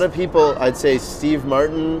 A lot of people. I'd say Steve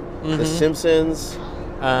Martin, The Simpsons,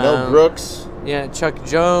 Mel Brooks. Yeah, Chuck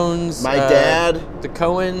Jones. My dad. The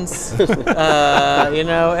Coens.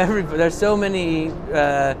 There's so many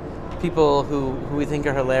people who we think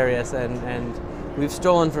are hilarious, and we've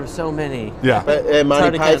stolen from so many. Yeah.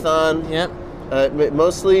 Monty Python. Yep.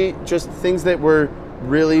 Mostly just things that were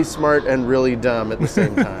really smart and really dumb at the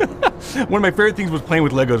same time. One of my favorite things was playing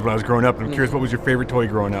with Legos when I was growing up, and I'm curious, what was your favorite toy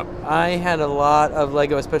growing up? I had a lot of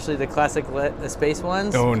Lego, especially the classic space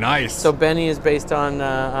ones. Oh, nice. So Benny is based on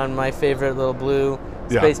my favorite little blue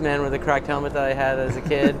spaceman with a cracked helmet that I had as a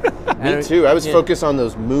kid. Me too. I was focused on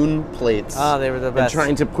those moon plates. Oh, they were the best. And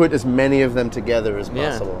trying to put as many of them together as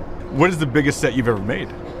possible. What is the biggest set you've ever made?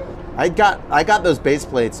 I got those base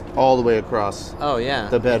plates all the way across. Oh yeah,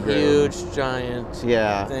 the bedroom. Huge, giant.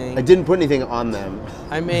 Thing. I didn't put anything on them.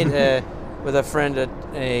 I made with a friend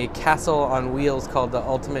a castle on wheels called the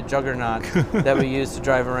Ultimate Juggernaut that we used to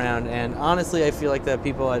drive around. And honestly, I feel like the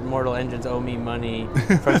people at Mortal Engines owe me money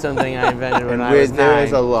for something I invented when I was 9. There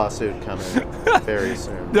is a lawsuit coming very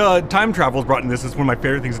soon. Time travel is brought in this. Is one of my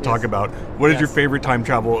favorite things to talk about. What is your favorite time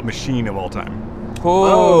travel machine of all time?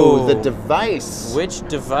 Oh, the device. Which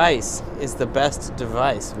device is the best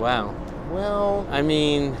device? Wow. Well, I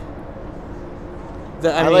mean,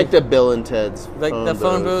 I like the Bill and Ted's the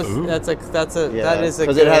phone booth. Ooh. That is a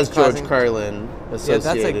because it has George Carlin associated.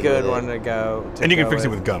 Yeah, that's a good with one to go. And you can fix it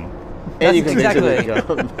with gum. And you can fix it with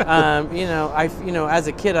gum. As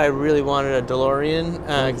a kid, I really wanted a DeLorean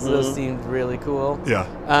because those seemed really cool. Yeah.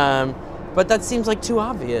 But that seems like too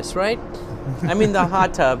obvious, right? I mean, the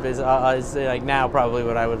hot tub is like now probably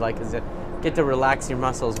what I would like is get to relax your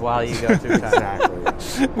muscles while you go through time.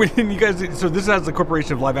 Exactly. When you guys, so this has a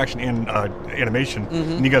corporation of live action and animation,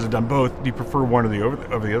 and you guys have done both. Do you prefer one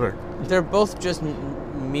over the other? They're both just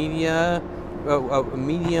media, a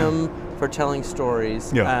medium for telling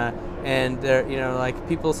stories. Yeah. And they're, like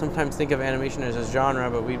people sometimes think of animation as a genre,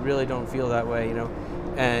 but we really don't feel that way.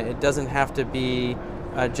 It doesn't have to be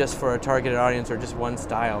just for a targeted audience or just one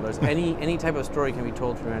style. There's any type of story can be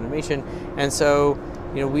told through animation, and so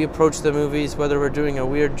we approach the movies whether we're doing a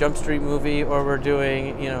weird Jump Street movie or we're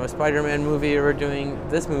doing a Spider-Man movie or we're doing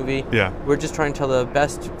this movie. Yeah, we're just trying to tell the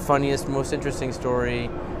best, funniest, most interesting story,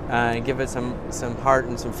 and give it some heart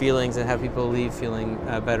and some feelings, and have people leave feeling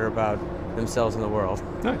better about themselves and the world.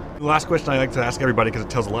 Right. The last question I like to ask everybody because it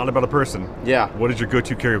tells a lot about a person. Yeah. What is your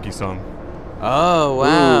go-to karaoke song? Oh,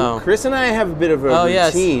 wow. Ooh, Chris and I have a bit of a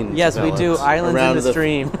routine. Yes, we do. Islands in the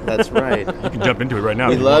Stream. That's right. You can jump into it right now.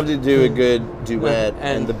 We love to do a good duet,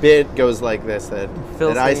 and the bit goes like this: that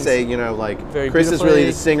I say, Chris is really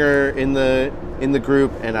the singer in the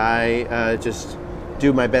group, and I just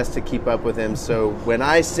do my best to keep up with him. So when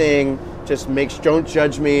I sing, don't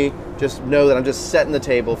judge me. Just know that I'm just setting the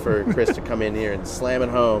table for Chris to come in here and slam it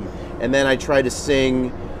home, and then I try to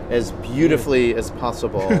sing as beautifully as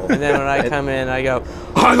possible. And then when I come in, I go,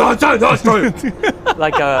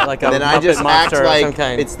 like a and then I just act monster like of some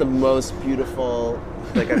kind. It's the most beautiful,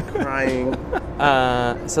 like I'm crying.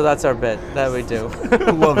 So that's our bit that we do.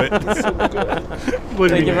 Love it. So good.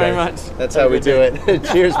 Thank you very much. That's how we do it.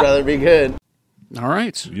 Cheers, brother. Be good. All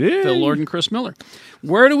right. Yay. Phil Lord and Chris Miller.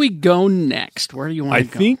 Where do we go next? Where do you want to go?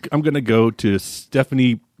 I think I'm going to go to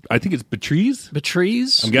Stephanie. I think it's Beatriz.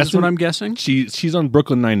 Beatriz? I'm guessing. That's what I'm guessing. She's on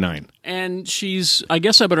Brooklyn Nine-Nine. And I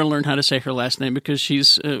guess I better learn how to say her last name because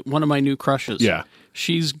she's one of my new crushes. Yeah.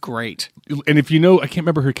 She's great. And if you know, I can't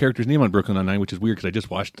remember her character's name on Brooklyn Nine-Nine, which is weird because I just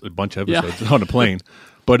watched a bunch of episodes on a plane.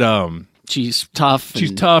 But she's tough.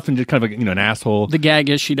 She's tough and just kind of an asshole. The gag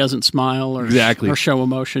is she doesn't smile or show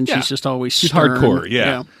emotion. Yeah. She's just always She's stern. hardcore,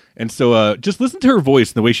 yeah. And so just listen to her voice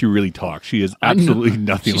and the way she really talks. She is absolutely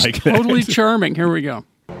nothing like that. Totally charming. Here we go.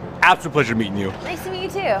 absolute pleasure meeting you. Nice to meet you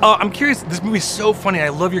too. I'm curious, this movie's so funny. I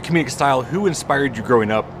love your comedic style. Who inspired you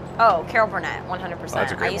growing up? Oh, Carol Burnett, 100%.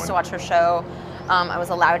 That's a great I used one. to watch her show. I was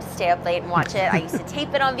allowed to stay up late and watch it. I used to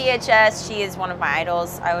tape it on VHS. She is one of my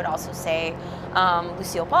idols. I would also say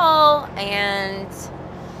Lucille Ball and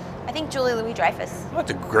I think Julie Louis-Dreyfus. Oh,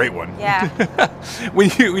 that's a great one. Yeah. When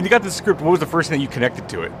you got the script, what was the first thing that you connected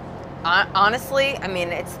to it? Honestly, I mean,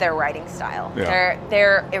 it's their writing style. Yeah.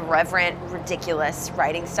 Their irreverent, ridiculous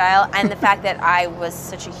writing style, and the fact that I was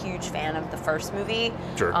such a huge fan of the first movie.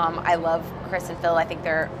 Sure. I love Chris and Phil. I think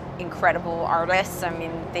they're incredible artists. I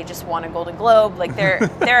mean, they just won a Golden Globe. Like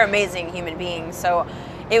they're amazing human beings. So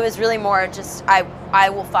it was really more just I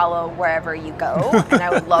will follow wherever you go, and I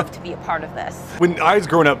would love to be a part of this. When I was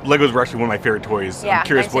growing up, Legos were actually one of my favorite toys. Yeah, I'm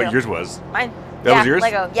curious mine what too. yours was. Mine. That was yours?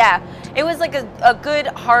 Lego. Yeah, it was like a good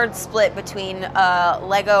hard split between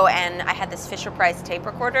Lego and I had this Fisher-Price tape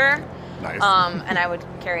recorder. Nice. And I would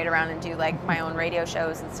carry it around and do like my own radio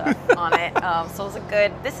shows and stuff on it. So it was a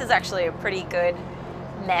good. This is actually a pretty good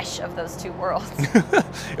mesh of those two worlds.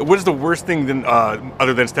 What is the worst thing than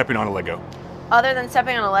other than stepping on a Lego? Other than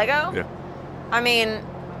stepping on a Lego? Yeah. I mean,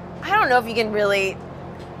 I don't know if you can really.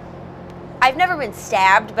 I've never been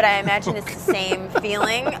stabbed, but I imagine it's the same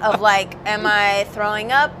feeling of like, am I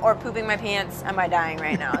throwing up or pooping my pants? Am I dying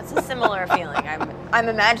right now? It's a similar feeling. I'm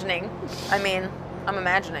imagining. I mean, I'm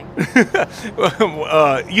imagining.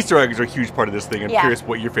 Easter eggs are a huge part of this thing. I'm Yeah. curious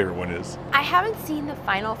what your favorite one is. I haven't seen the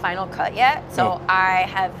final cut yet, so I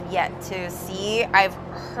have yet to see. I've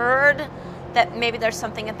heard that maybe there's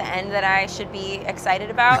something at the end that I should be excited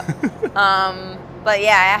about. But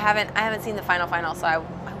yeah, I haven't seen the final, so I will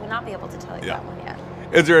not be able to tell you that one yet.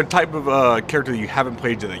 Is there a type of character that you haven't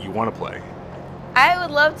played yet that you want to play? I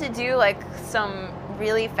would love to do like some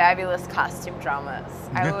really fabulous costume dramas.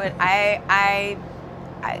 I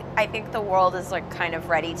think the world is like kind of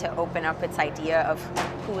ready to open up its idea of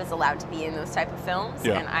who is allowed to be in those type of films,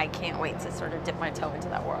 Yeah. and I can't wait to sort of dip my toe into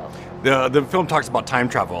that world. The film talks about time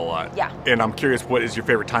travel a lot. Yeah. And I'm curious, what is your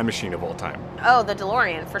favorite time machine of all time? Oh, the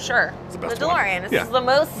DeLorean for sure. the best The one. DeLorean. This Yeah. is the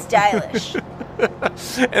most stylish.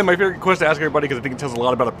 And my favorite question to ask everybody, because I think it tells a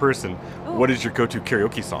lot about a person, what is your go-to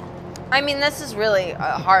karaoke song? I mean, this is really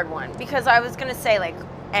a hard one because I was gonna say like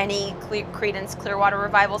any Creedence Clearwater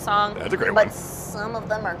Revival song. That's a great but one. some of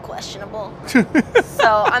them are questionable.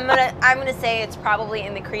 So I'm gonna say it's probably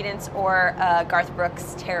in the Creedence or Garth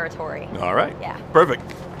Brooks territory. All right. Yeah. Perfect.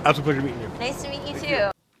 Absolute pleasure meeting you. Nice to meet you too.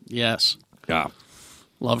 Yes. Yeah.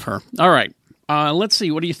 Love her. All right. Let's see.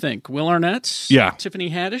 What do you think? Will Arnett? Yeah. Tiffany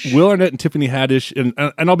Haddish? Will Arnett and Tiffany Haddish. And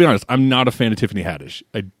I'll be honest, I'm not a fan of Tiffany Haddish.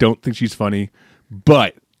 I don't think she's funny,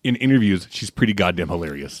 but in interviews, she's pretty goddamn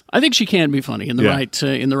hilarious. I think she can be funny in the Yeah.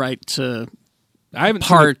 right I haven't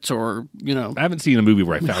part, or you know, I haven't seen a movie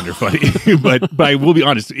where I found her funny, but I will be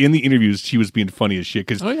honest. In the interviews, she was being funny as shit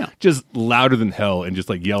because just louder than hell and just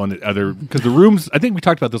like yelling at other. Because the rooms, I think we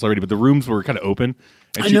talked about this already, but the rooms were kind of open.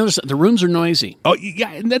 And I noticed that the rooms are noisy. Oh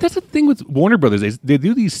yeah, and that's the thing with Warner Brothers. They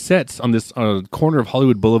do these sets on this corner of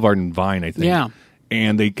Hollywood Boulevard and Vine, I think. Yeah.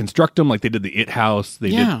 And they construct them like they did the It House. They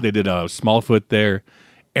did Smallfoot there.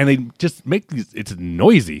 And they just make these, it's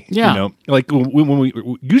noisy. Yeah. You know, like when we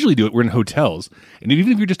usually do it, we're in hotels. And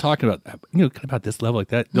even if you're just talking about, kind of about this level like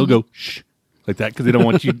that, they'll go, shh, like that, because they don't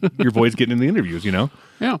want your voice getting in the interviews, you know?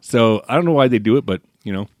 Yeah. So I don't know why they do it, but,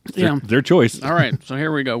 it's their choice. All right. So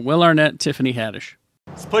here we go. Will Arnett, Tiffany Haddish.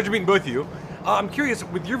 It's a pleasure meeting both of you. I'm curious,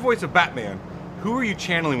 with your voice of Batman, who are you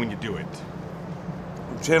channeling when you do it?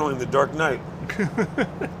 I'm channeling the Dark Knight.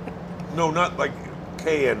 No, not like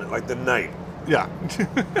K-N, like the night. Yeah.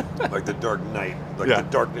 Like the Dark Knight, like Yeah.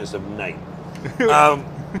 the darkness of night.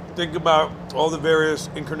 Think about all the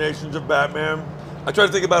various incarnations of Batman. I try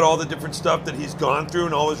to think about all the different stuff that he's gone through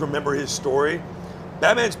and always remember his story.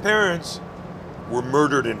 Batman's parents were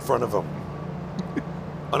murdered in front of him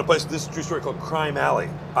on a place, this is a true story, called Crime Alley.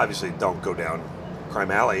 Obviously, don't go down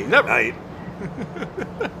Crime Alley at night.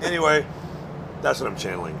 Anyway, that's what I'm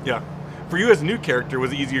channeling. Yeah. For you as a new character,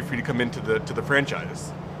 was it easier for you to come into the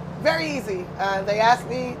franchise? Very easy. They asked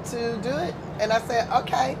me to do it, and I said,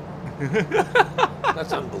 okay.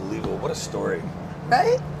 That's unbelievable. What a story.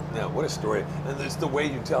 Right? Yeah, what a story. And it's the way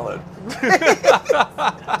you tell it.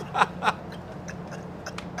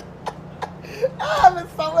 Oh,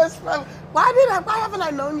 it's so much fun. Why haven't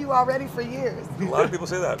I known you already for years? A lot of people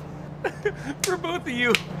say that. For both of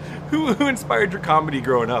you, who inspired your comedy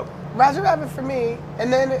growing up? Roger Rabbit for me,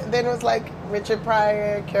 and then it was like Richard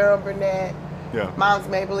Pryor, Carol Burnett, Miles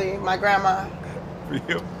Mabley, my grandma. For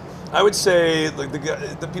you? I would say like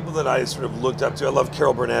the people that I sort of looked up to. I love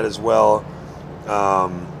Carol Burnett as well,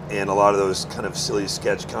 and a lot of those kind of silly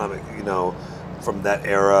sketch comic, from that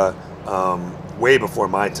era, way before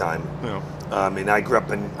my time. Yeah. And I grew up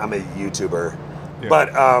I'm a YouTuber. Yeah.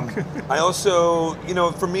 But I also,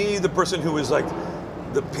 for me, the person who was like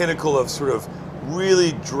the pinnacle of sort of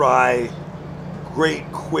really dry, great,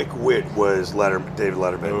 quick wit was David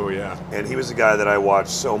Letterman. Oh, yeah. And he was a guy that I watched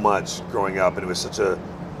so much growing up, and it was such a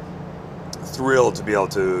thrill to be able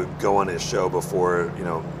to go on his show before,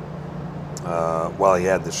 while he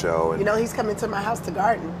had the show. And he's coming to my house to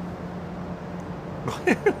garden.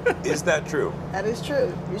 Is that true? That is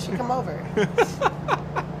true. You should come over.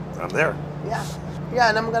 I'm there. Yeah. Yeah,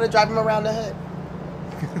 and I'm going to drive him around the hood.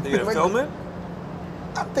 Are you going to film it?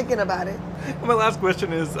 I'm thinking about it. Well, my last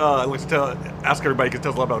question is, I'd like to ask everybody, because it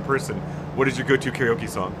tells a lot about a person, what is your go-to karaoke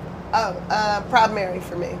song? Oh, Proud Mary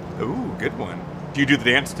for me. Ooh, good one. Do you do the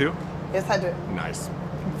dance too? Yes, I do. Nice.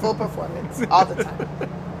 Full performance, all the time.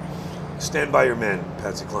 Stand by your man,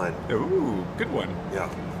 Patsy Cline. Ooh, good one. Yeah.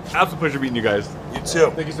 Absolute pleasure meeting you guys. You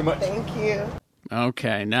too. Thank you so much. Thank you.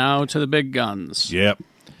 Okay, now to the big guns. Yep.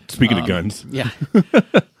 Speaking of guns. Yeah.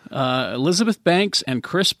 Elizabeth Banks and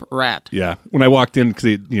Chris Pratt. Yeah. When I walked in, because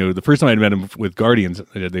the first time I met him with Guardians,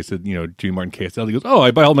 they said, Jimmy Martin KSL. He goes, "Oh,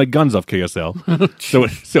 I buy all my guns off KSL."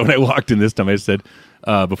 so when I walked in this time, I said,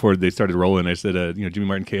 before they started rolling, I said, Jimmy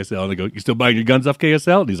Martin KSL. And they go, "You still buying your guns off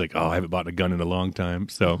KSL?" And he's like, "Oh, I haven't bought a gun in a long time."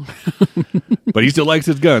 So, but he still likes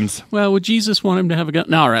his guns. Well, would Jesus want him to have a gun?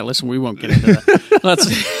 No, all right, listen, we won't get into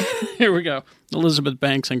that. Here we go. Elizabeth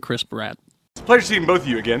Banks and Chris Pratt. It's a pleasure seeing both of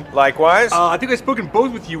you again. Likewise. I think I've spoken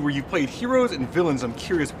both with you where you've played heroes and villains. I'm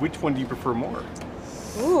curious, which one do you prefer more?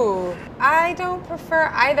 Ooh, I don't prefer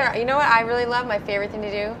either. You know what I really love? My favorite thing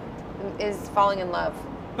to do is falling in love.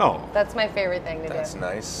 Oh. That's my favorite thing to do. That's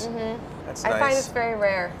nice. Mm-hmm. That's I nice. find it's very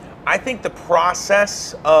rare. I think the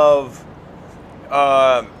process of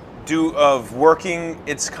working,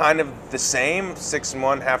 it's kind of the same, 6 in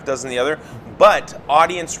one, half dozen the other, but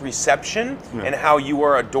audience reception and how you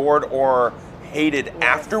are adored or hated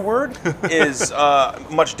afterward is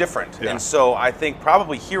much different. Yeah. And so I think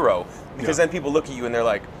probably hero, because then people look at you and they're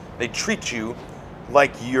like, they treat you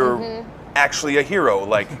like you're actually a hero.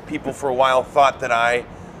 Like people for a while thought that I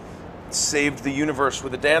saved the universe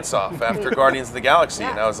with a dance-off after Guardians of the Galaxy,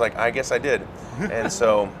 and I was like, I guess I did. And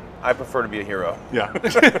so I prefer to be a hero. Yeah. I'm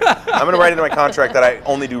going to write into my contract that I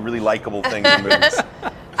only do really likable things in movies.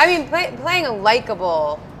 I mean, playing a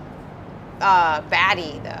likable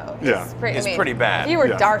baddie, though, is pretty bad. If you were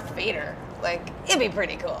Darth Vader, like, it'd be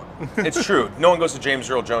pretty cool. It's true. No one goes to James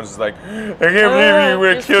Earl Jones and is like, I can't believe you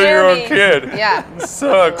would kill your own kid. Yeah. It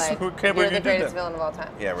sucks. Like, Can't you're believe the you did greatest that. villain of all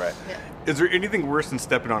time. Yeah, right. Yeah. Is there anything worse than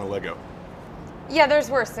stepping on a Lego? Yeah, there's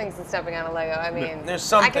worse things than stepping on a Lego. I mean, There's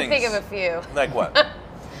some I can think of things. a few. Like what?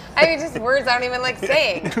 I mean, just words I don't even like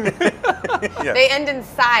saying. They end in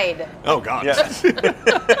side. Oh, God. Yes.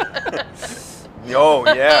 Oh,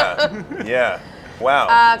 yeah. Yeah.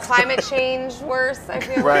 Wow. Climate change worse, I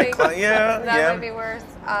feel Right. like. That Might be worse.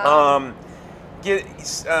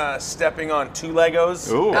 Stepping on 2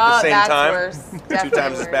 Legos Ooh. at the same that's time. Worse. 2 Definitely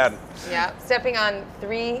times as worse. bad. Yeah. Stepping on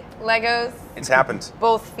 3 Legos. It's happened.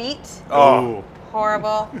 Both feet. Oh.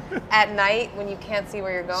 Horrible. At night when you can't see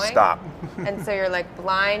where you're going. Stop. And so you're like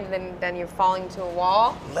blind, then you're falling to a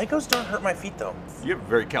wall. Legos don't hurt my feet though. You have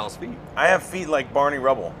very callous feet. I have feet like Barney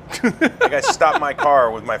Rubble. Like I stop my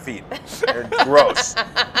car with my feet. They're gross.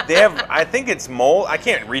 They have, I think it's mold. I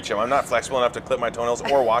can't reach them. I'm not flexible enough to clip my toenails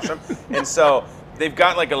or wash them. And so they've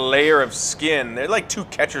got like a layer of skin. They're like 2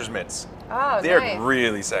 catcher's mitts. Oh, They're nice.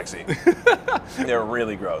 really sexy. They're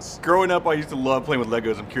really gross. Growing up, I used to love playing with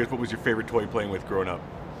Legos. I'm curious, what was your favorite toy playing with growing up?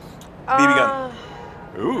 BB gun.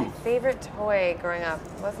 Ooh. My favorite toy growing up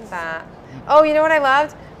wasn't that. Oh, you know what I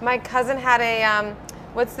loved? My cousin had a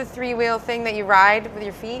what's the 3-wheel thing that you ride with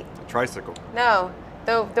your feet? Tricycle. No,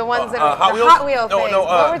 the ones that Hot the Wheels? Hot Wheel No, thing. no,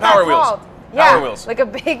 what was Power that Wheels. called? Power Yeah, Wheels. like a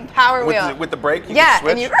big Power Wheel. With the brake, you yeah, can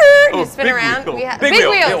switch? and you Oh, spin big around. wheel. We had, Big big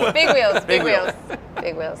wheel, wheels, big big wheels, Big big wheel. wheels,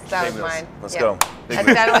 big wheels. That Big was wheels. mine. Let's Yeah. go. Big That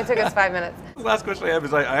wheels. only took us 5 minutes. The last question I have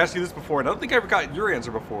is I asked you this before, and I don't think I ever got your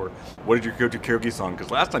answer before. What did your go-to karaoke song?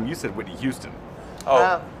 Because last time you said Whitney Houston.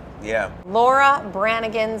 Oh, yeah. Laura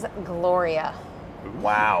Branigan's Gloria.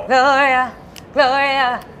 Wow. Gloria,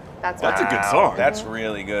 Gloria. That's a good Wow, song. That's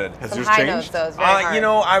really good. Has Some yours high changed? notes, though. It's very hard. You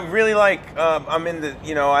know, I really like, I'm into,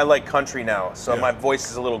 I like country now. So my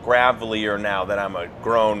voice is a little gravelier now that I'm a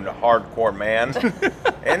grown, hardcore man.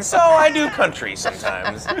 And so I do country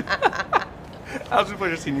sometimes. How's it a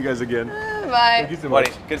pleasure seeing you guys again. Bye. Thank you so much.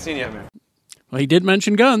 Buddy, good seeing you. Well, he did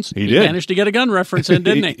mention guns. He did. Managed to get a gun reference in,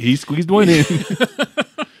 didn't he? He squeezed one in.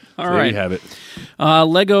 All So right. there you have it.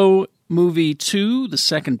 Lego Movie 2, the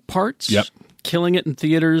second part. Yep. Killing it in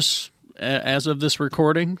theaters as of this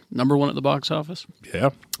recording, number one at the box office.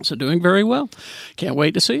 Yeah. So doing very well. Can't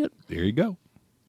wait to see it. There you go.